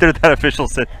 Look right there, that official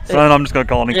said, son, I'm just going to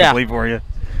call it incomplete for you.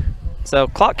 So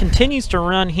clock continues to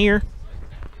run here.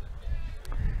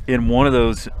 In one of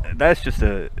those, that's just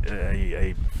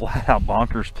a flat-out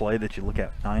bonkers play that you look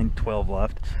at. 9-12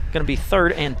 left. Going to be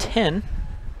 3rd and 10.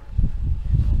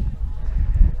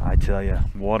 I tell you,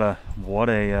 what a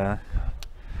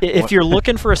if you're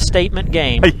looking for a statement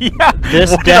game,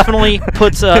 this definitely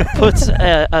puts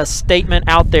a statement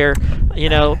out there. You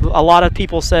know, a lot of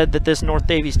people said that this North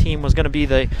Davies team was going to be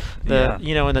the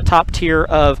in the top tier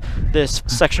of this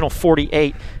sectional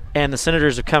 48, and the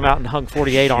Senators have come out and hung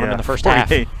 48 on them in the first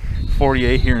half.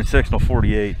 48 here in sectional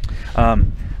 48.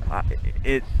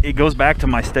 It goes back to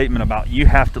my statement about you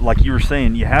have to, like you were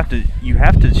saying, you have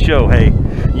to show, hey,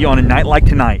 on a night like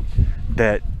tonight,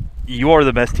 that you are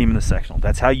the best team in the sectional.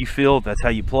 That's how you feel. That's how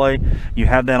you play. You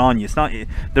have that on you. It's not.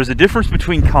 There's a difference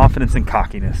between confidence and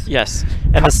cockiness. Yes,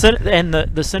 and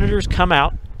the Senators come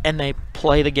out and they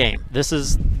play the game. This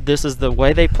is the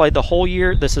way they played the whole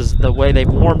year. This is the way they've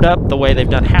warmed up. The way they've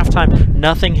done halftime.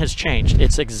 Nothing has changed.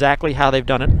 It's exactly how they've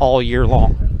done it all year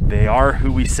long. They are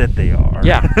who we said they are.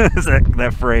 Yeah.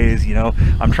 that phrase,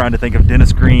 I'm trying to think of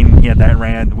Dennis Green. He had that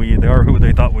rant. They are who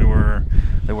they thought we were.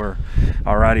 They were.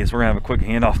 Alrighty, so we're going to have a quick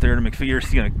handoff there to McPherson.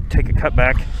 He's going to take a cut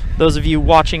back. Those of you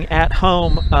watching at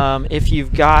home, if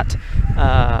you've got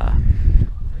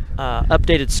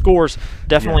updated scores,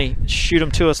 definitely shoot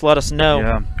them to us. Let us know.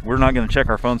 Yeah, we're not going to check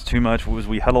our phones too much as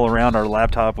we huddle around our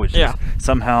laptop, which is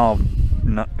somehow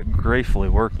not gratefully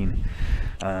working.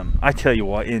 I tell you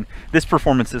what, in this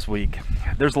performance this week,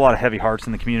 there's a lot of heavy hearts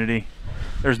in the community.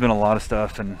 There's been a lot of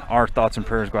stuff, and our thoughts and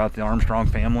prayers go out to the Armstrong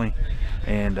family.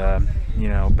 And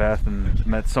Beth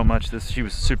met so much. She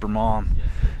was a super mom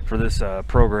for this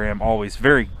program. Always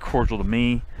very cordial to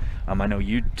me. I know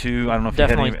you too. I don't know if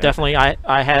definitely.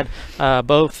 I had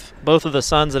both of the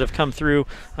sons that have come through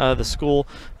the school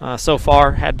so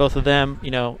far. Had both of them,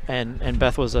 and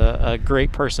Beth was a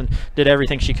great person. Did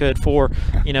everything she could for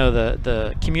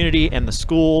the community and the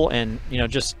school, and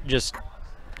just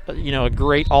a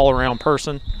great all-around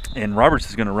person. And Roberts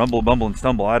is going to rumble, bumble, and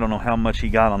stumble. I don't know how much he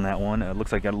got on that one. It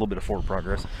looks like he got a little bit of forward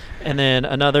progress. And then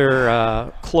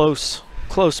another close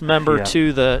member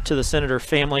to the Senator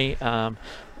family.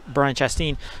 Brian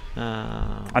Chastain.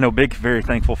 I know Big very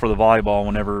thankful for the volleyball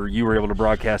whenever you were able to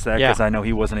broadcast that, because I know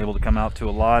he wasn't able to come out to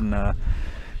a lot. And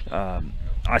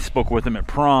I spoke with him at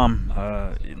prom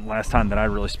last time that I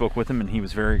really spoke with him, and he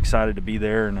was very excited to be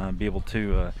there and be able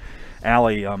to.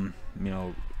 Allie,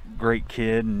 great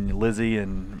kid, and Lizzie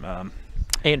and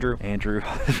Andrew,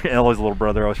 Ellie's little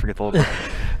brother. I always forget the little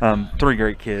brother. 3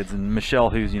 great kids, and Michelle,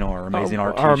 who's our amazing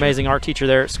art teacher. Our amazing art teacher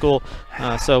there at school.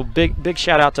 So big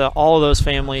shout out to all of those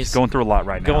families. She's going through a lot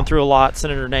right now. Going through a lot,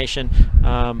 Senator Nation,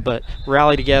 but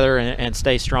rally together and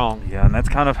stay strong. Yeah, and that's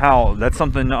kind of how. That's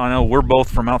something I know we're both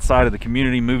from outside of the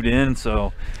community moved in,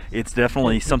 so it's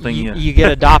definitely something you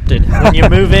get adopted. When you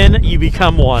move in, you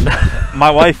become one. My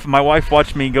wife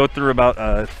watched me go through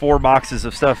about 4 boxes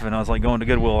of stuff, and I was like going to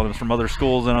Goodwill, and it was from other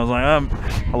schools, and I was like,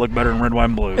 I look better in red, white,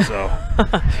 and blue. So,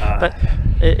 but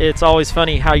it's always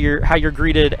funny how you're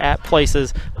greeted at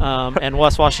places. And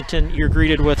West Washington, you're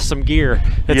greeted with some gear.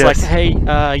 It's like,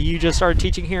 hey, you just started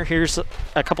teaching here. Here's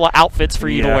a couple of outfits for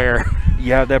you to wear.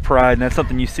 You have that pride, and that's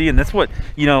something you see, and that's what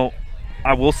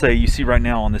I will say you see right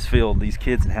now on this field, these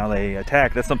kids and how they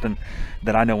attack. That's something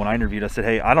that I know when I interviewed. I said,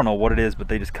 hey, I don't know what it is, but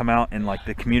they just come out and like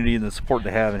the community and the support they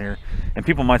have in here. And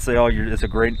people might say, oh, it's a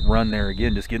great run there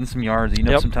again, just getting some yards, eating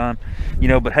up some time,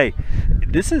 But hey,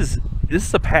 this is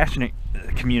a passionate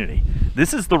community.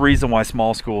 This is the reason why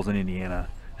small schools in Indiana,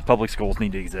 public schools,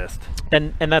 need to exist.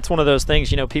 And that's one of those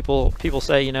things. People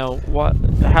say, what?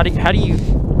 How do you?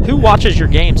 Who watches your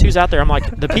games? Who's out there? I'm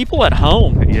like, the people at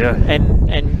home. Yeah.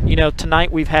 And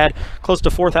tonight we've had close to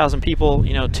 4,000 people,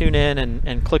 tune in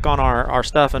and click on our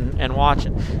stuff and watch.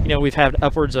 And, we've had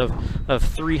upwards of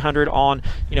 300 on,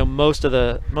 most of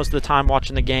the time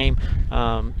watching the game.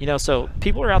 So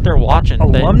people are out there watching.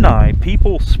 Alumni,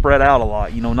 people spread out a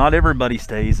lot. Not everybody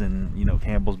stays in,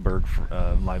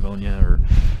 Campbellsburg, Livonia,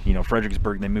 or,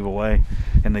 Fredericksburg. They move away,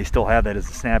 and they still have that as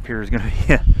the snap here is going to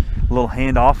be a little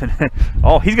handoff, and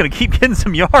he's going to keep getting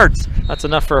some yards. That's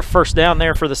enough for a first down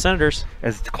there for the Senators.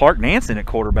 As Clark Nansen at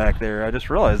quarterback there. I just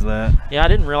realized that. Yeah, I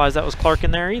didn't realize that was Clark in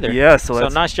there either. Yeah, so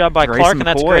nice job by Grayson Clark, and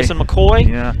that's McCoy. Grayson McCoy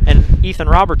Yeah. and Ethan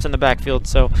Roberts in the backfield.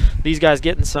 So these guys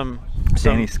getting some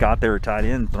Danny Scott there tied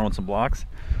in, throwing some blocks.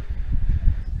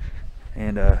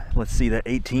 And let's see, that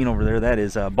 18 over there, that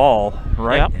is Ball,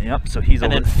 right? Yep. So he's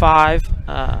and over. then 5.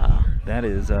 That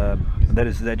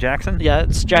is that Jackson? Yeah,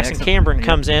 it's Jackson Cameron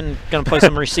comes in, going to play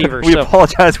some receivers. We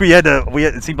apologize.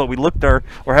 It seemed like we looked we're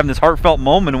having this heartfelt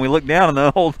moment, and we looked down, and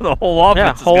the whole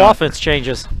offense. Yeah, whole offense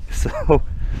changes. So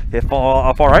if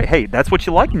all right, hey, that's what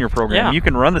you like in your program. Yeah. You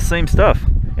can run the same stuff.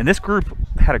 And this group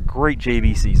had a great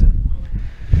JV season.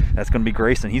 That's going to be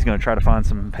Grayson. He's going to try to find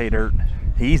some pay dirt.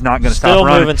 He's not going to stop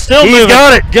running. Still moving. He's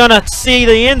got it. Gonna see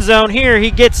the end zone here.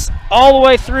 He gets all the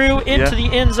way through into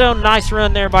the end zone. Nice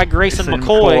run there by Grayson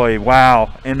McCoy.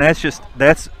 Wow. And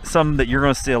that's something that you're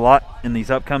going to see a lot in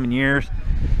these upcoming years.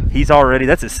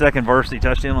 That's his second varsity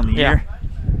touchdown on the year.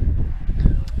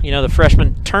 The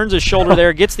freshman turns his shoulder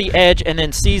there, gets the edge, and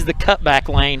then sees the cutback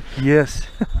lane. Yes.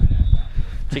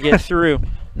 To get through.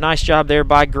 Nice job there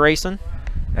by Grayson.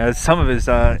 As some of his,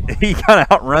 he kind of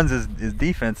outruns his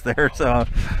defense there, so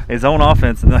his own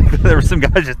offense. And there were some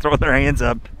guys just throwing their hands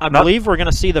up. I believe we're going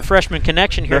to see the freshman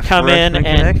connection here come in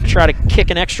and try to kick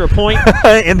an extra point.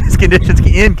 In these conditions.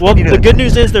 The good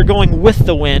news is they're going with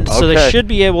the wind, so they should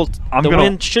be able to,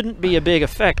 wind shouldn't be a big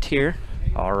effect here.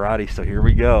 All righty, so here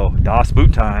we go. DOS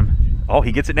boot time. Oh,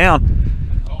 he gets it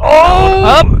down.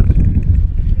 Up.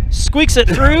 Squeaks it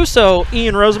through, so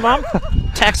Ian Rosenbaum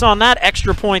tacks on that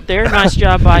extra point there. Nice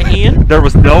job by Ian. There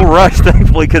was no rush,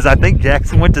 thankfully, because I think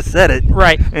Jackson went to set it.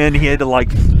 Right. And he had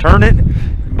to turn it,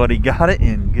 but he got it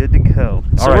and good to go.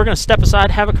 So we're going to step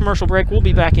aside, have a commercial break. We'll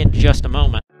be back in just a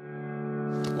moment.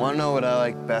 Want to know what I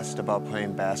like best about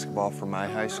playing basketball for my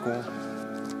high school?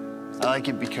 I like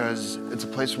it because it's a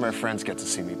place where my friends get to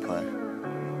see me play.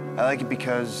 I like it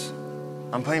because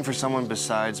I'm playing for someone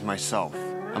besides myself.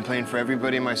 I'm playing for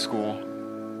everybody in my school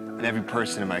and every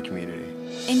person in my community.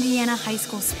 Indiana high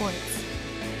school sports.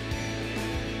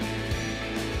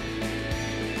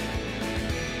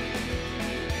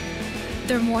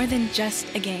 They're more than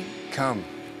just a game. Come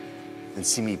and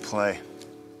see me play.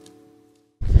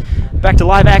 Back to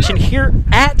live action here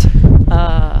at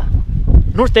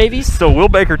North Davies. So Will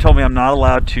Baker told me I'm not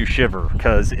allowed to shiver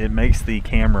because it makes the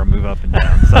camera move up and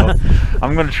down. So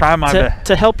I'm going to try my best.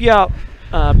 To help you out,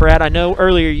 Brad, I know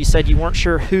earlier you said you weren't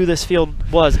sure who this field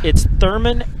was. It's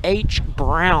Thurman H.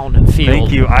 Brown Field.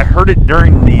 Thank you. I heard it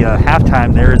during the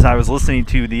halftime there as I was listening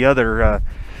to the other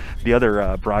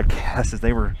broadcasts as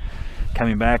they were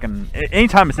coming back. And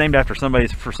anytime it's named after somebody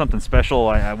for something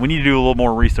special, we need to do a little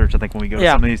more research, I think, when we go to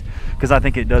some of these, because I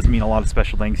think it does mean a lot of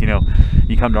special things.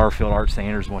 You come to our field, Art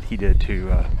Sanders, what he did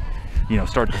to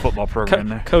start the football program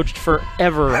there. Coached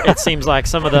forever, it seems like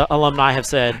some of the alumni have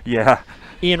said. Yeah.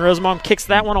 Ian Rosenbaum kicks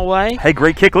that one away. Hey,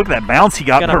 great kick. Look at that bounce he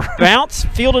got. Gonna bounce,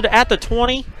 fielded at the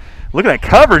 20. Look at that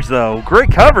coverage, though. Great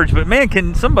coverage, but, man,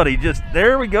 can somebody just –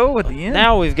 there we go at the end.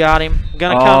 Now we've got him.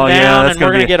 Going to come down, and we're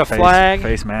going to get a flag.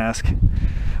 Face mask.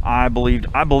 I believe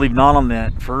not on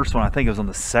that first one. I think it was on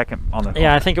the second.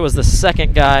 Yeah, I think it was the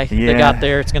second guy that got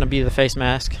there. It's going to be the face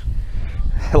mask.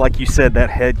 Like you said, that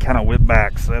head kind of whipped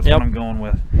back, so that's what I'm going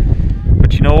with.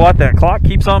 But you know what? That clock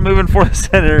keeps on moving for the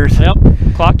Senators.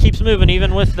 Yep, clock keeps moving.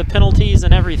 Even with the penalties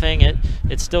and everything,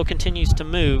 it still continues to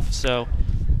move. So,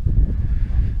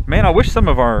 man, I wish some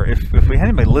of our, if we had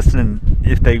anybody listening,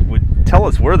 if they would tell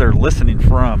us where they're listening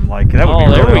from, like that would be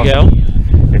really there we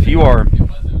awesome. If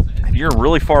you're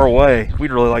really far away,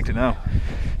 we'd really like to know.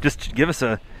 Just give us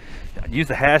use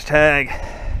the hashtag.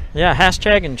 Yeah,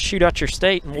 hashtag and shoot out your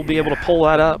state, and we'll be able to pull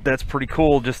that up. That's pretty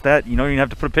cool. Just that, you don't even have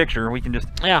to put a picture. We can just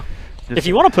if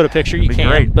you want to put a picture, you can.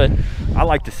 Great. But I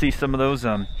like to see some of those.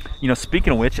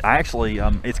 Speaking of which, I actually,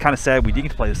 it's kind of sad we didn't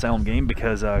get to play the Salem game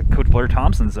because Coach Blair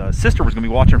Thompson's sister was going to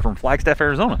be watching from Flagstaff,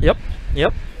 Arizona.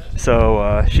 Yep.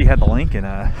 So she had the link, and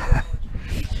I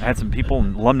had some people,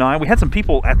 alumni. We had some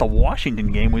people at the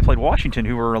Washington game. We played Washington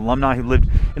who were alumni who lived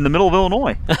in the middle of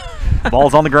Illinois.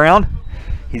 Ball's on the ground.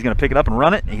 He's going to pick it up and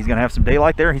run it. He's going to have some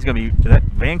daylight there. He's going to be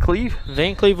Van Cleve.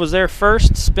 Van Cleve was there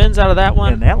first, spins out of that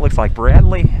one. And that looks like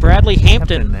Bradley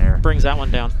Hampton there. Brings that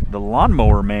one down. The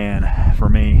lawnmower man for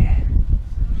me.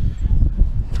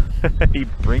 He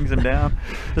brings him down.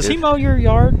 Does he mow your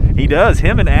yard? He does.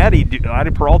 Him and Addie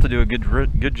Peralta do a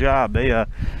good job.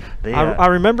 I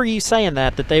remember you saying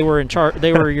that they were in charge.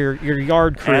 They were your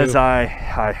yard crew. As I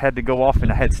had to go off, and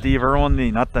I had Steve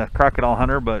Irwin, not the crocodile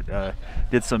hunter, but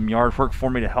did some yard work for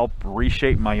me to help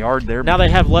reshape my yard there. Now they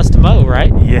have less to mow,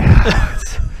 right? Yeah,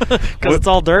 because it's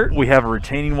all dirt. We have a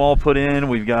retaining wall put in.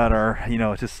 We've got our,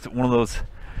 just one of those.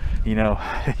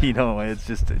 It's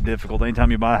just difficult. Anytime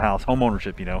you buy a house, home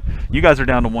ownership, You guys are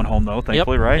down to one home though,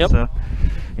 thankfully, right? Yep. So,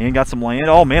 and got some land.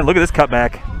 Oh man, look at this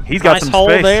cutback. He's got nice some hole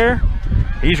space there.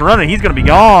 He's running. He's going to be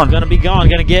gone. Going to be gone.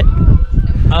 Going to get.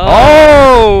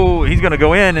 Oh, he's going to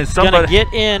go in, and somebody going to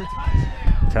get in.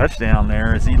 Touchdown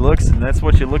there as he looks, and that's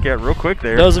what you look at real quick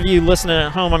there. Those of you listening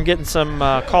at home, I'm getting some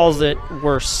calls that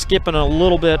we're skipping a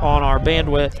little bit on our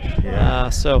bandwidth. Yeah.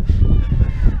 So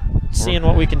seeing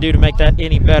what we can do to make that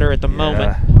any better at the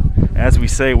moment. As we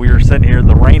say, we are sitting here.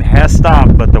 The rain has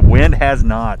stopped, but the wind has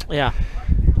not. Yeah.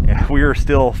 We are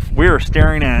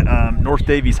staring at North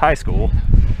Davies High School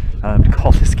to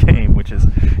call this game, which is,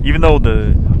 even though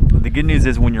the good news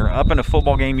is when you're up in a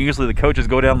football game, usually the coaches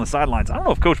go down the sidelines. I don't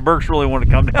know if Coach Burks really wanted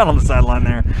to come down on the sideline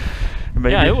there.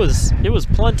 Maybe. Yeah, it was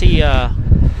plenty.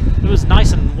 It was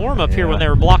nice and warm up here when they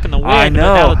were blocking the wind. I know.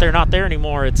 But now that they're not there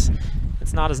anymore, it's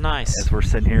not as nice. As we're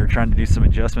sitting here trying to do some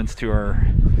adjustments to our,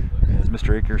 as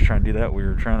Mr. Akers trying to do that, we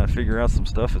were trying to figure out some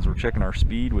stuff as we're checking our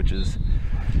speed, which is,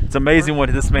 it's amazing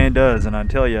what this man does. And I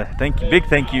tell you, big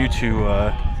thank you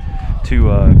to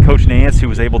Coach Nance, who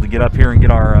was able to get up here and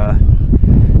get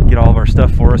all of our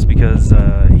stuff for us, because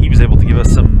he was able to give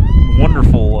us some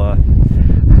wonderful, a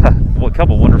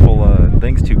couple wonderful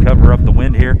things to cover up the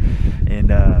wind here.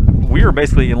 And we are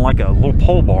basically in like a little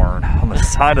pole barn on the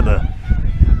side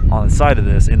of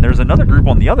this, and there's another group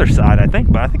on the other side, I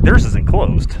think, but I think theirs is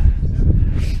enclosed.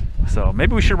 So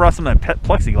maybe we should have brought some of that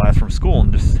plexiglass from school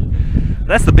and just,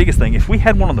 that's the biggest thing. If we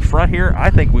had one on the front here, I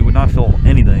think we would not feel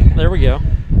anything. There we go.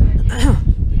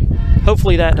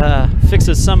 Hopefully that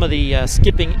fixes some of the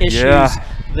skipping issues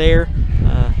there.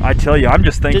 I tell you, I'm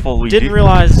just thankful we didn't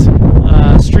realize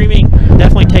streaming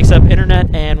definitely takes up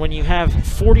internet, and when you have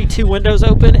 42 windows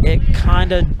open, it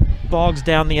kind of bogs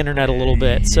down the internet a little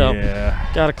bit. So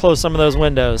got to close some of those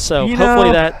windows. So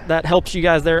hopefully that helps you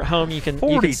guys there at home. You can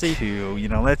 42, see.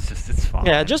 That's just, it's fine.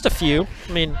 Yeah, just a few.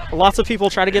 I mean, lots of people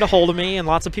try to get a hold of me, and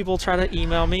lots of people try to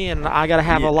email me, and I got to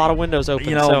have a lot of windows open.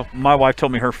 So my wife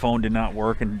told me her phone did not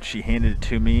work, and she handed it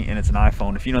to me, and it's an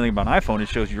iPhone. If you know anything about an iPhone, it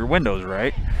shows you your windows,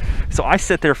 right? So I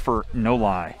sat there for, no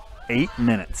lie, 8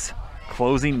 minutes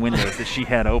closing windows that she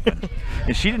had open,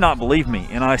 and she did not believe me.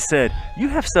 And I said, you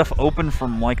have stuff open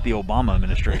from like the Obama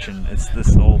administration. It's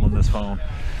this old on this phone.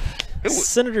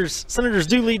 Senators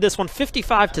do lead this one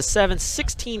 55-7,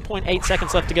 16.8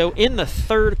 seconds left to go in the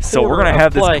third quarter. So we're gonna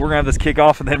have this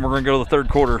kickoff, and then we're gonna go to the third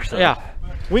quarter. So. Yeah,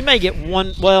 we may get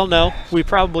one. Well, no, we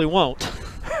probably won't,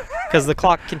 because the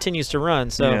clock continues to run.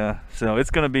 So yeah, so it's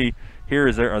gonna be.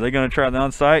 Are they going to try the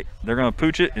onsite? They're going to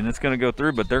pooch it, and it's going to go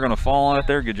through, but they're going to fall on it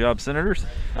there. Good job, Senators.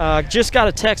 Just got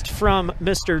a text from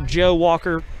Mr. Joe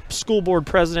Walker, school board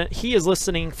president. He is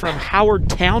listening from Howard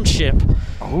Township.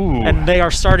 Ooh. And they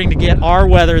are starting to get our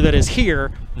weather that is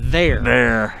here there.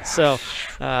 There. So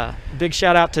big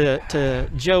shout out to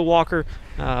Joe Walker,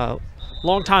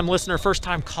 longtime listener,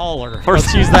 first-time caller.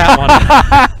 Let's use that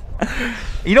one.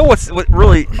 You know what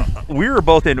really, we were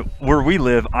both in where we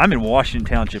live. I'm in Washington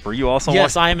Township. Are you also?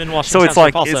 Yes, I am in Washington Township. So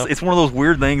it's like also. it's one of those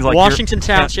weird things, like Washington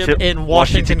Township in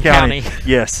Washington County.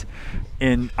 Yes,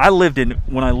 and when I lived in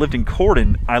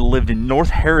Corden, I lived in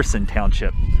North Harrison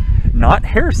Township. Not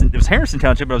Harrison. It was Harrison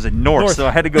Township, but I was in North. So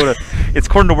I had to go to. It's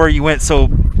according to where you went. So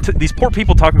these poor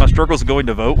people talking about struggles of going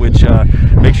to vote, which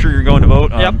make sure you're going to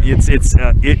vote. Yep.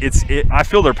 I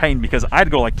feel their pain because I had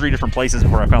to go like 3 different places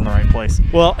before I found the right place.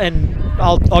 Well, and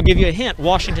I'll give you a hint.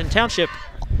 Washington Township,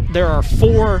 there are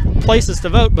 4 places to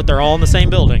vote, but they're all in the same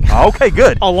building. Okay,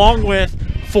 good. Along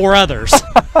with 4 others.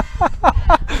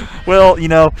 Well,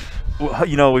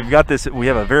 we've got this. We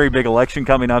have a very big election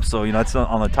coming up, so it's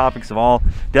on the topics of all.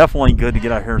 Definitely good to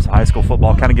get out here in some high school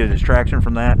football, kind of get a distraction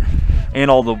from that,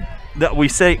 and all that we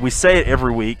say it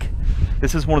every week.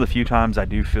 This is one of the few times I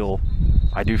do feel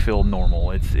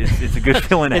normal. It's a good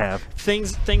feeling to have.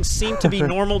 Things seem to be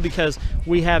normal because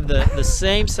we have the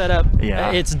same setup.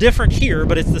 Yeah. It's different here,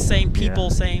 but it's the same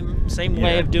people, Yeah. same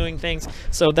way of doing things.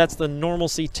 So that's the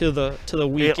normalcy to the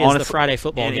week is the Friday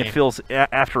football game. It feels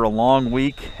after a long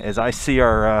week, as I see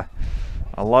a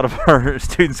lot of our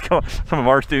students some of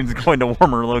our students going to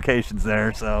warmer locations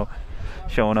there, so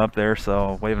showing up there,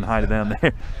 so waving hi to them.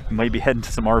 They might be heading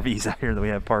to some RVs out here that we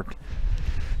have parked.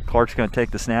 Clark's going to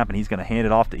take the snap, and he's going to hand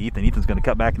it off to Ethan. Ethan's going to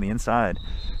cut back in the inside.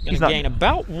 Going to gain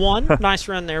about 1. Nice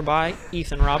run there by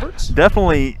Ethan Roberts.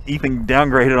 Definitely, Ethan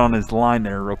downgraded on his line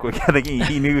there real quick. I think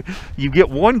he knew you get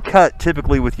 1 cut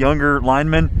typically with younger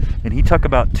linemen, and he took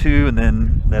about 2, and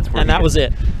then that's where. And that was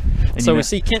it. And so we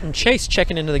see Kenton Chase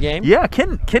checking into the game. Yeah,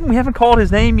 Kenton, we haven't called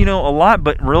his name, a lot,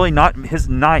 but really not his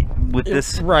night with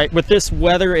this. Right, with this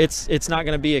weather, it's not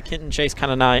going to be a Kenton Chase kind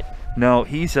of night. No,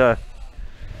 he's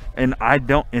and I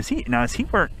don't. Is he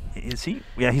wearing? Is he?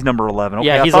 Yeah, he's number 11. Okay,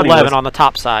 yeah, he's 11 on the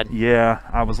top side. Yeah,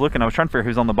 I was looking. I was trying to figure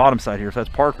who's on the bottom side here. If that's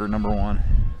Parker, number 1.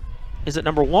 Is it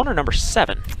number 1 or number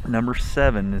 7? Number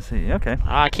 7 is he? Okay.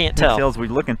 I can't tell. As we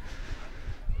looking.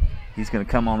 He's going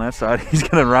to come on that side. He's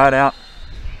going to ride out.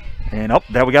 And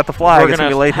there we got the flag. We're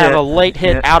going to have a late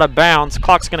hit out of bounds.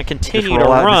 Clock's going to continue to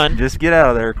run. Just get out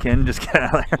of there, Ken. Just get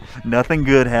out of there. Nothing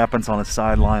good happens on a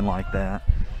sideline like that.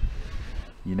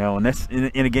 And that's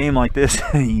in a game like this,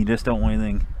 you just don't want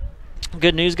anything.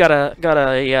 Good news. Got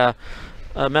a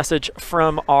message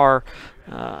from our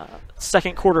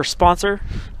second quarter sponsor,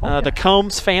 the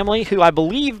Combs family, who I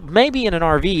believe may be in an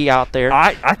RV out there.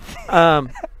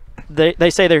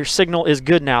 They say their signal is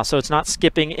good now, so it's not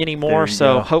skipping anymore.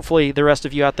 So hopefully the rest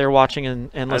of you out there watching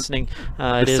and listening,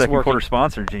 it is second working. Quarter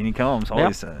sponsor, Jeannie Combs,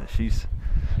 always she's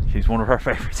one of our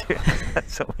favorites.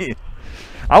 So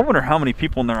I wonder how many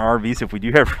people in their RVs, if we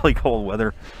do have really cold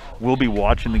weather, will be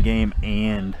watching the game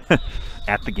and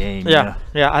at the game. Yeah.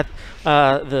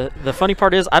 The funny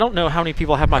part is I don't know how many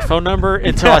people have my phone number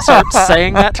until I start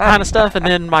saying that kind of stuff, and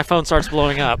then my phone starts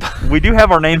blowing up. We do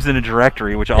have our names in a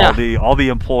directory, which all the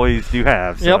employees do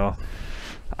have. So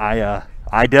I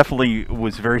definitely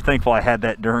was very thankful I had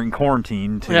that during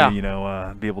quarantine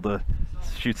to be able to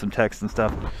shoot some texts and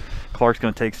stuff. Clark's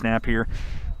going to take snap here.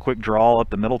 Quick draw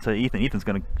up the middle to Ethan. Ethan's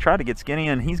going to try to get skinny,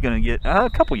 and he's going to get a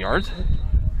couple yards.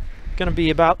 Going to be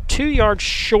about 2 yards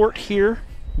short here.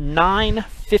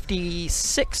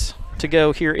 9:56 to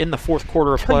go here in the fourth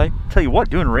quarter of play. Tell you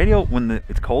what, doing radio when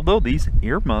it's cold though, these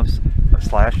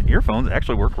earmuffs/earphones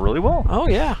actually work really well. Oh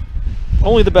yeah.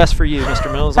 Only the best for you,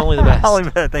 Mr. Mills. Only the best.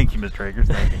 Thank you, Mr. Akers.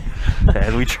 Thank you.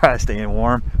 As we try to stay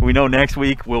warm. We know next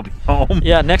week we'll be home.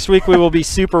 Yeah, next week we will be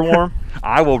super warm.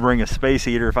 I will bring a space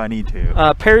heater if I need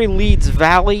to. Perry leads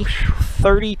Valley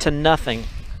 30-0.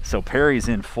 So Perry's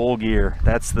in full gear.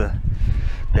 That's the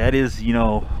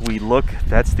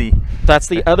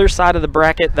other side of the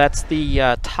bracket. That's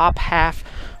the top half,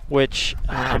 which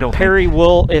Perry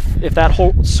will, if that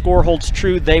whole score holds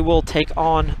true, they will take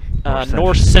on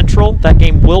North Central. That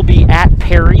game will be at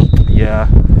Perry. Yeah.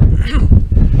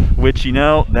 Which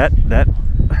that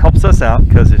helps us out,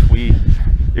 because if we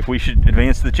should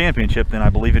advance to the championship, then I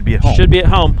believe it'd be at home. Should be at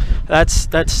home. That's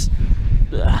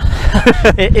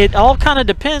it all kind of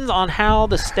depends on how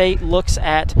the state looks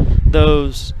at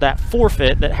that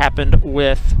forfeit that happened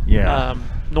with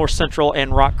North Central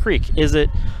and Rock Creek.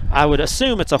 I would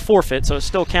assume it's a forfeit, so it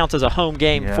still counts as a home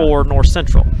game for North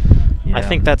Central. Yeah. I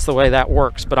think that's the way that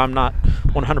works, but I'm not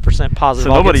 100%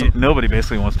 positive. So nobody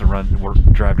basically wants to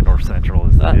drive to North Central.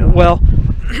 Is the deal. Well,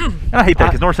 I hate that,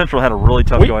 because North Central had a really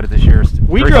tough go at it this year.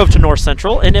 We drove to North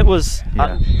Central, and it was,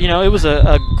 it was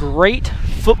a great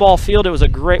football field.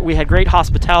 We had great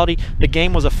hospitality. The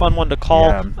game was a fun one to call.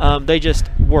 Yeah. They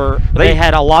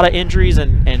had a lot of injuries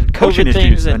and COVID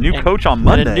things, and a new coach on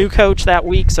Monday, and a new coach that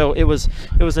week. So it was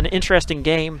an interesting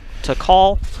game to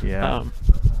call. Yeah.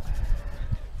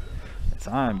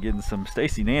 I'm getting some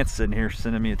Stacy Nance sitting here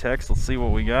sending me a text. Let's see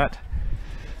what we got.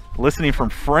 Listening from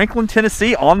Franklin,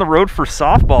 Tennessee, on the road for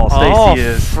softball. Stacy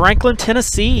is Franklin,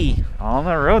 Tennessee, on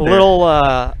the road. A little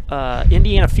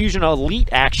Indiana Fusion Elite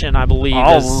action, I believe.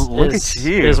 Oh, look at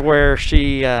you! Is where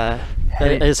she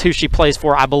is who she plays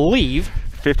for, I believe.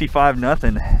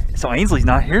 55-0. So Ainsley's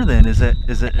not here then. Is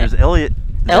Elliott?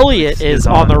 Elliott is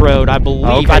on the road, I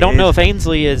believe. Okay, I don't know if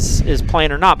Ainsley is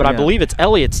playing or not, but I Yeah. believe it's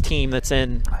Elliott's team that's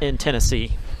in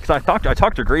Tennessee. Because I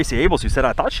talked to Gracie Abels, who said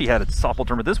I thought she had a softball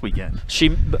tournament this weekend.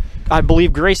 I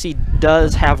believe Gracie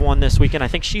does have one this weekend. I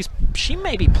think she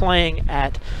may be playing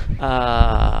at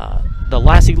the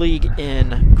Lassie League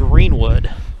in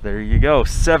Greenwood. There you go.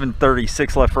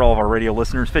 7:36 left for all of our radio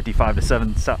listeners.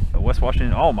 55-7 West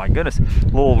Washington. Oh my goodness!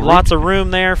 Lots of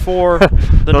room there for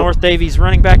the North Davies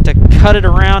running back to cut it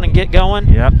around and get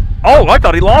going. Yep. Oh, I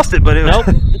thought he lost it, but it was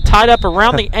nope. Tied up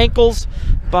around the ankles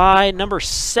by number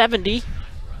 70.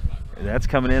 That's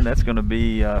coming in. That's going to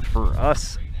be for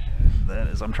us. That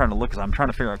is. I'm trying to look. I'm trying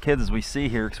to figure out kids as we see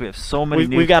here because we have so many.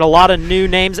 We've got a lot of new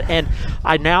names, and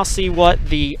I now see what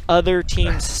the other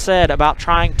teams said about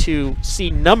trying to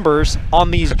see numbers on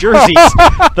these jerseys.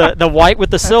 the white with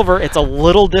the silver. It's a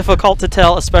little difficult to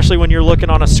tell, especially when you're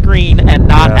looking on a screen and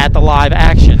not at the live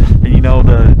action. And you know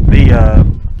the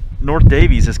North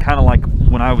Davies is kind of like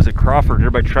when I was at Crawford.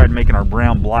 Everybody tried making our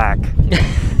brown black,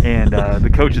 and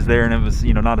the coach is there, and it was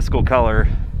not a school color.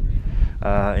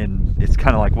 And it's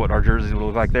kind of like what our jerseys would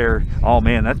look like there. Oh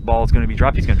man, that ball is going to be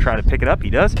dropped. He's going to try to pick it up.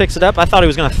 He does. Picks it up. I thought he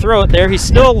was going to throw it there. He's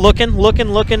still looking,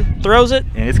 throws it.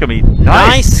 And it's going to be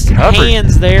nice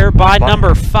hands there by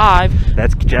number 5.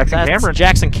 That's Jackson Cameron.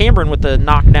 Jackson Cameron with the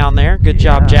knockdown there. Good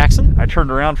job, Jackson. I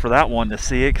turned around for that one to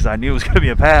see it because I knew it was going to be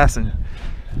a pass. And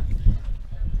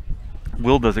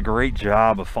Will does a great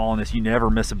job of following this. You never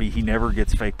miss a beat. He never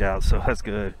gets faked out, so that's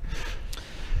good.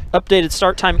 Updated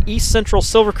start time, East Central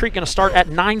Silver Creek going to start at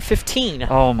 9:15.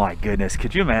 Oh my goodness,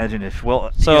 could you imagine if,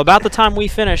 so about the time we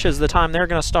finish is the time they're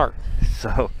going to start.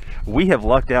 So we have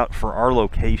lucked out for our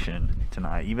location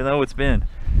tonight, even though it's been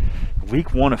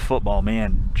week 1 of football.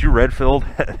 Man, Drew Redfield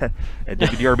at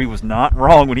WDRB was not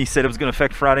wrong when he said it was going to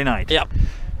affect Friday night. Yep.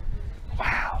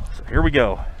 Wow, so here we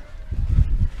go.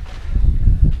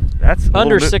 That's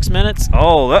under 6 minutes.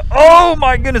 Oh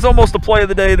my goodness, almost the play of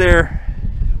the day there.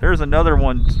 There's another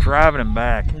one driving him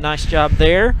back. Nice job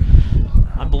there.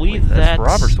 I believe that's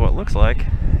Roberts, what it looks like.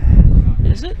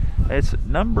 Is it? It's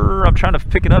number, I'm trying to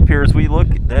pick it up here as we look.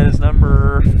 That is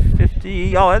number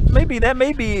 50. Oh,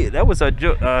 that was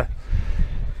a,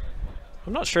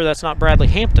 I'm not sure that's not Bradley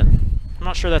Hampton. I'm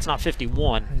not sure that's not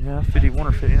 51. Yeah, 51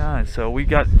 or 59. So we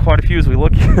got quite a few as we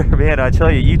look here. Man, I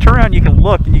tell you turn around, you can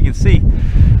look and you can see.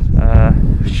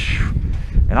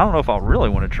 And I don't know if I really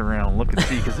want to turn around and look and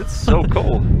see because it's so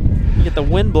cold. You get the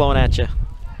wind blowing at you.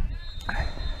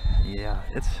 Yeah,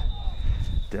 it's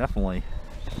definitely.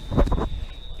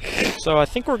 So I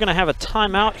think we're going to have a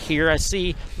timeout here. I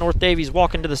see North Davies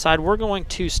walking to the side. We're going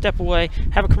to step away,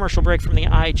 have a commercial break from the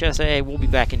IHSAA. We'll be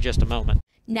back in just a moment.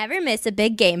 Never miss a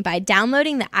big game by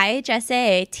downloading the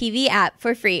IHSAA TV app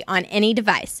for free on any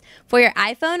device. For your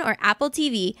iPhone or Apple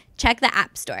TV, check the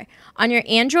App Store. On your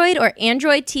Android or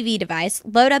Android TV device,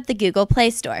 load up the Google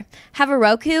Play Store. Have a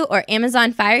Roku or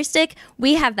Amazon Fire Stick?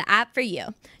 We have the app for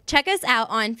you. Check us out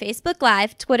on Facebook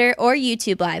Live, Twitter, or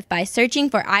YouTube Live by searching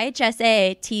for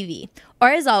IHSAA TV.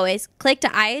 Or as always, click to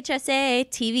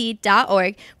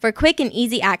ihsaatv.org for quick and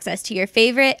easy access to your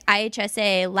favorite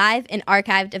IHSAA live and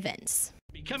archived events.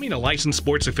 Becoming a licensed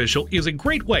sports official is a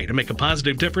great way to make a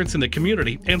positive difference in the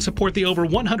community and support the over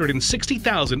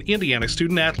 160,000 Indiana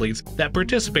student athletes that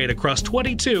participate across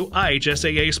 22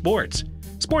 IHSAA sports.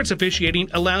 Sports officiating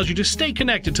allows you to stay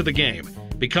connected to the game,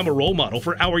 become a role model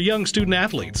for our young student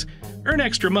athletes, earn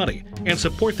extra money, and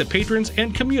support the patrons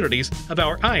and communities of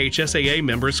our IHSAA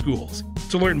member schools.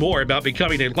 To learn more about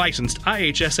becoming a licensed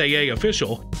IHSAA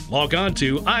official, log on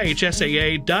to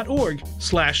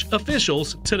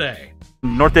ihsaa.org/officials today.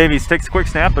 North Davies takes a quick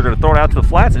snap. They're going to throw it out to the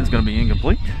flats, and it's going to be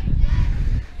incomplete.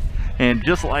 And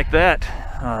just like that,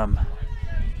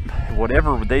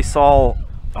 whatever they saw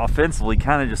offensively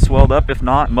kind of just swelled up. If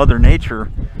not, Mother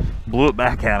Nature blew it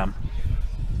back at them.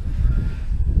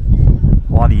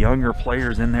 A lot of younger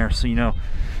players in there, so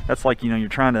that's like you're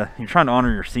trying to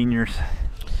honor your seniors.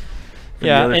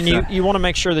 Yeah, and you want to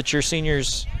make sure that your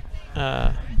seniors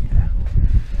get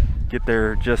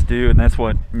their just due, and that's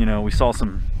what we saw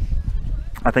some.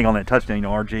 I think on that touchdown,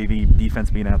 our JV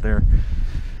defense being out there.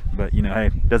 But,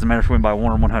 hey, doesn't matter if we win by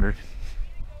 1 or 100.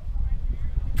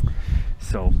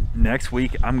 So, next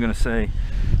week, I'm going to say,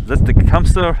 that's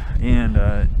Tecumseh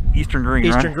and Eastern Green,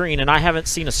 Eastern Green, and I haven't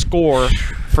seen a score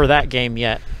for that game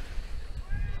yet.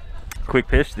 Quick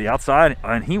pitch to the outside,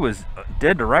 and he was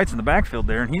dead to rights in the backfield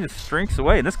there, and he just streaks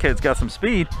away. And this kid's got some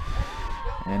speed,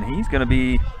 and he's going to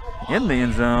be in the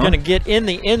end zone. Going to get in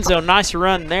the end zone. Nice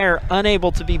run there.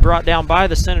 Unable to be brought down by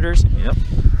the Senators. Yep.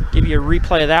 give you a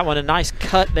replay of that one. A nice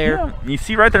cut there. Yeah, you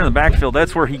see right there in the backfield,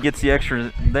 that's where he gets the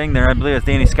extra thing there. I believe it's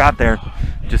Danny Scott there.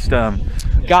 Just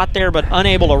got there, but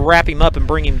unable to wrap him up and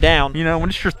bring him down. You know, when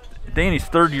it's Danny's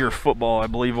third year of football, I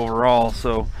believe, overall.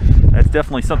 So that's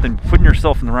definitely something, putting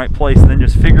yourself in the right place and then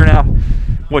just figuring out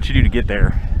what you do to get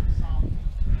there.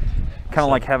 Kind of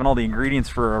like having all the ingredients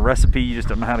for a recipe, you just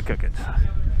don't know how to cook it.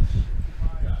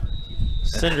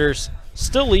 Senators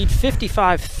still lead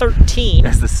 55-13.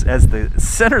 As the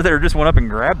center there just went up and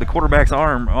grabbed the quarterback's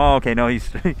arm. Oh, okay, no,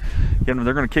 they're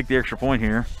going to kick the extra point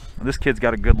here. This kid's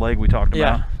got a good leg we talked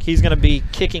about. Yeah, he's going to be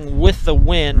kicking with the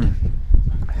wind.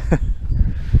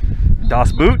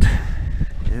 Das Boot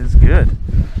is good.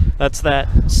 That's that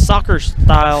soccer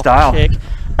style kick.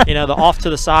 You know, the off to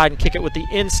the side and kick it with the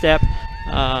instep.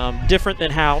 Different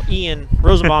than how Ian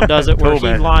Rosenbaum does it, where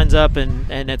he lines up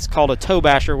and it's called a toe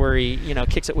basher, where he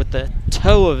kicks it with the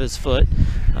toe of his foot.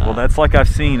 Well, that's like I've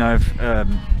seen. I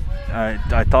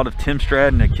thought of Tim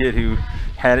Stratton, a kid who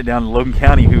had it down in Logan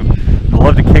County, who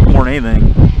loved to kick more than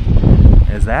anything.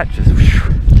 As that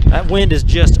wind is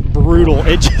just brutal.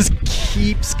 It just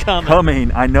keeps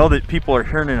coming. I know that people are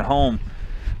hearing it at home.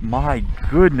 My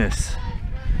goodness,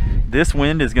 this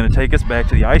wind is going to take us back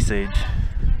to the Ice Age.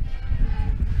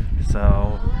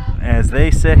 So, as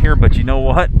they sit here, but you know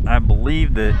what? I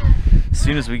believe that as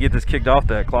soon as we get this kicked off,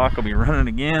 that clock will be running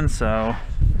again. So,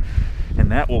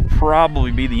 and that will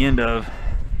probably be the end of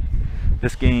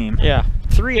this game. Yeah,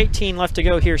 3:18 left to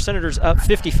go here. Senators up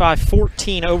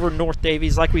 55-14 over North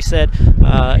Davies. Like we said,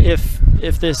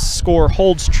 if this score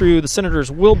holds true, the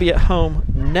Senators will be at home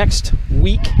next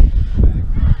week.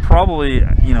 Probably,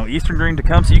 Eastern Green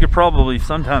Tecumseh, you could probably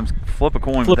sometimes flip a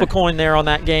coin. Flip a coin there on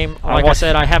that game. Like I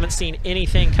said, I haven't seen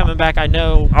anything coming back. I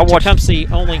know Tecumseh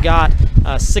only got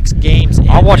 6 games in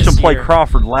I watched them play year.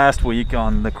 Crawford last week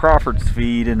on the Crawford's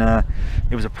feed, and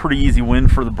it was a pretty easy win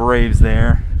for the Braves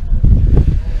there.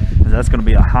 That's going to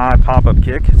be a high pop-up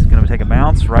kick. It's going to take a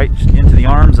bounce right into the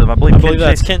arms of, I believe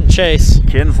that's Kenton Chase.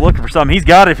 Kenton's looking for something. He's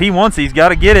got it. If he wants it, he's got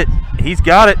to get it. He's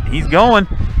got it. He's going.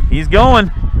 He's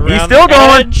going. He's still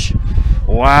going. Edge.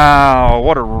 Wow,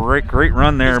 what a great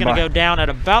run there. He's going to go down at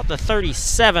about the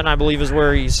 37, I believe, is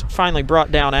where he's finally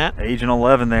brought down at. Agent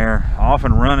 11 there, off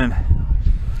and running.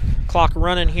 Clock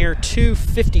running here,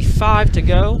 2:55 to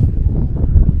go.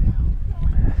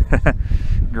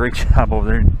 Great job over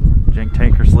there, Jake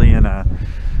Tankersley and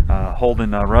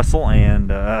Holden Russell,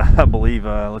 and I believe,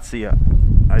 let's see,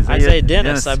 Isaiah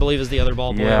Dennis, I believe, is the other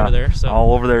ball boy over there. So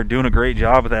all over there doing a great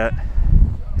job with that.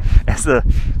 As the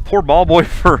poor ball boy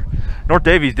for North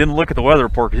Davies didn't look at the weather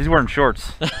report because he's wearing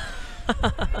shorts.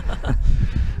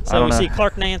 So we see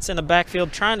Clark Nance in the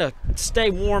backfield trying to stay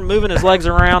warm, moving his legs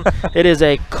around. It is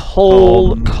a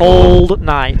cold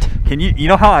night. You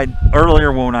know how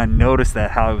earlier when I noticed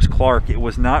that how it was Clark, it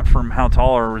was not from how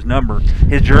tall or his number.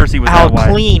 His jersey was how that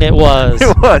wide. Clean it was.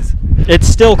 It was. It's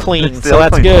still clean, so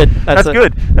that's good. That's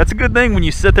good. That's a good thing when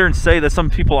you sit there and say that some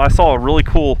people, I saw a really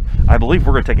cool, I believe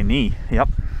we're going to take a knee. Yep.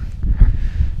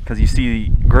 Because you see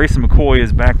Grayson McCoy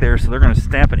is back there, so they're going to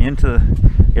stamp it into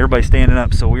everybody standing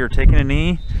up. So we are taking a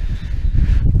knee.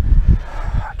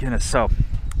 Goodness, so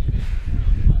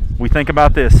we think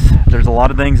about this. There's a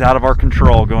lot of things out of our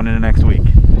control going into next week.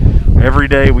 Every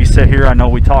day we sit here, I know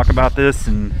we talk about this,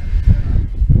 and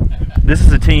this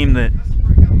is a team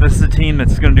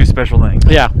that's going to do special things.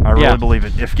 Yeah, I really believe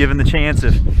it. If given the chance,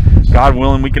 if God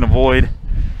willing, we can avoid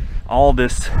all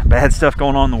this bad stuff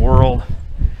going on in the world.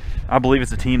 I believe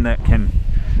it's a team that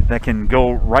can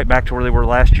go right back to where they were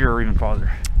last year or even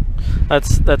farther.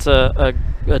 That's a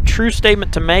true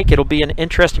statement to make. It'll be an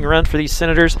interesting run for these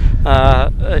Senators.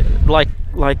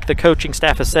 Like the coaching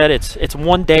staff has said, it's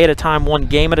one day at a time, one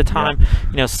game at a time.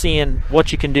 Yeah. Seeing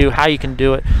what you can do, how you can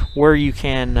do it, where you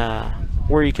can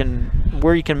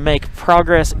make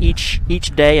progress each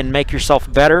day and make yourself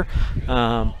better.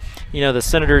 The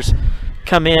Senators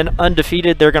come in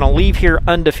undefeated. They're going to leave here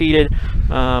undefeated.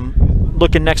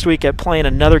 Looking next week at playing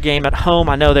another game at home.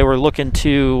 I know they were looking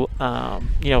to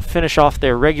finish off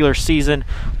their regular season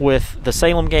with the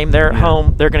Salem game there at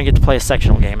home. They're going to get to play a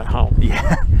sectional game at home.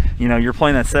 Yeah, you're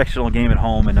playing that sectional game at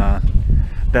home, and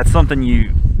that's something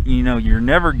you're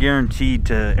never guaranteed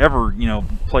to ever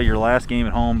play your last game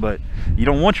at home, but you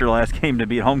don't want your last game to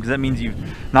be at home because that means you've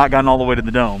not gotten all the way to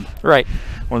the Dome. Right.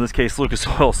 Or in this case, Lucas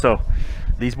Oil. So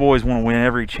these boys want to win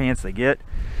every chance they get.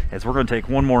 As we're going to take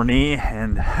one more knee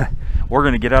and we're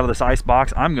going to get out of this ice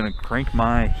box. I'm going to crank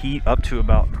my heat up to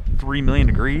about 3 million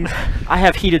degrees. I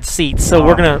have heated seats, so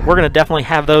we're gonna definitely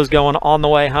have those going on the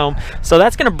way home. So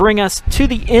that's gonna bring us to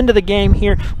the end of the game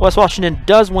here. West Washington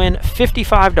does win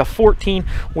 55-14.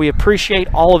 We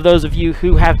appreciate all of those of you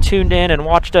who have tuned in and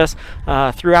watched us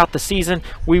throughout the season.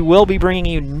 We will be bringing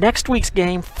you next week's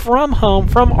game from home,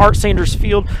 from Art Sanders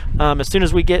Field. As soon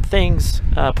as we get things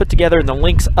put together and the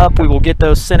links up, we will get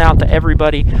those sent out to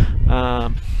everybody.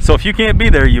 So if you can't be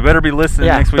there, you better be listening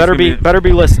next week. Better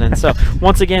be listening. So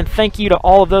once again, thank you to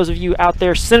all of those of you out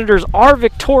there. Senators are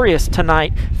victorious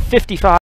tonight, 55.